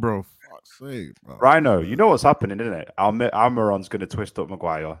become, bro. Fuck's sake, bro. Rhino, you know what's happening, isn't it? Almiron's going to twist up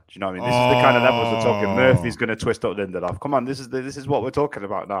Maguire. Do you know what I mean? This is the kind of levels we're talking. Murphy's going to twist up Lindelof. Come on, this is what we're talking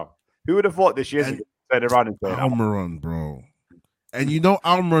about now. Who would have thought this year's turn around and say Almiron, bro? And you know,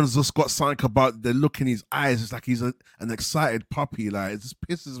 Almiron's just got something about the look in his eyes. It's like he's an excited puppy. Like, it just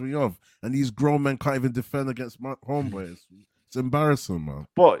pisses me off. And these grown men can't even defend against my homeboys. It's embarrassing, man.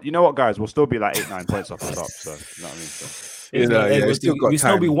 But you know what, guys? We'll still be like 8-9 points off the top. So, you know what I mean? So. We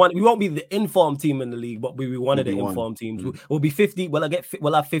won't be the informed team in the league, but we'll be one of the informed teams. We'll be 50.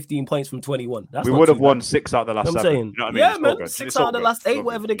 We'll have 15 points from 21. We would have won 6 out of the last 7. Saying. You know what I mean? Yeah, man. 6 out of the last 8,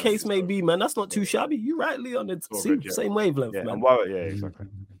 whatever the case may be, man. That's not too shabby. You're right, Leon. It's same wavelength, man. Yeah, exactly.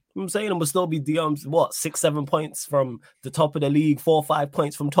 I'm saying, and we'll still be what 6-7 points from the top of the league, 4 or 5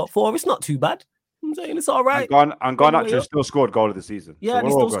 points from top 4. It's not too bad. I'm saying it's all right. And Garnacho still scored goal of the season. Yeah, so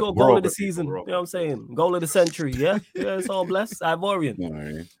he still scored goal of the season. You know what I'm saying? Goal of the century. Yeah, yeah, it's all blessed. Ivorian.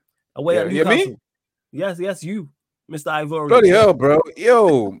 Right. Away at Newcastle. Me? Yes, you, Mr. Ivorian. Bloody hell, bro.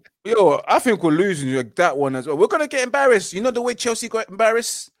 Yo, I think we're losing that one as well. We're gonna get embarrassed. You know the way Chelsea got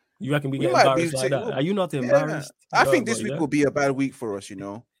embarrassed? You reckon we get embarrassed like that? Are you not embarrassed? I think this week will be a bad week for us, you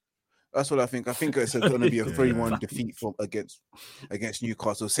know. That's what I think. I think it's going to be a 3-1 defeat against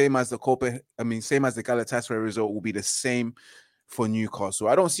Newcastle. Same as the Galatasaray result will be the same for Newcastle.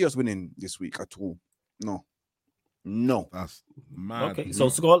 I don't see us winning this week at all. No. That's mad. Okay, so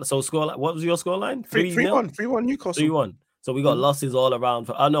score. What was your scoreline? 3-1 Newcastle. 3-1. So we got losses all around.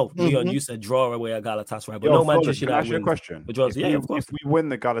 Leon, you said draw away at Galatasaray, but no Manchester United. Can I ask you a question? Of course. If we win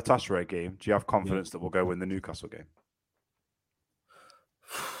the Galatasaray game, do you have confidence that we'll go win the Newcastle game?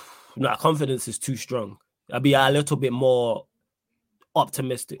 No, confidence is too strong. I'd be a little bit more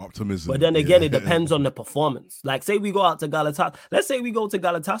optimism. But then again, it depends on the performance. Like, say we go out to Galatasaray. Let's say we go to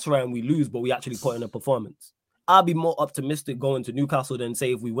Galatasaray and we lose, but we actually put in a performance. I'll be more optimistic going to Newcastle than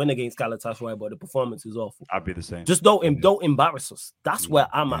say if we win against Galatasaray, but the performance is awful. I'd be the same. Just don't embarrass us. That's where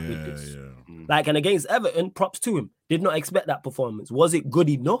I'm at with this. Like, and against Everton, props to him. Did not expect that performance. Was it good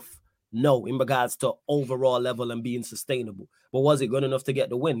enough? No, in regards to overall level and being sustainable. But was it good enough to get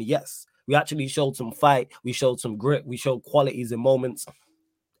the win? Yes. We actually showed some fight. We showed some grit. We showed qualities in moments.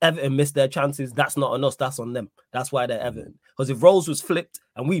 Everton missed their chances. That's not on us. That's on them. That's why they're Everton. Because if roles was flipped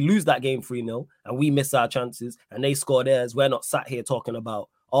and we lose that game 3-0 and we miss our chances and they score theirs, we're not sat here talking about,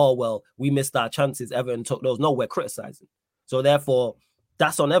 oh, well, we missed our chances. Everton took those. No, we're criticizing. So therefore,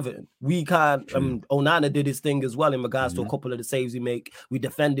 that's on Everton. We can't. Onana did his thing as well in regards to a couple of the saves he make. We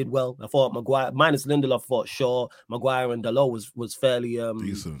defended well. I thought Maguire, minus Lindelof, thought Shaw, Maguire, and Dalot was fairly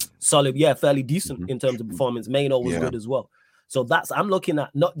solid. Yeah, fairly decent in terms of performance. Maino was good as well. So I'm looking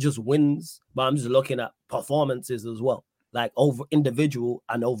at not just wins, but I'm just looking at performances as well, like over individual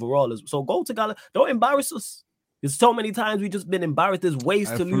and overall. So go to Gala. Don't embarrass us. There's so many times we've just been embarrassed. There's ways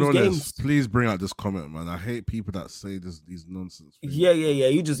to lose games. Please bring out this comment, man. I hate people that say these nonsense things. Yeah.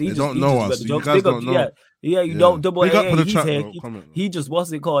 He don't know us. You guys don't know. Yeah, you don't. Double A. He's here. He just,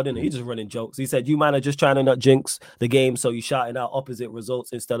 what's it called? He just running jokes. He said, you man are just trying to not jinx the game, so you shouting out opposite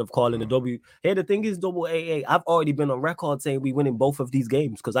results instead of calling a W. Hey, the thing is, Double AA, I've already been on record saying we winning both of these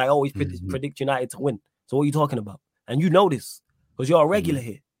games because I always predict United to win. So what are you talking about? And you know this because you're a regular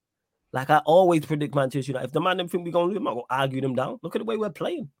here. Like, I always predict Manchester United. If the man them think we're going to lose, I'm not going to argue them down. Look at the way we're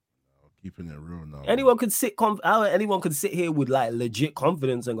playing. Keeping it real now. Anyone could sit here with like legit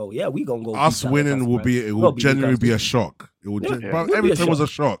confidence and go, yeah, we going to go. Us winning will genuinely be a shock. Everything was a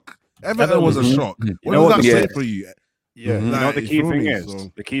shock. Everything was a shock. What does that say for you? Yeah, you know what the key thing is?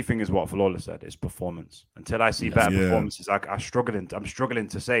 So. The key thing is what Flawless said, is performance. Until I see better performances, I'm struggling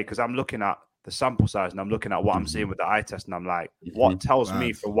to say, because I'm looking at the sample size and I'm looking at what I'm seeing with the eye test and I'm like, what tells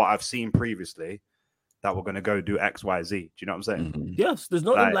me from what I've seen previously that we're going to go do X, Y, Z? Do you know what I'm saying? Yes, there's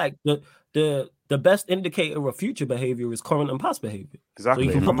nothing like the best indicator of future behavior is current and past behavior. Exactly.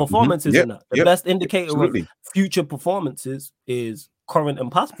 So you can put performances in that. The best indicator of future performances is current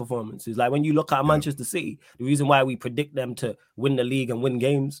and past performances. Like when you look at Manchester City, the reason why we predict them to win the league and win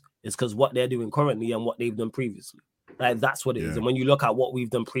games is because what they're doing currently and what they've done previously. Like that's what it is. And when you look at what we've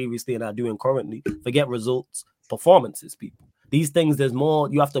done previously and are doing currently, forget results, performances, people. These things, there's more.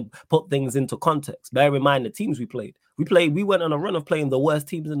 You have to put things into context. Bear in mind the teams we played. We went on a run of playing the worst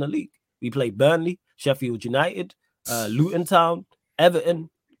teams in the league. We played Burnley, Sheffield United, Luton Town, Everton,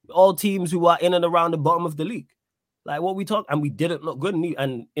 all teams who are in and around the bottom of the league. Like what we talk, and we didn't look good.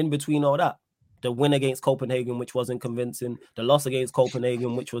 And in between all that, the win against Copenhagen, which wasn't convincing, the loss against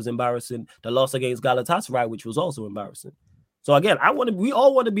Copenhagen, which was embarrassing, the loss against Galatasaray, which was also embarrassing. So again, we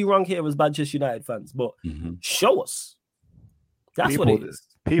all want to be wrong here as Manchester United fans, but show us. That's what it is.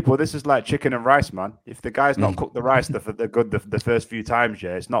 People, this is like chicken and rice, man. If the guy's not cooked the rice the first few times,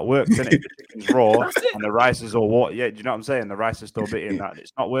 it's not worked, isn't it? The chicken's raw and the rice is all water. Yeah, do you know what I'm saying? The rice is still bitter. That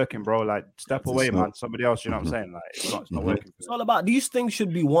it's not working, bro. Like, step away, man. Somebody else, you know what I'm saying? Like, it's not working. It's all about these things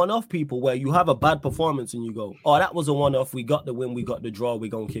should be one-off, people, where you have a bad performance and you go, oh, that was a one-off. We got the win, we got the draw,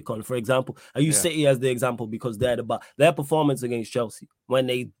 we're gonna kick on. For example, I use City as the example because their performance against Chelsea when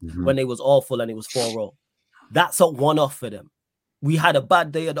they was awful and it was 4-0. That's a one-off for them. We had a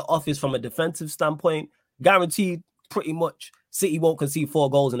bad day at the office from a defensive standpoint. Guaranteed, pretty much, City won't concede 4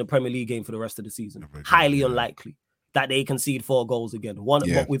 goals in the Premier League game for the rest of the season. Highly unlikely that they concede 4 goals again.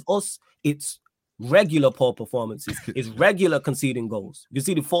 But with us, it's regular poor performances. It's regular conceding goals. You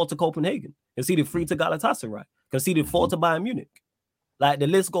conceded 4 to Copenhagen. You conceded 3 to Galatasaray. Conceded 4 to Bayern Munich. Like the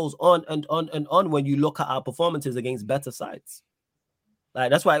list goes on and on and on when you look at our performances against better sides. Like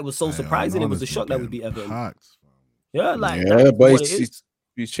that's why it was so surprising. It was a shock that we beat Everton. Yeah, like but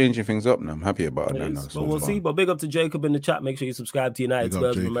he's changing things up now. I'm happy about it. But we'll see. But big up to Jacob in the chat. Make sure you subscribe to United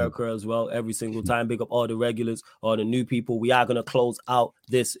Spurs of America as well every single time. Big up all the regulars, all the new people. We are gonna close out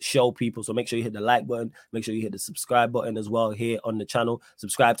this show, people. So make sure you hit the like button. Make sure you hit the subscribe button as well here on the channel.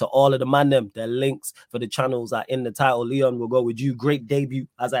 Subscribe to all of the ManDem. Their links for the channels are in the title. Leon, we'll go with you. Great debut,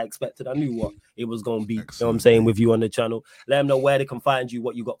 as I expected. I knew what it was gonna be. Excellent. You know what I'm saying, with you on the channel. Let them know where they can find you,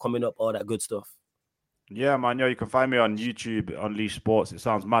 what you got coming up, all that good stuff. Yeah, man. You find me on YouTube, Unleash Sports. It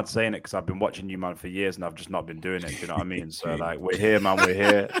sounds mad saying it because I've been watching you, man, for years, and I've just not been doing it. Do you know what I mean? So, like, we're here, man. We're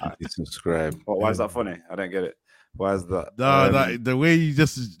here. Subscribe. Why is that funny? I don't get it. Why is that? No, the way you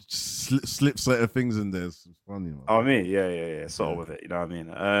just slip certain things in there is funny, man. Oh, me? Yeah. Sort of with it. You know what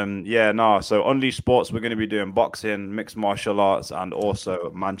I mean? So Unleash Sports, we're going to be doing boxing, mixed martial arts, and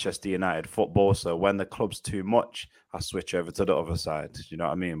also Manchester United football. So when the club's too much, I switch over to the other side. You know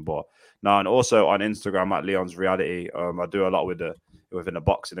what I mean? But no, and also on Instagram at Leon's Reality, I do a lot within the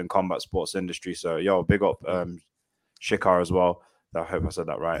boxing and combat sports industry. So big up Shikar as well. I hope I said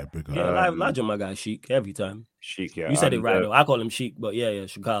that right. Large on my guy Sheik every time. Sheik, yeah. You said it right though. I call him Sheik, but yeah,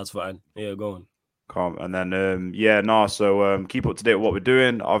 Shikar's fine. Yeah, go on. Calm. And then so keep up to date with what we're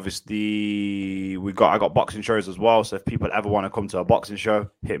doing. Obviously, I got boxing shows as well. So if people ever want to come to a boxing show,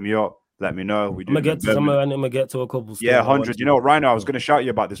 hit me up. Let me know. I'm gonna get to a couple. Yeah, 100. You know, Rhino, I was gonna shout you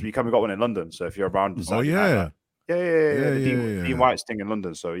about this weekend. We got one in London. So if you're around, yeah. Dean White's thing in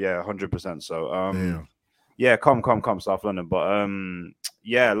London. So 100%. So come South London. But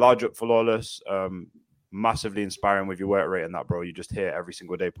large up for Lawless. Massively inspiring with your work rate and that, bro. You just hear every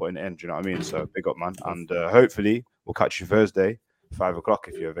single day putting it in. Do you know what I mean? So big up, man. And hopefully we'll catch you Thursday, 5 o'clock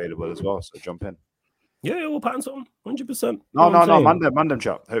if you're available as well. So jump in. Yeah, we'll pattern something, 100%. No, ManDem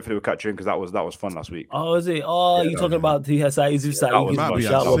chat. Hopefully we'll catch you in because that was fun last week. Oh, is it? Oh, you're talking about TSI? Is it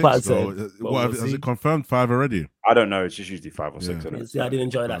Has it confirmed 5 already? I don't know. It's just usually 5 or 6. See, I did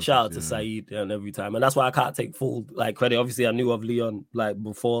enjoy that. Shout out to Saeed and every time, and that's why I can't take full credit. Obviously, I knew of Leon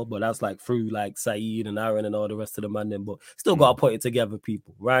before, but that's through Saeed and Aaron and all the rest of the ManDem. But still got to put it together,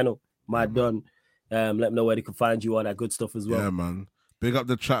 people. Rhino, my done. Let them know where they can find you, all that good stuff as well. Yeah, man. Big up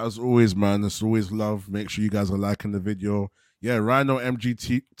the chat as always, man. It's always love. Make sure you guys are liking the video. Yeah, Rhino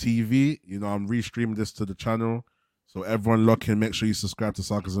MGTV. I'm restreaming this to the channel. So everyone lock in. Make sure you subscribe to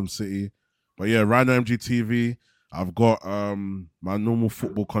Sarcasm City. But yeah, Rhino MGTV. I've got my normal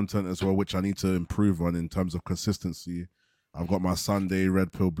football content as well, which I need to improve on in terms of consistency. I've got my Sunday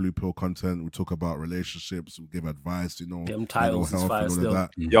red pill, blue pill content. We talk about relationships, we give advice, Them titles is fire still.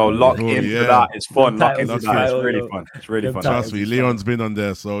 That. Yo, lock into that. It's fun. Lock into that. It's really fun. It's really fun. Trust me, Leon's been on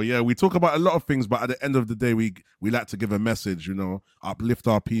there. So yeah, we talk about a lot of things, but at the end of the day, we like to give a message, uplift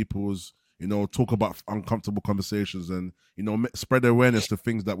our peoples, talk about uncomfortable conversations and, spread awareness to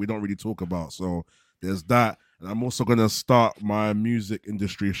things that we don't really talk about. So there's that. And I'm also going to start my music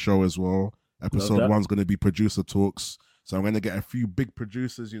industry show as well. Episode 1's going to be producer talks. So I'm going to get a few big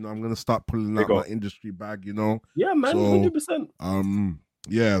producers, I'm going to start pulling out my industry bag, Yeah, man, so, 100%.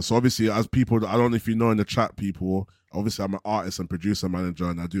 Yeah, so obviously as people, I don't know if you know in the chat, people, obviously I'm an artist and producer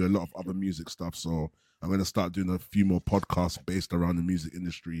manager and I do a lot of other music stuff. So I'm going to start doing a few more podcasts based around the music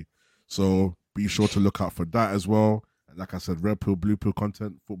industry. So be sure to look out for that as well. And like I said, red pill, blue pill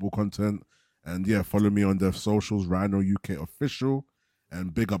content, football content. And yeah, follow me on their socials, Rhino UK Official.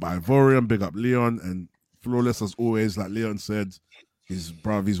 And big up Ivorian, big up Leon, and Flawless as always. Like Leon said, his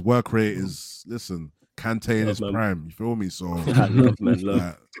work rate is, Kante in his prime. You feel me? So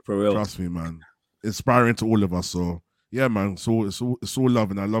love. For real. Trust me, man. Inspiring to all of us. So yeah, man. So it's all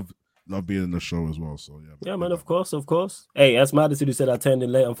love, and I love being in the show as well. So yeah, man. Of course. Hey, that's Madison who said I turned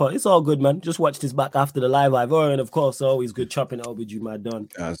in late on fun. It's all good, man. Just watch this back after the live. Ivorian, of course, always good chopping it up with you, my don.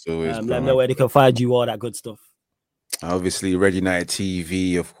 As always. Let them know where they can find you, all that good stuff. Obviously, Red United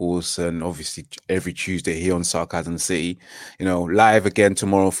TV, of course, and obviously every Tuesday here on Sarcasm City. Live again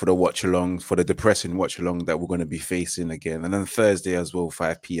tomorrow for the watch along, for the depressing watch along that we're going to be facing again, and then Thursday as well,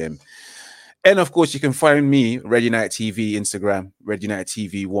 5 p.m. And of course, you can find me, Red United TV, Instagram, Red United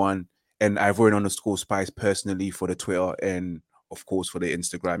TV 1, and Ivorian_Spice personally for the Twitter, and of course for the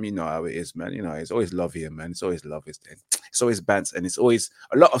Instagram. You know how it is, man. It's always love here, man. It's always love. It's always bants, and it's always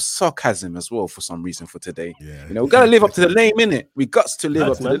a lot of sarcasm as well for some reason for today. Yeah. We got to live up to the name, innit? We got to live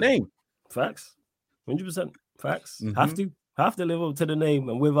up to the name. Facts. 100%. Facts. Have to. Have to live up to the name,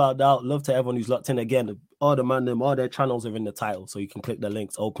 and without doubt, love to everyone who's locked in. Again, all the ManDem, all their channels are in the title, so you can click the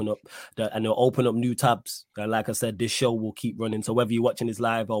links, open up, and they'll open up new tabs. And like I said, this show will keep running. So whether you're watching this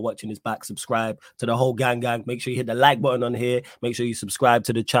live or watching this back, subscribe to the whole gang. Make sure you hit the like button on here. Make sure you subscribe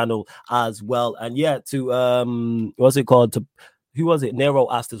to the channel as well. And yeah, to what's it called? To who was it?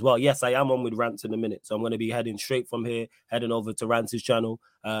 Nero asked as well. Yes, I am on with Rants in a minute. So I'm going to be heading straight from here, heading over to Rants' channel,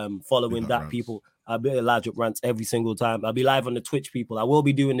 following that, Rants. people. I'll be live at Rants every single time. I'll be live on the Twitch, people. I will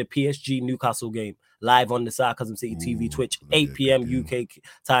be doing the PSG Newcastle game live on the Sarcasm City TV Twitch, 8 p.m. UK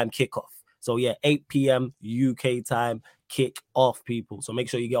time kickoff. So yeah, 8 p.m. UK time kick off, people. So make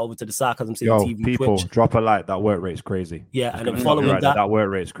sure you get over to the Sarcasm City TV people, Twitch. drop a like. That work rate's crazy. Yeah, and then following that work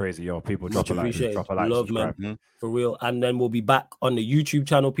rate's crazy. Yo, people, drop a like. Appreciate Drop a it. like. Love, subscribe. man. For real. And then we'll be back on the YouTube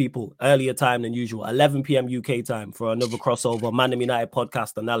channel, people, earlier time than usual, 11 p.m. UK time for another crossover ManDem United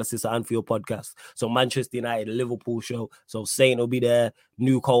podcast, analysis at Anfield podcast. So Manchester United, Liverpool show. So Saint will be there,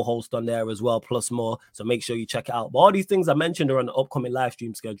 new co-host on there as well, plus more. So make sure you check it out. But all these things I mentioned are on the upcoming live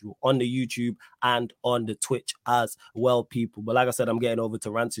stream schedule on the YouTube and on the Twitch as well, people. But like I said, I'm getting over to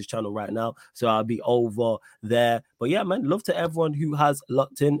Rance's channel right now, so I'll be over there. But yeah, man, love to everyone who has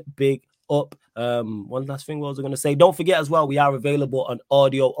locked in. Big up. One last thing, what was I going to say? Don't forget as well, we are available on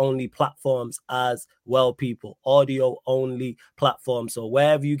audio only platforms as well, people. Audio only platforms. So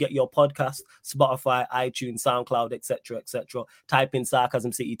wherever you get your podcast, Spotify, iTunes, SoundCloud, etc., type in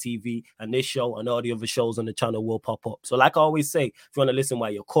Sarcasm City TV, and this show and all the other shows on the channel will pop up. So like I always say, if you want to listen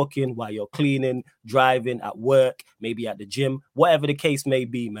while you're cooking, while you're cleaning, driving, at work, maybe at the gym, whatever the case may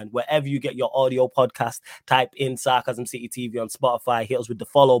be, man, wherever you get your audio podcast, type in Sarcasm City TV on Spotify. Hit us with the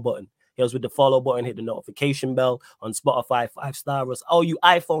follow button. Hit the notification bell on Spotify, 5 stars. All you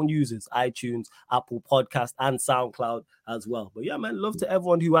iPhone users, iTunes, Apple Podcast, and SoundCloud as well. But yeah, man, love to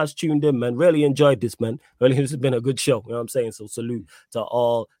everyone who has tuned in, man. Really enjoyed this, man. Really, this has been a good show. You know what I'm saying? So salute to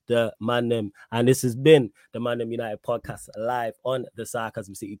all the ManDem. And this has been the ManDem United podcast live on the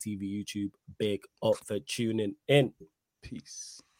Sarcasm City TV YouTube. Big up for tuning in. Peace.